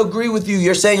 being. I agree with you.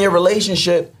 You're saying your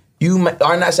relationship,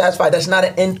 are not satisfied. That's not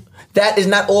an end. That is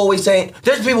not always saying.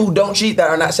 There's people who don't cheat that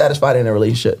are not satisfied in a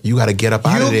relationship. You got to get up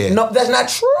out of there. No, that's not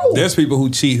true. There's people who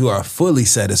cheat who are fully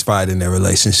satisfied in their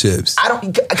relationships. I don't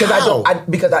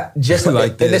because I just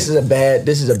Like and this. this is a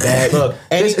bad Look,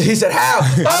 he said how.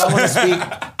 I don't want to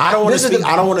speak. I don't want to This is speak. the-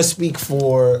 I don't want to speak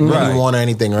for Right. anyone or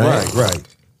anything. Right. Right.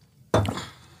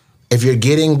 If you're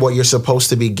getting what you're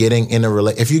supposed to be getting in a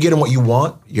if you're getting what you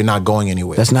want, you're not going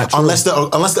anywhere. That's not true. Unless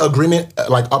the agreement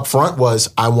like up front was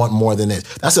I want more than this.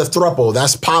 That's a throuple.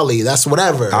 That's poly. That's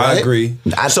whatever. I right? agree.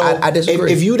 I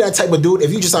disagree. If you that type of dude,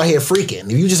 if you just out here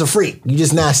freaking, if you just a freak, you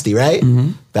just nasty, right?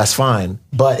 Mm-hmm. That's fine.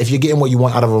 But if you're getting what you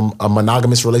want out of a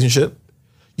monogamous relationship,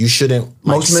 you shouldn't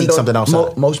like, seek something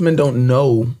outside. Most men don't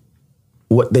know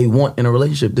what they want in a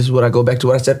relationship. This is what I go back to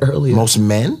what I said earlier. Most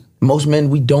men. Most men,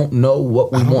 we don't know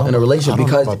what we want in a relationship I don't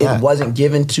know because about it that. wasn't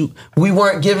given to. We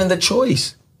weren't given the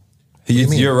choice.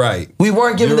 You're right. We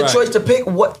weren't given You're the right. choice to pick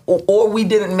what, or we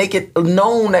didn't make it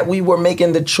known that we were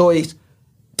making the choice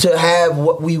to have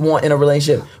what we want in a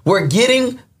relationship. We're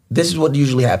getting. This is what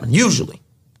usually happens. Usually,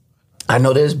 I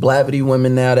know there's blavity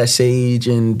women now that sage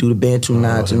and do the Bantu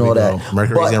knots and here all we go. that.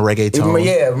 Mercury's in reggaeton.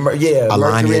 Yeah.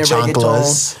 Alanya Mercury and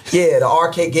chanclas. reggaeton. Yeah, the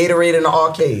arcade, Gatorade in the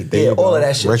arcade. There Yeah, you go. all of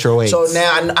that shit. Retro weights. So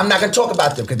now I'm not gonna talk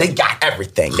about them because they got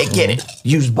everything. They get it.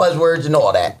 Use buzzwords and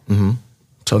all that.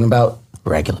 Talking about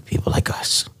regular people like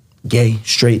us, gay,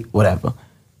 straight, whatever.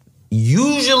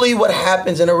 Usually, what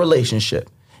happens in a relationship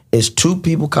is 2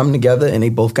 people come together and they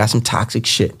both got some toxic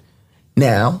shit.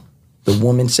 Now, the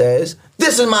woman says,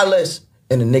 "This is my list,"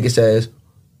 and the nigga says,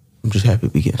 "I'm just happy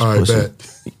we get some All right, pussy."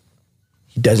 bet.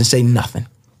 He doesn't say nothing.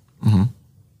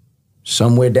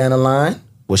 Somewhere down the line,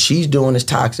 what she's doing is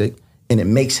toxic, and it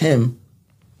makes him,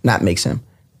 not makes him,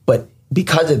 but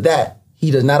because of that,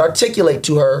 he does not articulate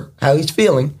to her how he's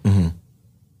feeling.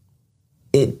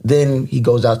 Then he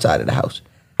goes outside of the house.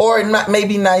 Or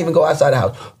maybe not even go outside the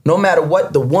house. No matter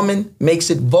what, the woman makes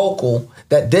it vocal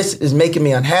that this is making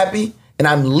me unhappy and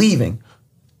I'm leaving.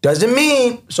 Doesn't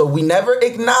mean, so we never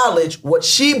acknowledge what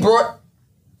she brought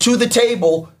to the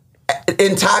table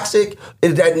in toxic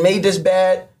that made this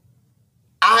bad.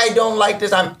 I don't like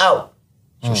this, I'm out.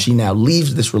 So she now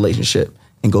leaves this relationship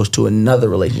and goes to another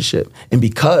relationship. And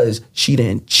because she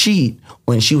didn't cheat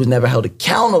when she was never held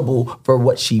accountable for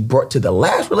what she brought to the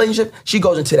last relationship, she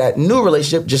goes into that new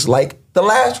relationship just like the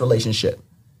last relationship.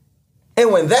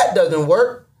 And when that doesn't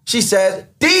work, she says,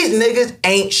 these niggas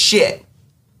ain't shit.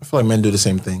 I feel like men do the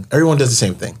same thing. Everyone does the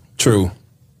same thing. True.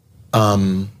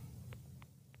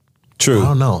 True. I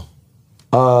don't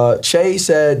know. Che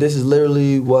said this is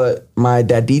literally what my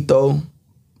dadito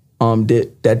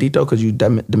did. Dadito, because you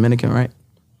Dominican, right?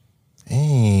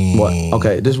 Hey. What?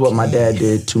 Okay, this is what my dad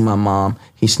did to my mom.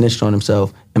 He snitched on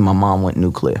himself, and my mom went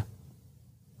nuclear.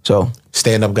 So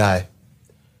Stand-up guy.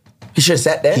 he should have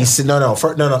sat there. He said, no.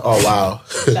 Oh, wow.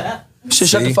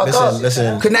 Shut the fuck up.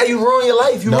 Listen. Because now you ruin your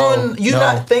life. You're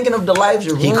not thinking of the lives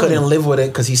you're He ruining. couldn't live with it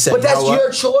because he said, But that's you know what?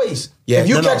 your choice. Yeah, if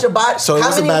you no, catch a body, so it how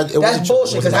wasn't many, bad- it that's wasn't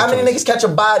bullshit. it Because wasn't how many bad niggas catch a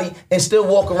body and still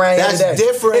walk around That's every day?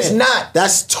 different. It's not.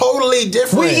 That's totally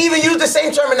different. We even use the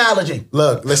same terminology.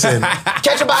 Look, listen.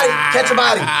 Catch a body,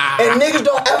 and niggas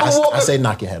don't ever walk. I say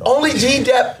knock your head off. Only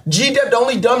G-Dep, the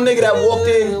only dumb nigga that walked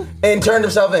in and turned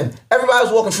himself in. Everybody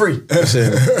was walking free.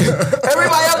 Listen.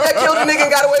 Everybody else that killed a nigga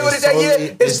and got away with it that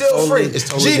year is still free.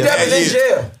 G-Dep is in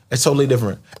jail. It's totally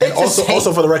different. And It's the same.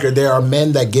 also for the record, there are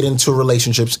men that get into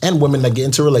relationships and women that get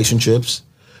into relationships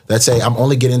that say, I'm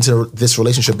only getting into this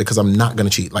relationship because I'm not gonna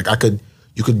cheat. Like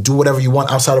you could do whatever you want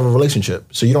outside of a relationship.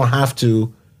 So you don't have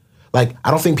to, like,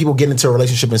 I don't think people get into a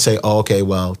relationship and say, oh, okay,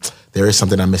 well, there is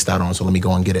something I missed out on, so let me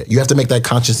go and get it. You have to make that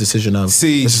conscious decision of, this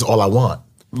is all I want.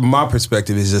 My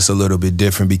perspective is just a little bit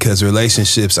different because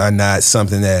relationships are not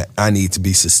something that I need to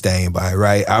be sustained by,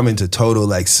 right? I'm into total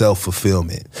like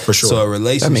self-fulfillment. For sure. So a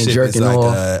That means relationship is jerking like,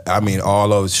 off.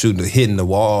 all over shooting, hitting the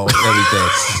wall, everything.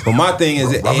 But my thing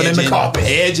is Rubbing in the carpet.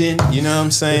 edging, you know what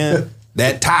I'm saying?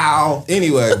 That towel.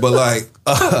 Anyway, but like,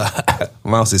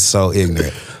 Mouse is so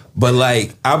ignorant. But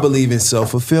like, I believe in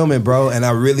self-fulfillment, bro. And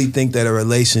I really think that a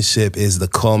relationship is the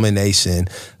culmination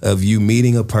of you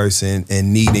meeting a person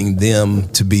and needing them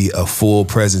to be a full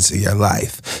presence in your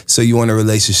life. So you want a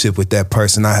relationship with that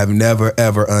person. I have never,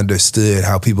 ever understood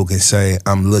how people can say,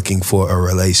 I'm looking for a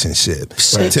relationship.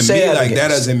 Say To that me, like, again. that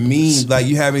doesn't mean, like,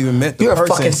 you haven't even met the You're a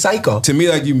person. fucking psycho. To me,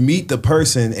 like, you meet the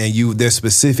person and there's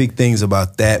specific things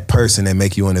about that person that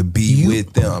make you want to be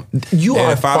with them. You And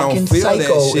are if I don't fucking feel that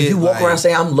psycho shit, if you walk like, around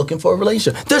saying I'm looking for a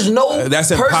relationship. There's no that's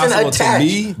person impossible attached.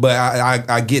 to me, but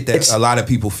I get that a lot of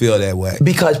people feel that way.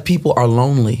 Because people are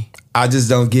lonely. I just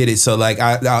don't get it. So like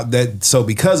so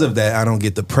because of that, I don't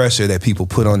get the pressure that people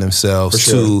put on themselves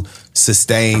to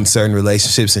sustain certain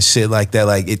relationships and shit like that.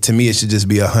 Like to me, it should just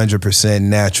be 100%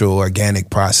 natural, organic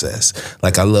process.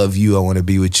 Like I love you, I want to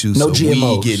be with you. No so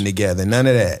GMOs. we getting together. None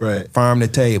of that. Right. Farm to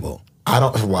table.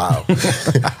 Wow.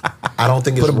 I don't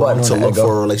think it's Put a wrong button to on that, look go.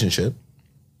 for a relationship.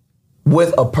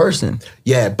 With a person.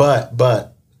 Yeah, but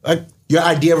like your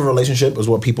idea of a relationship is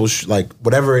what people like,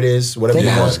 whatever it is, whatever Think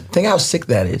you how, want. think how sick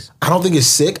that is. I don't think it's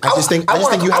sick. I just think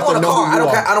you have to know who you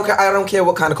are. I don't care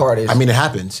what kind of car it is. I mean, it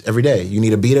happens every day. You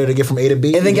need a beater to get from A to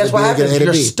B. and then you guess need a what beater to happens? get A to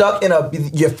You're B. stuck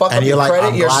in you're fucking And you're like, credit.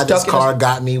 I'm You're glad this stuck car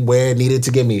got me where it needed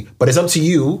to get me. But it's up to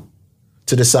you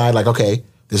to decide, like, okay,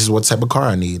 this is what type of car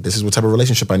I need. This is what type of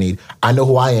relationship I need. I know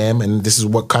who I am, and this is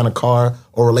what kind of car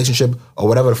or relationship or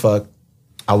whatever the fuck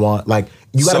I want. Like,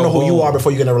 you got to So know who you boom. are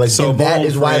before you get in a relationship. So And that boom,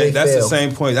 is why friend, they that's fail. the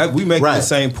same point. We make Right. the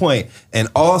same point. And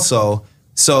also,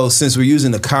 so since we're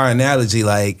using the car analogy,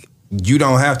 like you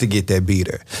don't have to get that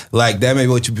beater. Like that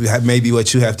may be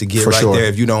what you have to get For right sure. there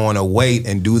if you don't want to wait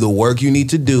and do the work you need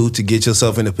to do to get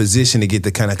yourself in a position to get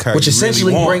the kind of car which you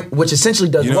essentially really want. which essentially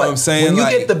does You know what I'm saying? When you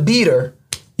Like- get the beater,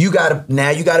 you gotta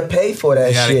pay for that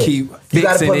You gotta shit. keep you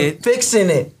gotta fixing fixing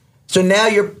it. So now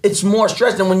it's more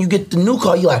stress than when you get the new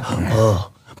car. You're like, oh.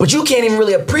 But you can't even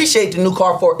really appreciate the new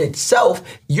car for itself.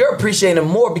 You're appreciating it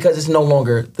more because it's no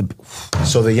longer the.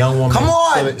 So the young woman. Come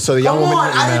on, So the young come woman. on!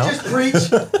 in the I email- didn't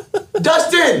just preach,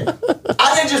 Dustin.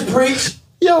 I didn't just preach.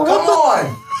 Yo, come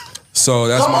on. So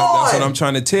that's Come that's what on. I'm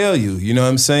trying to tell you. You know what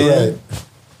I'm saying? Right.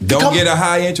 Don't Come- get a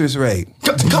high interest rate.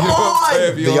 Come You know what I'm saying?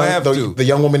 on. If you don't have to. The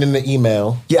young woman in the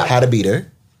email had a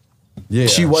beater. Yeah.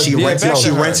 She was. She the rented. beater. She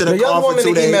rented The a young car for woman 2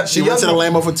 in the email- days. She the young rented a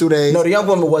woman- Lambo for 2 days. No, the young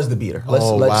woman was the beater. She was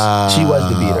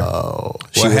the beater.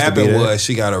 What happened was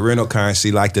she got a rental car and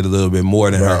she liked it a little bit more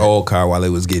than her old car while it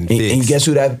was getting fixed. And guess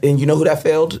who that? And you know who that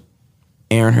failed?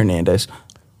 Aaron Hernandez.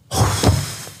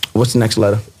 What's the next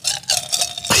letter?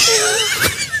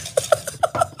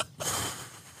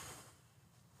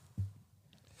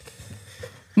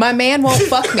 My man won't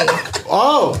fuck me.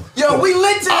 Oh, Yo, we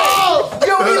lit today.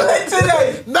 Yo, we lit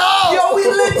today. No. Yo, we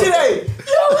lit today.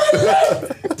 Yo, we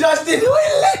lit. Dustin, we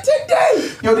lit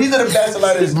today. Yo, these are the best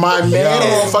letters. My man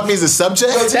won't fuck me as a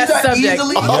subject. These That's are subject.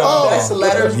 easily the best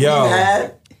letters we've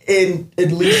had in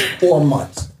at least 4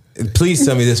 months. Please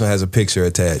tell me this one has a picture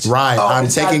attached. Right, I'm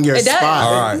taking your It does. spot.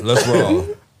 All right, let's roll.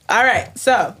 All right,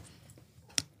 so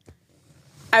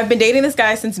I've been dating this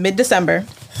guy since mid-December.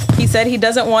 He said he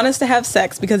doesn't want us to have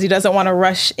sex because he doesn't want to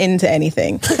rush into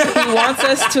anything. He wants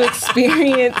us to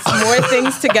experience more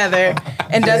things together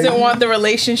and doesn't want the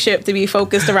relationship to be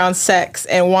focused around sex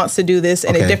and wants to do this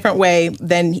in a different way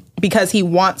than because he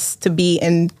wants to be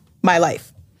in my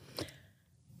life.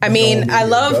 I mean, I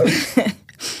love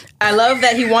I love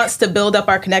that he wants to build up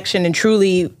our connection and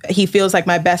truly he feels like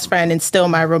my best friend and still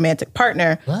my romantic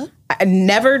partner. What? I've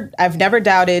never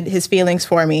doubted his feelings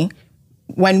for me.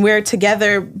 When we're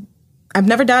together, I've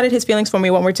never doubted his feelings for me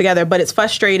when we're together, but it's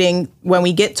frustrating when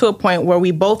we get to a point where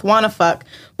we both want to fuck,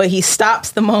 but he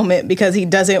stops the moment because he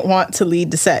doesn't want to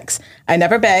lead to sex. I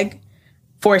never beg,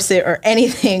 force it, or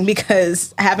anything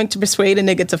because having to persuade a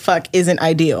nigga to fuck isn't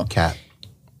ideal. Cat.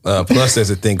 Plus, there's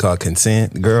a thing called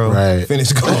consent, girl. Right.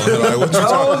 Finish going. Like,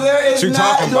 what you talking about? Listen to-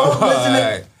 All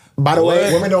right. By the way,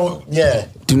 What? women don't. Yeah.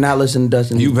 Do not listen to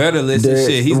Dustin. You better listen.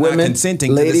 Shit, he's not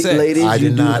consenting to the sex. Ladies, I you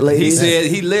did do. not. Ladies,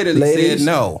 He literally said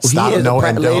no. Stop, He is no, a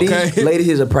and don't. ladies, Okay. ladies,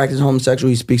 he's a practiced homosexual.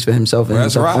 He speaks for himself and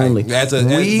That's himself right. only. But as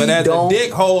a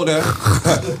dick holder,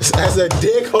 As a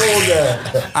dick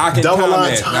holder, I can Double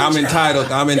comment. entendre.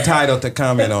 I'm entitled to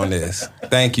comment on this.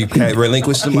 Thank you, Kat.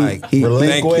 Relinquish the mic. he-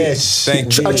 Relinquish.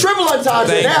 Thank you. A triple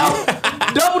entendre Thank now.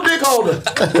 Double dick holder.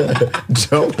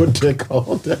 double dick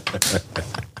holder.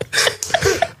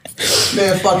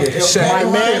 Man, fuck it. My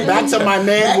man, back to my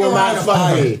man will not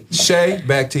fuck me. Shay,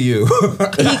 back to you.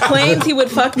 He claims he would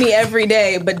fuck me every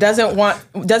day, but doesn't want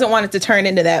it to turn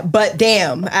into that. But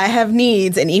damn, I have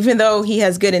needs, and even though he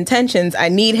has good intentions, I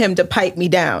need him to pipe me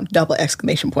down. Double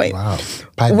exclamation point. Wow.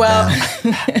 Pipe Well,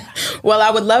 down. well, I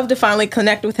would love to finally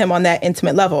connect with him on that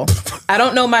intimate level. I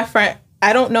don't know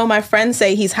my friends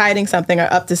say he's hiding something or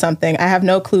up to something. I have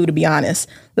no clue, to be honest.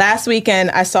 Last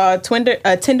weekend, I saw a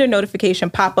Tinder notification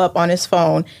pop up on his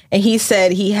phone, and he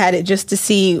said he had it just to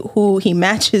see who he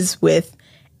matches with,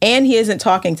 and he isn't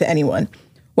talking to anyone.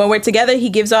 When we're together, he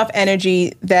gives off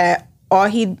energy that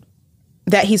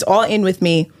he's all in with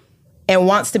me and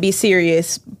wants to be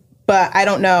serious, but I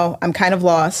don't know. I'm kind of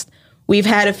lost. We've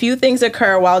had a few things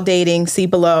occur while dating, see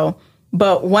below.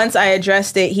 But once I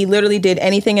addressed it, he literally did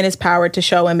anything in his power to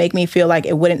show and make me feel like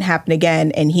it wouldn't happen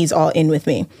again, and he's all in with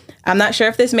me. I'm not sure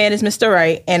if this man is Mr.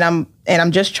 Right, and I'm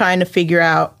just trying to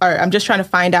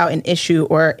find out an issue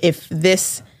or if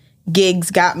this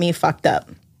gig's got me fucked up.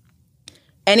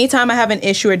 Anytime I have an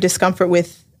issue or discomfort,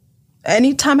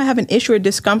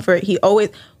 he always,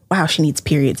 wow, she needs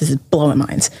periods. This is blowing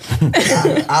minds.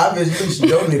 Obviously, she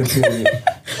don't need a period.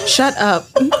 Shut up.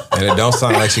 And it don't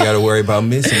sound like she got to worry about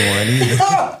missing one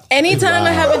either. Anytime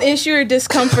I have an issue or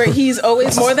discomfort, he's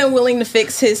always more than willing to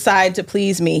fix his side to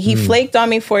please me. He flaked on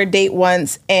me for a date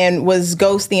once and was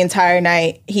ghost the entire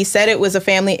night. He said it was a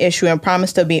family issue and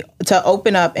promised to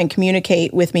open up and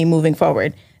communicate with me moving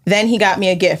forward. Then he got me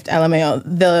a gift, LMAO.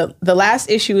 The last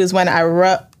issue is when I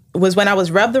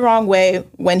was rubbed the wrong way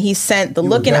when he sent the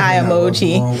looking eye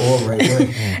emoji.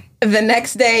 The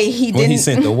next day he didn't. When he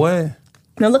sent the what?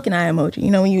 The looking eye emoji. You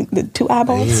know, when the two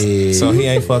eyeballs. So he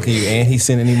ain't fucking you and he's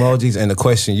sending emojis, and the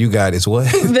question you got is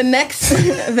what? The next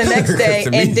day,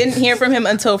 To me. and didn't hear from him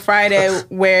until Friday,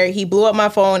 where he blew up my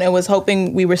phone and was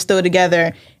hoping we were still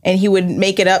together, and he would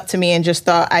make it up to me, and just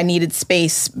thought I needed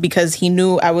space because he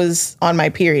knew I was on my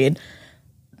period.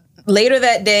 Later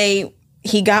that day,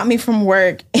 he got me from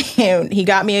work and he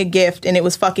got me a gift, and it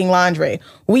was fucking lingerie.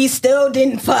 We still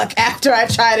didn't fuck after I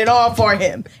tried it all for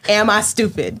him. Am I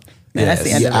stupid? And that's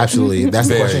the end of it. Absolutely. That's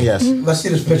the question, yes. Let's see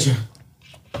this picture.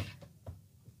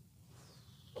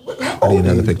 I need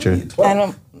another picture. I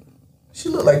don't. She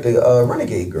looked like the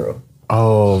Renegade girl.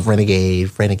 Oh, renegade.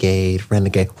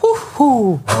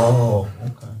 Woo-hoo. Oh,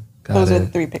 okay. Got Those it. are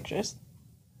 3 pictures.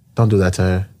 Don't do that to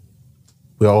her.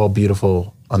 We're all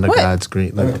beautiful under What? God's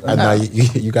green. Like, now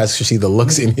you guys should see the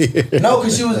looks in here. No,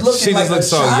 because she was looking She like just looks a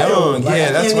so child. young. Like, Yeah,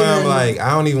 I that's can't why I'm even- like, I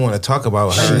don't even want to talk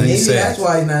about her. Maybe Sex. that's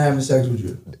why he's not having sex with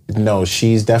you. No,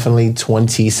 she's definitely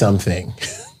 20-something.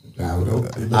 I would hope.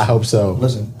 Listen, I hope so.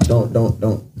 Listen,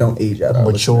 don't age out. our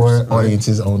Mature listeners.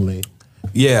 audiences only.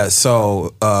 Yeah,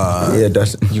 so Yeah,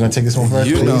 Dustin. You gonna take this one first?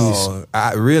 you please? know,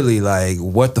 I really like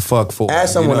what the fuck for.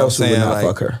 Ask someone you know else who what would I'm not saying?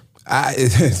 fuck her.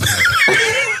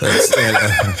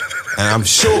 And I'm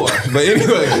sure, but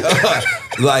anyway,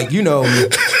 like you know,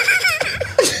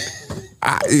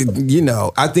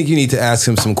 I think you need to ask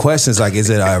him some questions like, is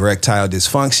it an erectile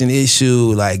dysfunction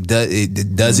issue? Like,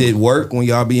 does it work when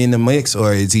y'all be in the mix?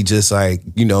 Or is he just like,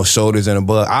 shoulders and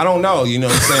above? I don't know, you know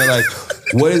what I'm saying? Like,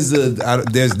 what is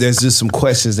there's just some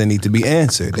questions that need to be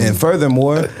answered. And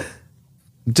furthermore,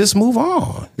 just move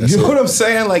on. You know what I'm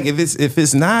saying? Like, if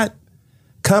it's not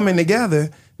coming together,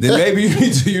 then maybe you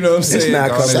need to, you know what I'm saying? It's not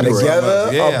coming together.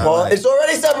 Yeah, apart. It's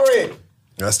already separated.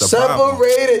 That's the problem.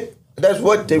 Separated. That's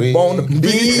what they want to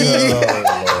be.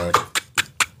 Oh, Lord.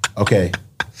 Okay.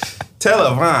 Tell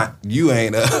Avant you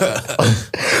ain't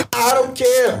I don't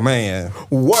care. man.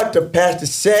 What the pastor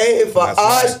say for That's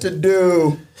us right. to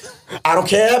do. I don't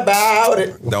care about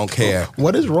it. Don't care.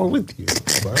 What is wrong with you?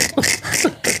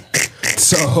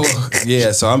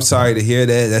 So I'm sorry to hear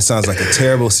that. That sounds like a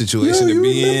terrible situation to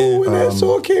be remember in. when that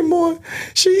song came on?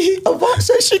 Avant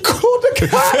said she called the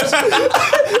cops. And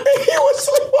he was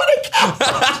sleep on the couch.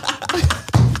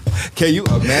 Can you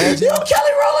imagine? Yo,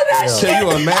 Kelly rolling that shit. Can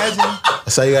you imagine?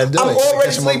 That's how you gotta do I'm it.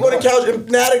 already Catch 'em asleep on the guard. couch, and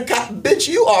now the cop, bitch,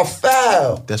 you are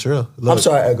foul. That's real. I'm Look,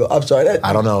 sorry, Ego. I'm sorry.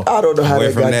 I don't know. I don't know how Away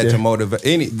that from got that there. to motivate.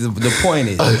 The point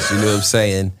is, you know what I'm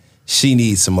saying? She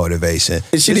needs some motivation.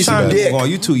 And she It's needs some time to dick. move on.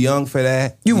 You too young for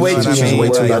that. You way know too what I young. mean? Way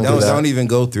too Like, young for that. don't even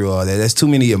go through all that. There's too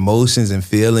many emotions and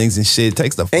feelings and shit. It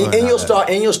takes the fun. And out you'll of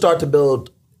it. start to build.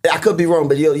 I could be wrong,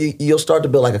 but you'll start to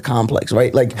build like a complex,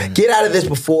 right? Like get out of this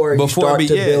before you start to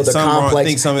build a complex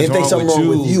think something's and think something wrong with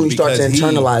wrong with you. You start to because he-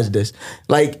 internalize this.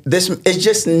 Like this, it's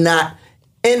just not.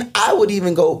 And I would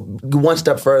even go one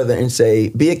step further and say,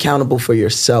 be accountable for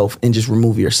yourself and just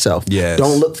remove yourself. Yes.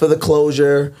 Don't look for the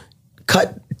closure.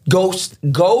 Ghost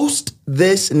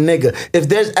this nigga. If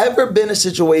there's ever been a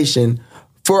situation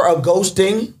for a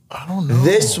ghosting, I don't know.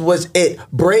 this was it.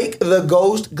 Break the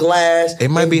ghost glass. It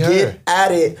might and be her. Get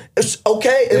at it. It's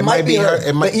okay. It might be her.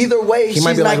 It might, but either way, he she's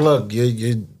might be not, like, look,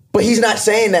 you. But he's not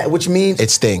saying that, which means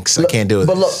It stinks. I can't do it.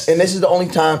 But look, and this is the only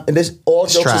time. And this all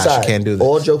It's jokes trash. aside. I can't do this.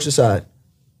 All jokes aside.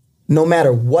 No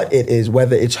matter what it is,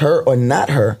 whether it's her or not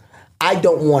her, I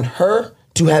don't want her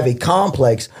to have a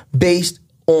complex based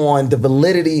on the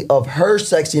validity of her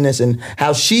sexiness and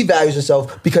how she values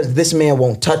herself because this man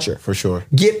won't touch her. For sure.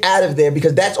 Get out of there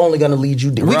because that's only going to lead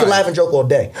you. We Right. can laugh and joke all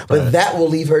day, but that will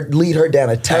lead her down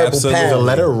a terrible Absolutely. path. The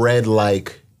letter read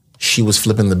like she was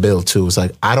flipping the bill too. It's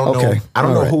like I don't know. Okay. I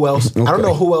don't know All right. who else. I don't Okay.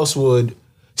 know who else would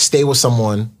stay with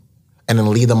someone and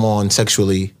then lead them on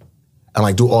sexually and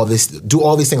like do all these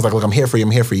things. Like, look, I'm here for you.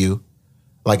 I'm here for you.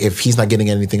 Like if he's not getting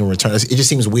anything in return, it just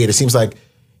seems weird. It seems like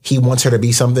he wants her to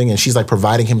be something and she's like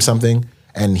providing him something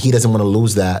and he doesn't want to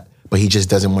lose that, but he just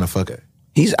doesn't want to fuck her.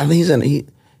 I think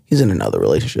he's in another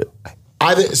relationship.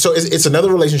 Either so it's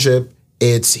another relationship.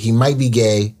 It's he might be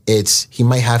gay. It's he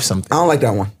might have something. I don't like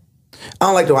that one.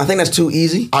 I think that's too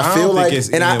easy. I feel don't like think it's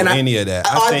and I- and I- any of that.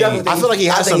 I definitely think I feel like he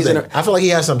I has think he's something. in a- I feel like he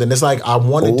has something. It's like I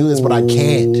want to do this, but I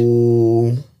can't.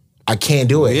 I can't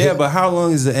do it. Yeah, but how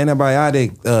long is the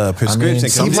antibiotic prescription?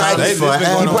 'Cause sometimes they've been forever.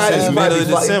 going on since He middle of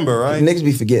probably- December, right? Niggas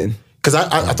be forgetting. Because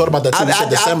I thought about that too. You said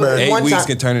December. 8 one weeks time-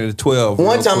 can turn into 12.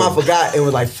 One real time I quick. forgot and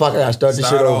was like, fuck, I gotta start this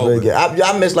shit Start over over. again.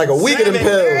 I missed like a week of them 7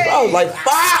 pills. days. I was like,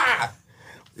 fuck!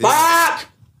 Fuck!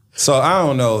 So I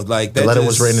don't know. Like that The letter just-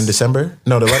 was written in December.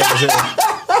 No, the letter was written.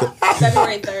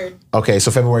 February 3rd. Okay, so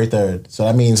February 3rd. So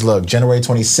that means, look, January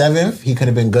 27th, he could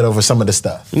have been good over some of the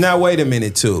stuff. Now wait a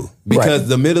minute too, because Right.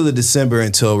 the middle of December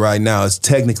until right now is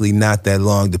technically not that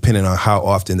long, depending on how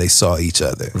often they saw each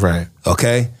other. Right.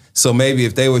 Okay. So maybe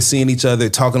if they were seeing each other,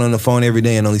 talking on the phone every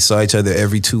day, and only saw each other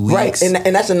every 2 weeks, Right,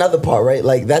 and that's another part, right?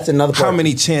 Like, that's another part. how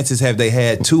many chances have they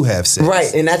had to have sex?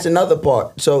 Right, and that's another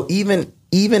part. So even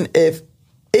if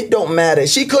it don't matter,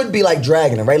 she could be like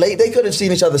dragging him, right? Like they could have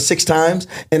seen each other 6 times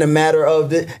in a matter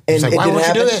of it, and It's like, it why didn't won't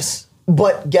you do happen. this?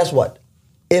 But guess what?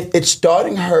 If it's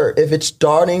starting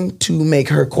to make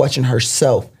her question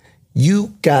herself,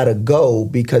 you gotta go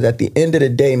because at the end of the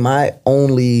day,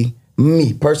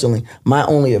 me personally, my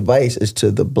only advice is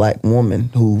to the black woman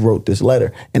who wrote this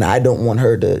letter. And I don't want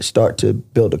her to start to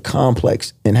build a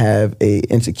complex and have a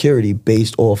insecurity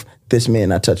based off this man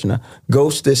not touching her.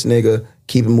 Ghost this nigga,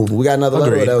 keep it moving. We got another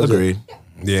letter. Or that was Agreed.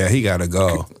 Yeah, he gotta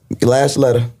go. it? Last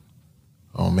letter.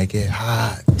 Oh, make it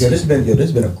hot. Yeah, this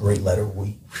has been a great letter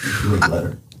week. Great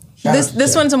letter.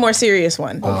 This one's a more serious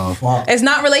one. It's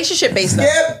not relationship based though.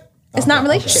 Skip. It's not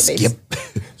relationship based.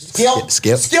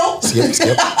 Skip.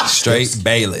 Straight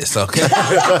Bayless. Okay.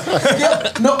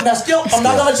 Skip. No, now Skip. I'm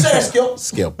not gonna let you say that, Skip.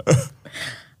 Skip.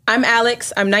 I'm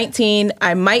Alex. I'm 19.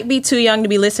 I might be too young to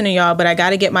be listening to y'all, but I got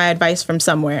to get my advice from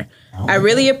somewhere. I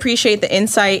really appreciate the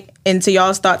insight into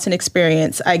y'all's thoughts and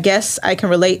experience. I guess I can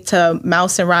relate to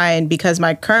Mouse and Ryan because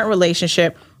my current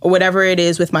relationship or whatever it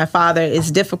is with my father is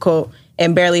difficult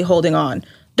and barely holding on.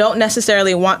 Don't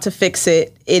necessarily want to fix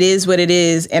it. It is what it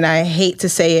is, and I hate to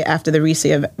say it after the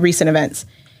recent events.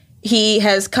 He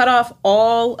has cut off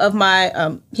all of my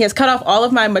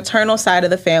maternal side of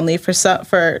the family for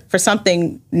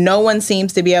something no one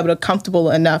seems to be able to comfortable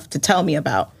enough to tell me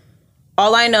about.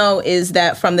 All I know is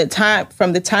that from the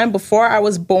time before I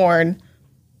was born,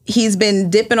 he's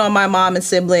been dipping on my mom and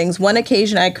siblings. One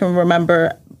occasion I can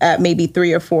remember at maybe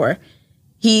 3 or 4.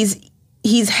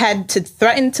 He's had to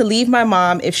threaten to leave my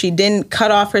mom if she didn't cut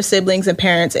off her siblings and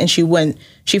parents, and she wouldn't.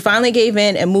 She finally gave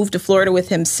in and moved to Florida with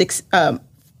him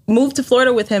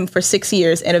for 6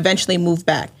 years and eventually moved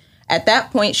back. At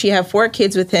that point, she had 4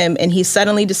 kids with him, and he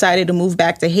suddenly decided to move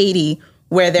back to Haiti,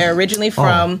 where they're originally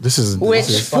from, which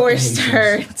forced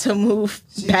her to move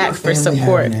back for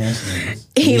support.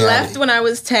 He left when I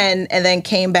was 10 and then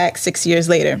came back 6 years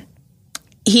later.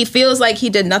 He feels like he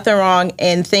did nothing wrong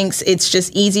and thinks it's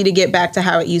just easy to get back to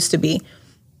how it used to be.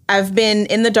 I've been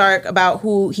in the dark about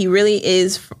who he really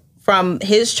is, from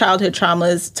his childhood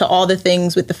traumas to all the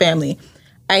things with the family.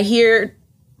 I hear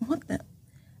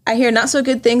not so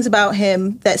good things about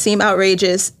him that seem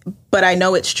outrageous, but I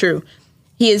know it's true.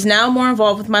 He is now more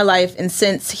involved with my life, and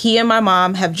since he and my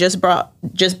mom have just bought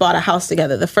a house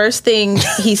together, the first thing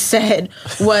he said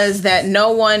was that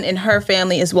no one in her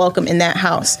family is welcome in that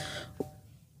house.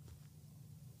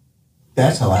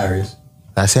 That's hilarious.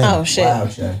 That's him. Oh, shit. Wow,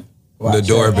 Shay. Wow, The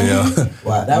doorbell.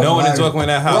 Wow, No one is welcome in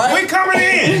that house. Right. We coming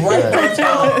in.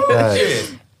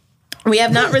 Right. We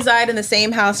have not resided in the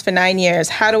same house for 9 years.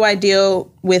 How do I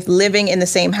deal with living in the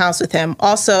same house with him?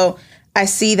 Also, I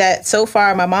see that so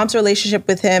far my mom's relationship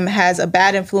with him has a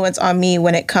bad influence on me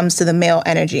when it comes to the male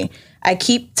energy. I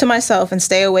keep to myself and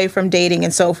stay away from dating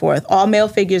and so forth. All male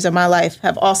figures in my life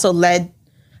have also led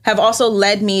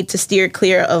me to steer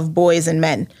clear of boys and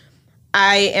men.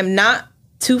 I am not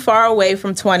too far away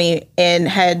from 20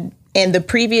 and the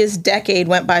previous decade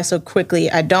went by so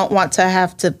quickly. I don't want to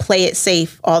have to play it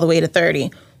safe all the way to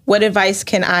 30. What advice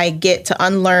can I get to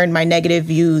unlearn my negative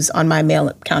views on my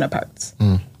male counterparts?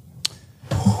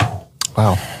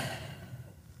 Wow.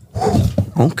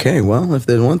 Okay, well, if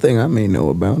there's one thing I may know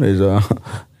about is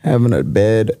having a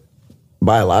bad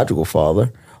biological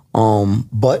father.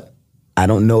 But I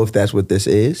don't know if that's what this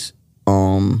is.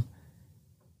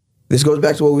 This goes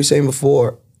back to what we were saying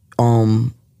before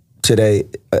today.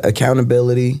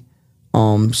 Accountability,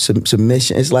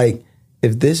 submission. It's like,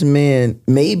 if this man,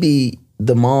 maybe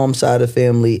the mom side of the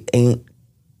family ain't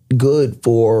good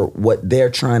for what they're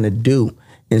trying to do.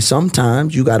 And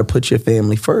sometimes you got to put your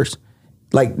family first.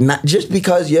 Like, not just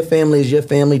because your family is your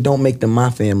family, don't make them my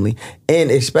family.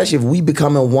 And especially if we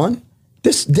becoming one,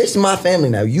 this is my family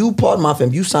now. You part of my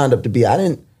family. You signed up to be. I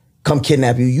didn't come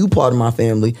kidnap you. You part of my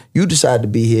family. You decided to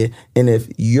be here. And if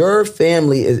your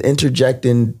family is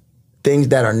interjecting things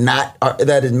that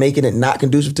that is making it not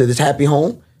conducive to this happy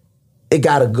home, it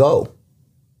gotta go.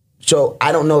 So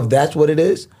I don't know if that's what it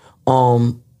is.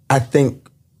 I think,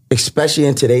 especially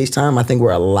in today's time, I think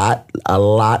we're a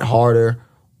lot harder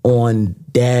on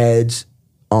dads,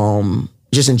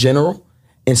 just in general.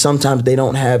 And sometimes they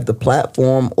don't have the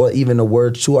platform or even the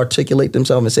words to articulate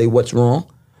themselves and say what's wrong.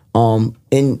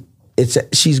 And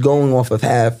she's going off of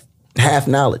half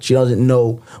knowledge. She doesn't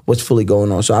know what's fully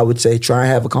going on. So I would say try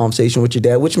and have a conversation with your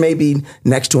dad, which may be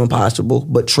next to impossible,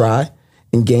 but try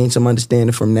and gain some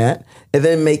understanding from that. And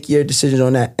then make your decisions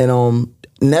on that. And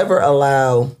never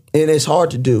allow, and it's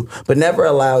hard to do, but never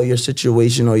allow your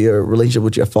situation or your relationship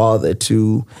with your father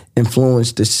to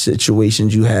influence the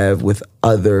situations you have with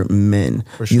other men.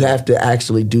 Sure. You have to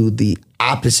actually do the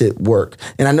opposite work.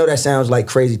 And I know that sounds like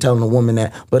crazy telling a woman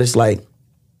that, but it's like,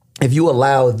 if you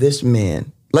allow this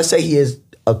man, let's say he is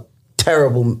a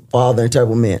terrible father and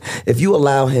terrible man, if you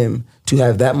allow him to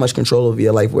have that much control over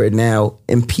your life where it now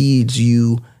impedes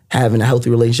you having a healthy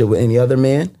relationship with any other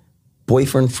man,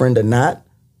 boyfriend, friend or not,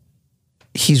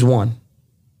 he's one.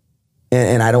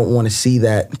 And I don't want to see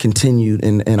that continued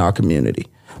in our community.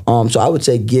 So I would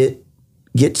say get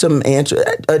some answer,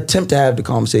 attempt to have the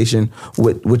conversation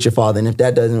with your father. And if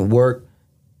that doesn't work,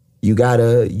 you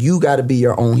gotta be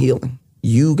your own healing.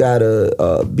 You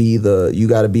gotta be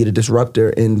the disruptor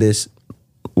in this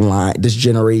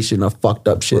generation of fucked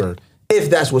up shit. Right. If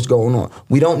that's what's going on.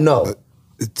 We don't know.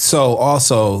 So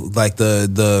also, like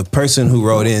the person who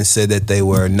wrote in said that they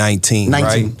were 19.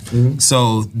 Right? Mm-hmm.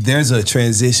 So there's a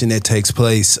transition that takes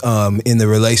place in the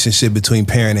relationship between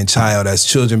parent and child as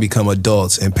children become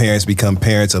adults and parents become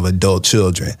parents of adult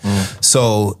children.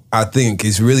 So I think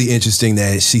it's really interesting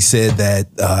that she said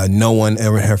that no one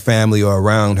in her family or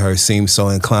around her seems so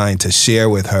inclined to share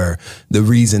with her the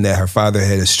reason that her father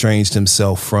had estranged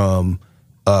himself from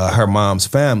her mom's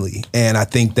family. And I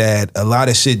think that a lot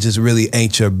of shit just really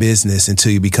ain't your business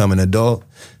until you become an adult.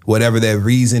 Whatever that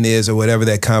reason is or whatever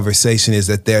that conversation is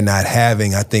that they're not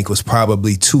having, I think was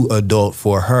probably too adult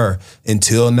for her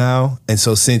until now. And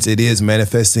so since it is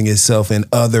manifesting itself in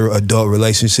other adult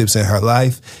relationships in her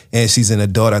life, and she's an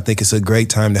adult, I think it's a great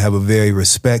time to have a very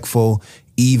respectful,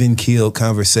 even-keeled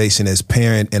conversation as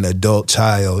parent and adult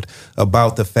child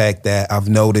about the fact that I've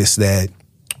noticed that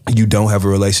you don't have a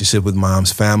relationship with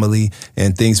mom's family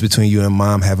and things between you and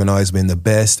mom haven't always been the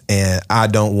best. And I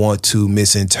don't want to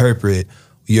misinterpret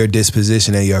your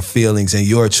disposition and your feelings and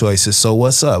your choices. So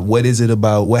what's up? What is it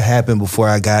about? What happened before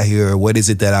I got here? Or what is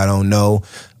it that I don't know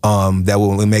that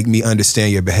will make me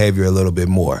understand your behavior a little bit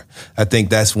more? I think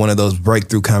that's one of those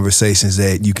breakthrough conversations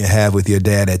that you can have with your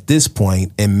dad at this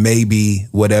point, and maybe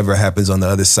whatever happens on the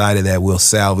other side of that will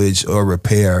salvage or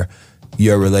repair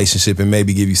your relationship and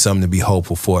maybe give you something to be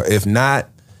hopeful for. If not,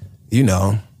 you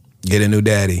know, get a new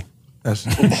daddy. I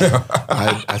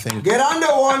think Get under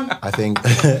one.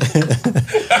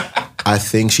 I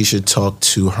think she should talk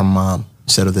to her mom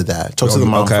instead of the dad. Talk to the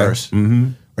mom first,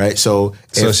 right? So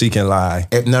She can lie.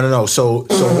 No. So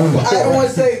I don't want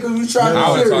to say because we trying to. I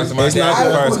want to talk to my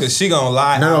dad first because she gonna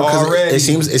lie already. It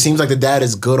seems like the dad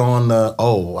is good on the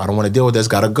I don't want to deal with this.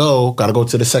 Gotta go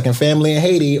to the second family in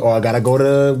Haiti, or I gotta go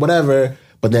to whatever.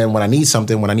 But then when I need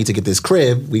something, when I need to get this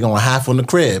crib, we gonna half on the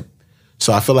crib.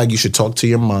 So I feel like you should talk to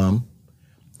your mom.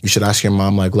 You should ask your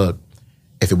mom, like, look,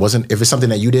 if it's something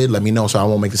that you did, let me know so I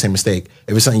won't make the same mistake.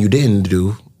 If it's something you didn't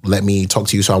do, let me talk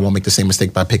to you so I won't make the same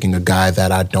mistake by picking a guy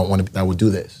that I don't want to, that would do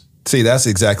this. See, that's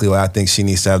exactly why I think she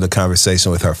needs to have the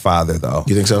conversation with her father, though.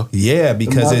 You think so? Yeah,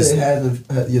 because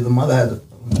the mother had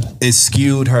it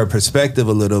skewed her perspective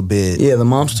a little bit. Yeah, the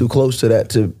mom's too close to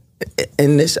that.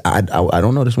 And this, I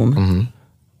don't know this woman. Mm-hmm.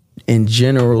 In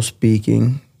general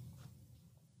speaking,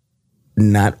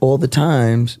 not all the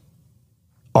times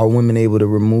are women able to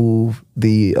remove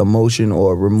the emotion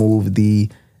or remove the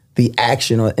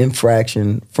action or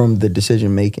infraction from the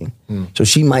decision making. So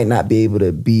she might not be able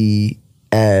to be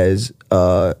as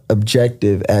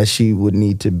objective as she would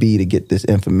need to be to get this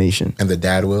information. And the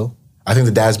dad will? I think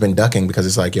the dad's been ducking because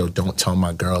it's like, yo, don't tell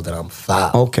my girl that I'm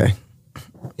foul. Okay.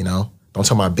 You know? Don't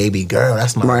tell my baby girl,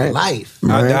 that's my life.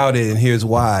 I doubt it, and here's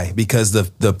why. Because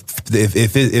if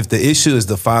the issue is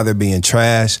the father being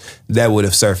trash, that would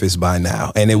have surfaced by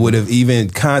now. And it would have even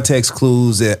context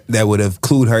clues that would have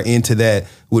clued her into that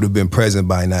would have been present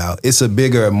by now. It's a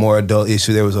bigger, more adult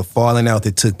issue. There was a falling out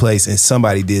that took place and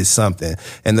somebody did something.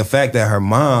 And the fact that her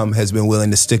mom has been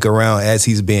willing to stick around as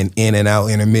he's been in and out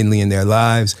intermittently in their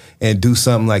lives and do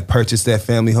something like purchase that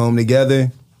family home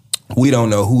together, we don't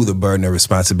know who the burden of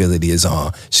responsibility is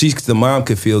on. The mom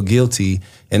could feel guilty,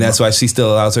 and that's why she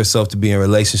still allows herself to be in a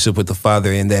relationship with the father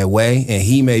in that way. And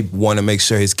he may want to make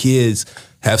sure his kids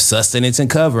have sustenance and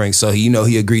covering. So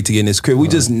he agreed to get in his crib. We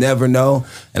just never know.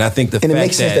 And I think it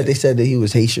makes sense that they said that he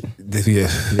was Haitian. Yeah.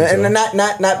 And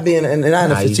not being in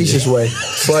a facetious way,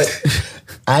 but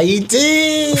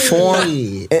ID.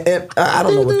 And I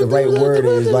don't know what the right word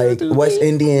is. Like West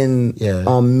Indian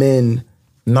men,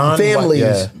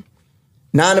 families.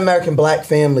 Non-American black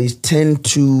families tend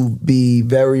to be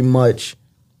very much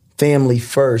family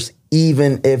first,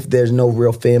 even if there's no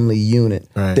real family unit.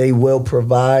 Right. They will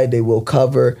provide, they will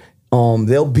cover.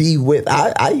 They'll be with.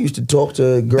 I used to talk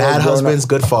to girls. Bad husbands,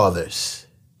 good fathers.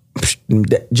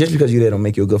 Just because you're there don't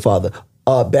make you a good father.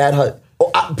 Good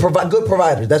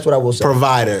providers. That's what I will say.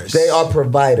 Providers. They are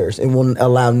providers and will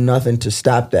allow nothing to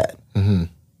stop that. Mm-hmm.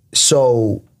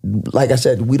 So, like I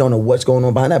said, we don't know what's going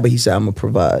on behind that, but he said, I'm going to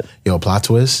provide. Yo, plot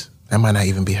twist, that might not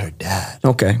even be her dad.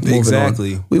 Okay,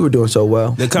 exactly. On. We were doing so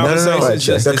well. The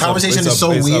conversation, the conversation is so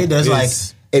weird. There's like,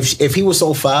 if he was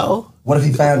so foul, what if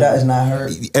he found out it's not her?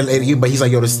 But he's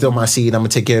like, yo, this is still my seed. I'm going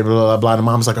to take care of it, blah, blah, blah. And the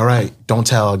mom's like, all right, don't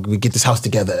tell. We get this house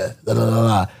together. Blah, blah, blah,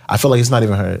 blah. I feel like it's not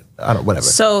even her. Whatever.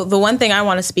 So the one thing I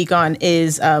want to speak on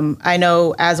is I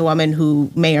know as a woman who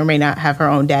may or may not have her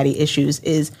own daddy issues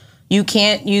is you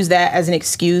can't use that as an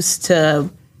excuse to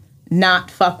not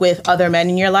fuck with other men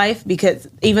in your life, because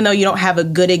even though you don't have a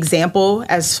good example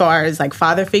as far as like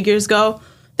father figures go,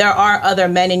 there are other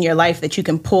men in your life that you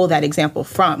can pull that example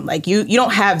from. Like you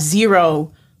don't have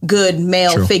zero good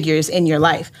male figures in your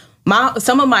life.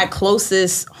 Some of my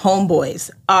closest homeboys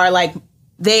are like,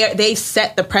 they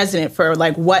set the precedent for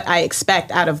like what I expect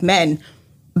out of men.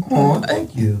 Oh,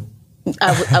 thank you.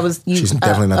 I was. She's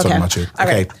definitely not talking about you. All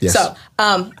right. Okay. Yes. So,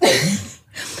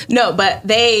 no, but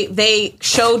they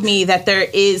showed me that there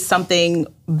is something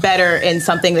better and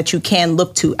something that you can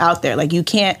look to out there. Like you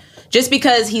can't, just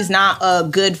because he's not a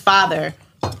good father,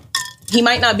 he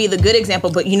might not be the good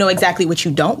example, but you know exactly what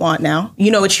you don't want now.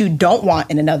 You know what you don't want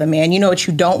in another man. You know what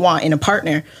you don't want in a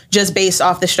partner, just based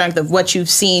off the strength of what you've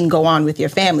seen go on with your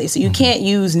family. So you can't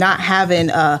use not having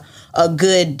a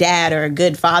good dad or a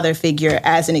good father figure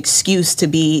as an excuse to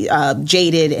be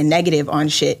jaded and negative on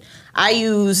shit. I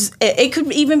use, it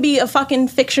could even be a fucking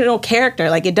fictional character.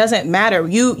 Like, it doesn't matter.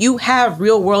 You have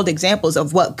real world examples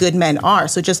of what good men are.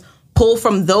 So just pull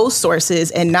from those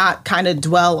sources and not kind of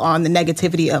dwell on the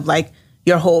negativity of like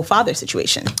your whole father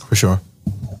situation. For sure.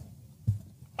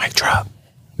 Mic drop.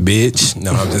 Bitch.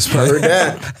 No, I'm just Heard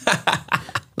that.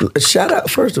 Shout out,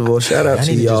 first of all, shout out I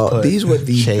to need to just y'all. put These were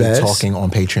the Shay best. talking on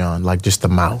Patreon, like just the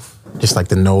mouth, just like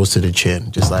the nose to the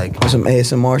chin, just like Some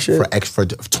ASMR shit. for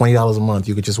 $20 a month,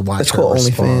 you could just watch That's her called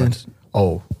respond. OnlyFans.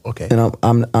 Oh, okay. And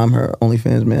I'm her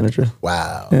OnlyFans manager.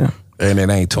 Wow. Yeah. And it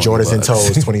ain't 20 Jordans and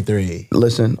bucks. toes, 23.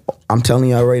 Listen, I'm telling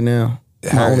y'all right now. My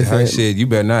Her shit, you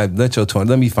better not let your 20.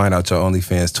 Let me find out your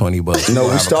OnlyFans $20. No, We'll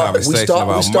have a conversation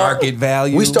about market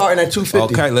value. We starting at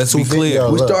 $250. Okay, let's be clear.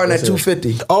 Yo, We look, starting at listen.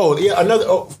 $250. Oh, yeah, another.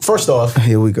 Oh, first off,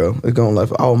 Here we go. We're going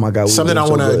left. Oh my God. We Something were doing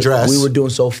I wanna so good. address. We were doing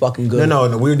so fucking good. no,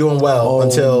 we were doing well Oh,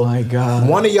 until my God.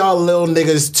 one of y'all little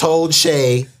niggas told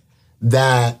Shay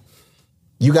that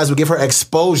you guys would give her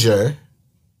exposure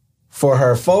for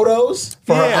her photos,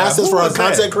 for her Yeah, assets, who for her was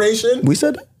that? content creation. We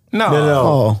said that? No. No.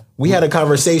 Oh. We had a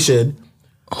conversation.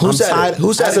 Who I'm said tired- it?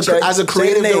 Who said it, Jay? as a Say the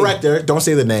creative name. director, don't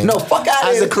say the name. No, fuck outta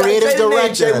As here. a creative Say the name,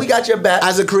 director, Jay. We got your back.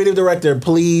 As a creative director,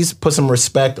 please put some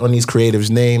respect on these creatives'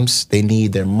 names. They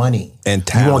need their money. And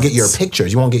you won't get your talents.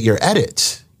 pictures. You won't get your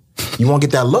edits. You won't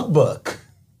get that lookbook.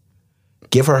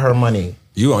 Give her money.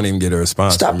 You won't even get a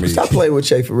response Stop, from me. stop playing with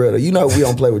Shay for real. You know we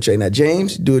don't play with Shay. Now,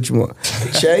 James, do what you want.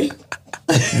 Shay,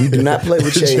 we do not play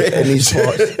with Shay in these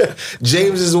parts.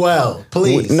 James as well.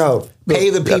 Please. No.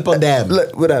 Pay the people them.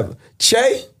 Look, whatever.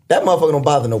 Shay, that motherfucker don't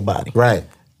bother nobody. Right.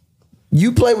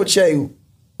 You play with Shay,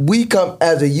 we come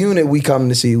as a unit, we come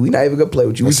to see you. We not even gonna play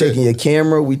with you. That's we it. taking your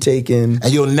camera, we taking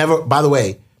And you'll never, by the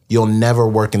way, you'll never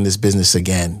work in this business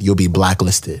again. You'll be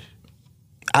blacklisted.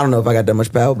 I don't know if I got that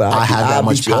much power, but I have that I'll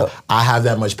much beat you power. up. I have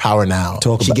that much power now.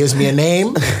 Talk She about- gives me a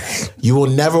name. You will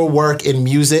never work in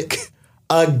music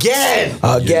again.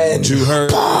 Again. You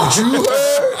heard?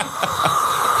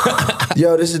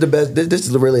 Yo, this is the best. This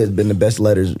really has been the best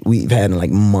letters we've had in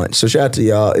like months. So shout out to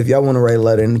y'all. If y'all want to write a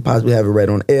letter and possibly have it read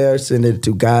on air, send it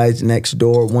to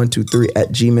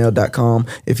guysnextdoor123@gmail.com.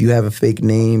 If you have a fake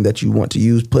name that you want to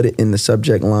use, put it in the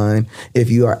subject line. If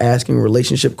you are asking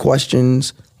relationship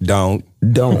questions, Don't.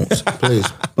 don't. Please.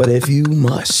 But if you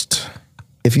must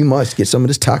get some of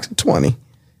this toxic 20,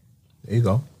 There you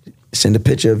go. send a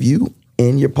picture of you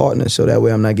and your partner, so that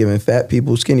way I'm not giving fat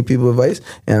people, skinny people advice,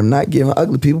 and I'm not giving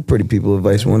ugly people, pretty people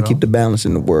advice. We want to keep the balance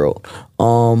in the world.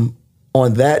 On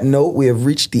that note, we have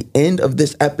reached the end of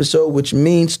this episode, which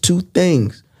means two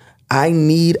things. I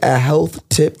need a health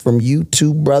tip from you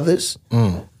two brothers.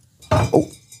 Oh,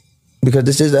 because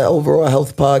this is an overall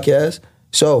health podcast.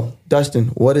 So, Dustin,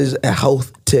 what is a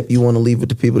health tip you want to leave with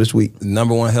the people this week?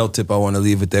 Number one health tip I want to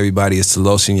leave with everybody is to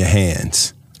lotion your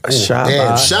hands. Damn, shots.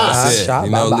 That's it. You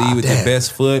know, leave with your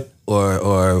best foot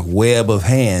or web of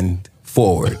hand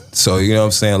forward. So, you know what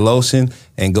I'm saying? Lotion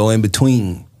and go in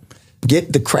between.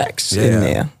 Get the cracks Yeah. in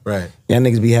there. Right. Y'all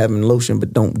niggas be having lotion,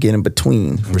 but don't get in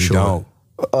between. For sure.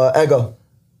 Ego.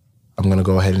 I'm going to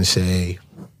go ahead and say,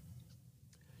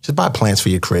 just buy plants for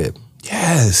your crib.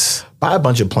 Yes. Buy a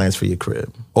bunch of plants for your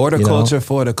crib. Horticulture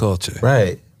for the culture.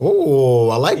 Right. Oh,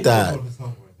 I like that.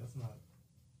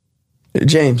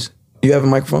 James, you have a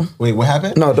microphone? Wait, what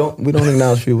happened? No, we don't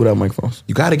acknowledge people without microphones.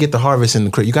 You got to get the harvest in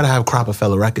the crib. You got to have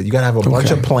Cropperfella records. You got to have a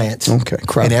bunch of plants in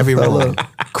every room.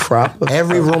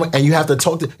 Every room, and you have to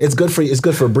talk to. It's good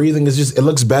for breathing. It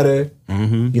looks better.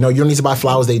 Mm-hmm. You know, you don't need to buy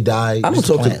flowers. They die. I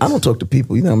don't talk to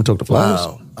people. You think I'm gonna talk to flowers?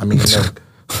 Wow. I mean, look,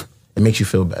 it makes you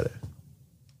feel better.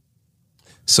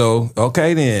 So,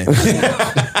 okay then.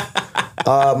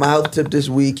 My health tip this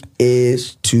week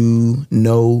is to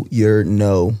know your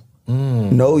no.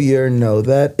 Know your no.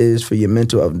 That is for your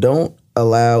mental health. Don't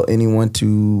allow anyone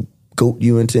to goat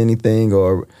you into anything,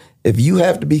 or if you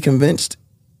have to be convinced,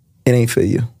 it ain't for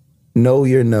you. Know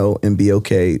your no and be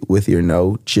okay with your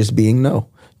no just being no.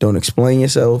 Don't explain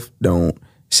yourself. Don't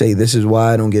say this is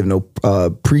why. Don't give no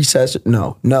presets.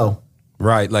 No.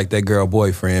 Right, like that girl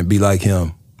boyfriend. Be like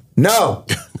him. No,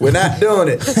 we're not doing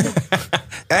it.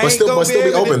 But still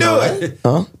be open though, right?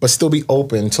 Huh? But still be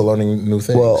open to learning new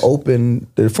things. Well, open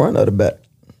the front or the back.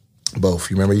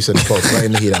 Both. You remember you said both. Right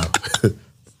in the heat out.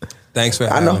 Thanks for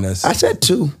I know. having us. I said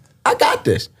two. I got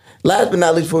this. Last but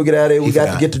not least, before we get out of here, we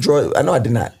got to get the draw. I know I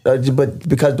did not, but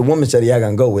because the woman said, "Yeah, I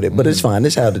gotta go with it." But it's fine.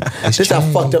 This how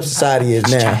fucked up society is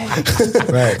now.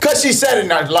 Right? Because she said it.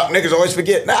 Now niggas always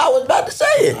forget. Now I was about to say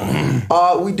it.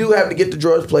 We do have to get the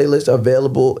drawers playlist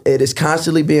available. It is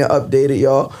constantly being updated,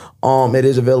 y'all. It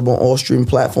is available on all streaming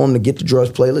platforms. To get the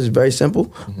drawers playlist is very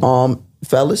simple.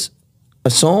 Fellas, a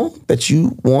song that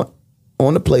you want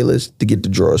on the playlist to get the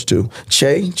drawers to.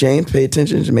 Che, James, pay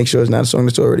attention to make sure it's not a song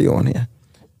that's already on here.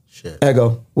 Shit.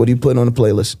 Ego, what are you putting on the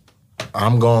playlist?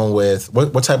 I'm going with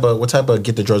what type of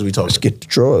get the drawers we talking? Let's get the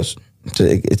drawers.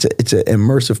 It's an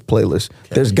immersive playlist.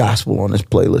 Okay. There's gospel on this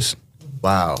playlist.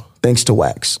 Wow. Thanks to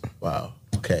Wax. Wow.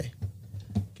 Okay.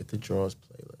 Get the drawers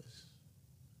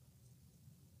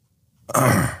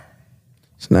playlist.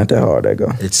 It's not that hard,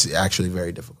 Ego. It's actually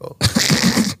very difficult.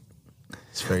 It's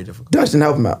very difficult. Dustin,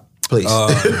 help him out. Please.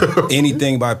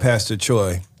 Anything by Pastor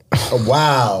Troy. Oh,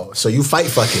 wow. So you fight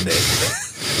fucking it.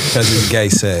 Because it's gay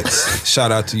sex.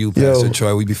 Shout out to you, Pastor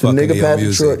Troy. We be fucking the your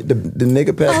music. The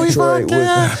nigga Pastor Troy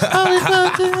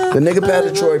the nigga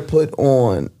Pastor Troy put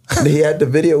on. He had the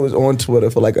video was on Twitter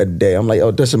for like a day. I'm like,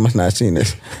 oh, Dustin must not have seen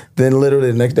this. Then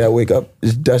literally the next day I wake up,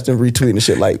 it's Dustin retweeting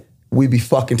shit like, we be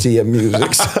fucking to your music.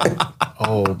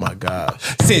 Oh my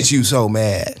gosh. Since you so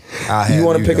mad. You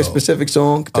want to pick a specific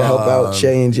song to help out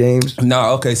Shay and James?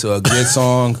 No, okay, so a good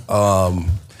song.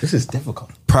 This is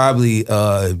difficult. Probably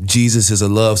Jesus is a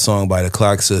Love Song by the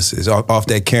Clark Sisters off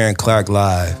that Karen Clark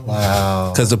Live.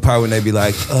 Wow. Because the part when they be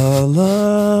like, a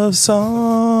love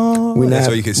song. That's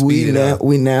where you can speed it up.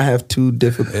 We now have two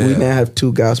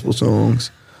gospel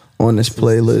songs on this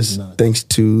playlist, thanks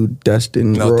to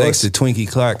Dustin Ross. Thanks to Twinkie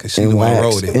Clark, because she the one Wax,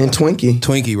 wrote it. And Twinkie.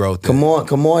 Twinkie wrote that. Come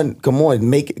on,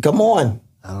 make it, come on.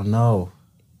 I don't know.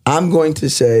 I'm going to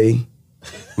say...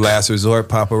 Last Resort,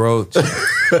 Papa Roach.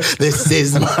 This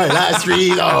is my last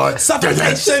resort.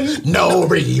 Suffocation. No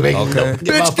breathing. Okay.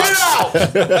 Bitch, get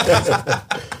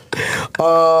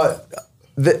out!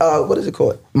 What is it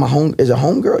called? Is it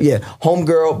Homegirl? Yeah,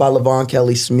 Homegirl by LaVon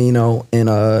Kelly, Smino, and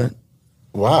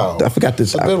wow. I forgot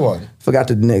this. It's a good one. Forgot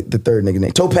the third nigga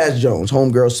name. Topaz Jones,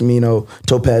 Homegirl, Smino,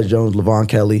 Topaz Jones, LaVon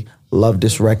Kelly. Love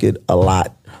this record a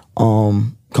lot.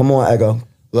 Come on, Ego.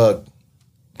 Look.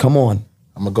 Come on.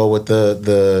 I'm gonna go with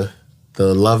the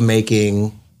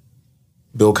lovemaking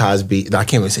Bill Cosby. No, I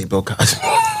can't even say Bill Cosby.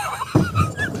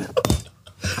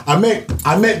 I meant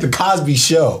the Cosby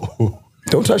Show.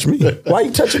 Don't touch me. Why are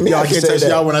you touching me? I can't touch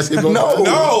y'all when I say Bill Cosby.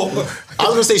 No. I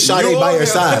was gonna say Sade by your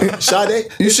side. Sade.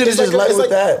 You should have just led with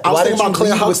that. I was thinking about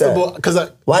Claire Huxtable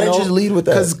Why didn't you just lead with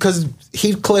that? Because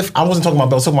Heathcliff. I wasn't talking about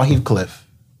Bill. I was talking about Heathcliff.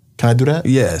 Can I do that?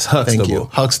 Yes, Huxtable. Thank you,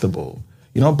 Huxtable.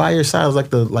 You know, by your side is like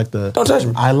the. Don't touch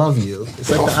me. I love you. It's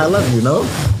like the I love you. No.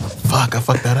 Fuck! I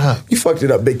fucked that up. You fucked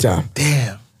it up big time.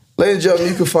 Damn. Ladies and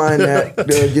gentlemen, you can find that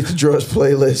Get the Drawers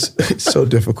playlist. It's so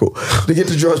difficult. To Get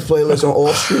the Drawers playlist on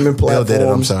all streaming platforms. Did it,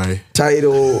 I'm sorry.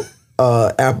 Tidal,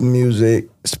 Apple Music,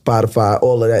 Spotify,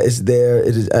 all of that. It's there.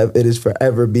 It is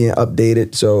forever being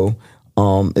updated. So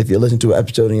if you listen to an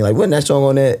episode and you're like, when that song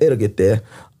on there, it'll get there.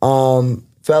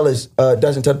 Fellas,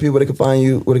 Dustin, tell people where they can find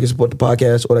you, where they can support the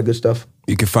podcast, all that good stuff.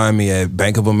 You can find me at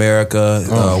Bank of America,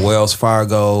 Wells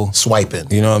Fargo.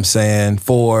 Swiping. You know what I'm saying?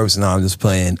 Forbes. No, I'm just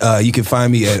playing. You can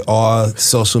find me at all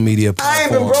social media platforms. I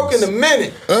ain't been broke in a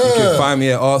minute. You can find me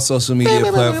at all social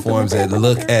media platforms at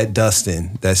Look at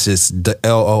Dustin. That's just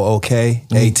LOOKAT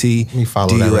DUSTIN.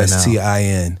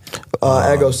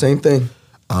 Ego, same thing.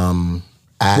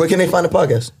 Where can they find the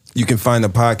podcast? You can find the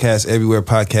podcast everywhere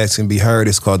podcasts can be heard.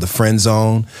 It's called The Friend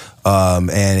Zone,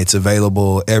 and it's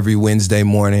available every Wednesday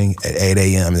morning at 8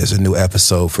 a.m. There's a new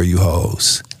episode for you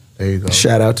hoes. There you go.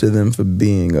 Shout out to them for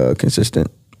being consistent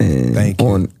and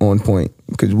on point,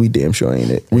 because we damn sure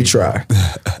ain't it. We try.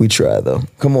 We try, though.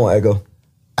 Come on, Ego.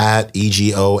 At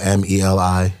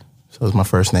EGOMELI. So it's my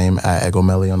first name, at Ego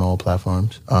Melly on all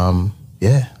platforms.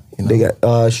 Yeah. You know. They got,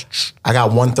 I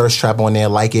got one thirst trap on there,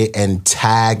 like it, and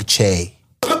tag Che.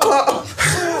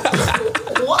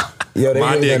 Yo, they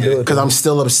ain't gonna do it. Because I'm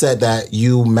still upset that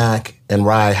you, Mac, and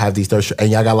Rye have these thirst traps,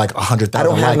 and y'all got like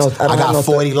 100,000 likes. I got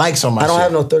 40 likes on my shit. I don't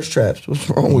have no thirst traps. What's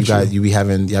wrong with you?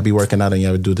 Y'all be working out and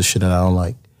y'all do the shit that I don't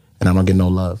like, and I don't get no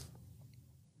love.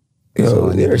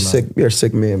 Yo, you're a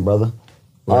sick man, brother.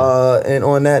 And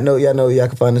on that note, y'all know y'all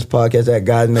can find this podcast at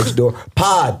Guys Next Door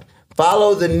Pod.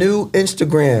 Follow the new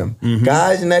Instagram.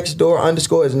 Guys Next Door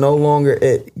 _ is no longer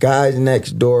it. Guys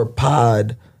Next Door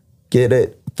Pod. Get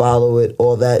it. Follow it,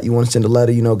 all that. You want to send a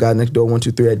letter,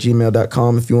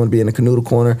 guysnextdoor123@gmail.com. If you want to be in the Canoodle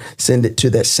Corner, send it to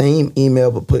that same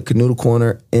email, but put Canoodle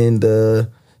Corner in the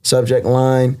subject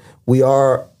line. We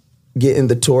are getting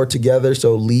the tour together,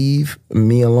 so leave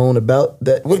me alone about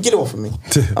that. Well, get off of me.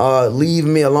 Leave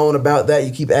me alone about that.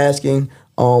 You keep asking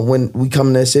when we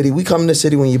come to the city. We come to the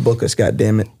city when you book us, God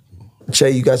damn it.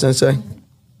 Shay, you got something to say?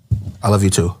 I love you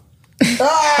too.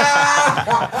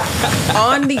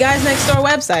 On the Guys Next Door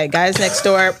website,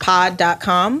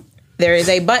 guysnextdoorpod.com, there is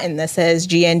a button that says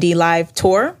GND Live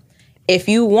Tour. If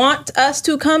you want us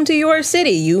to come to your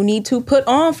city, you need to put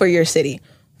on for your city.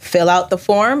 Fill out the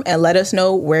form and let us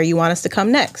know where you want us to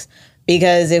come next.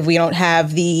 Because if we don't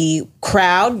have the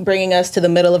crowd bringing us to the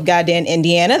middle of goddamn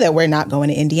Indiana, then we're not going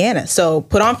to Indiana. So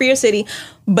put on for your city,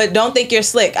 but don't think you're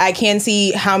slick. I can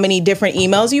see how many different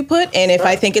emails you put, and if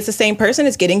I think it's the same person,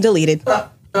 it's getting deleted.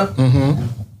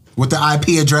 With the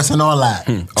IP address and all that.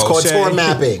 It's called tour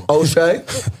mapping. O'Shea?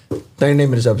 They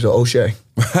name of this episode, O'Shea.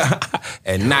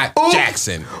 And not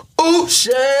Jackson.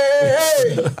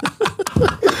 O'Shea!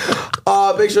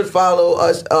 Make sure to follow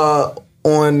us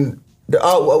on...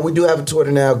 we do have a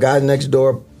Twitter now, Guys Next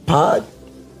Door Pod.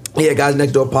 Yeah, Guys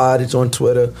Next Door Pod. It's on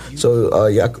Twitter. So,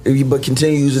 but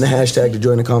continue using the hashtag to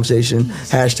join the conversation.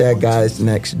 Hashtag Guys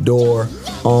Next Door.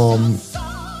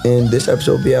 And this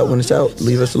episode will be out when it's out.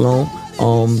 Leave us alone.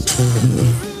 I'm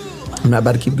not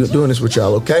about to keep doing this with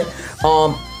y'all, okay?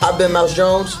 I've been Mouse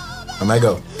Jones. I'm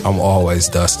Ego. I'm always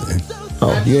Dustin.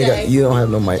 Oh, you don't have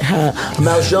no mic. Hi, I'm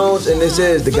Mouse Jones, and this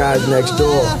is the Guys Next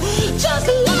Door. Just let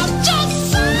yourself go.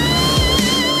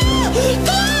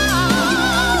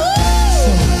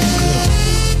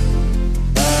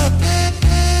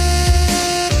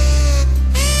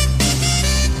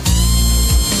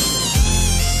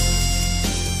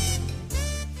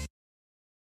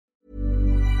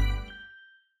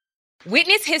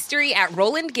 Witness history at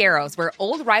Roland Garros, where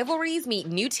old rivalries meet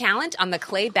new talent on the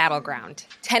clay battleground.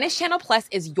 Tennis Channel Plus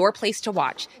is your place to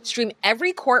watch. Stream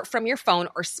every court from your phone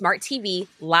or smart TV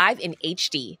live in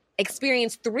HD.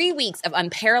 Experience 3 weeks of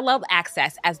unparalleled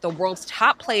access as the world's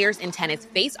top players in tennis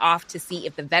face off to see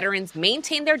if the veterans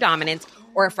maintain their dominance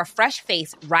or if a fresh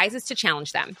face rises to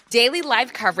challenge them. Daily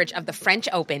live coverage of the French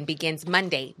Open begins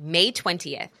Monday, May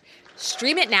 20th.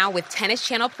 Stream it now with Tennis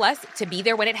Channel Plus to be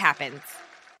there when it happens.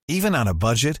 Even on a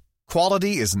budget,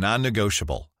 quality is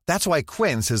non-negotiable. That's why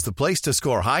Quince is the place to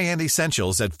score high-end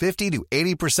essentials at 50 to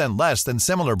 80% less than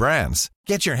similar brands.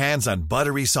 Get your hands on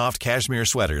buttery soft cashmere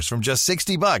sweaters from just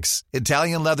 $60,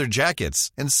 Italian leather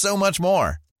jackets, and so much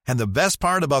more. And the best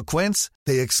part about Quince,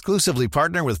 they exclusively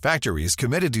partner with factories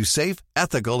committed to safe,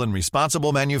 ethical, and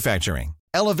responsible manufacturing.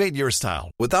 Elevate your style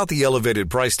without the elevated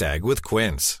price tag with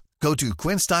Quince. Go to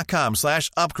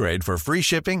quince.com/upgrade for free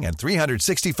shipping and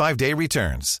 365-day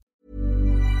returns.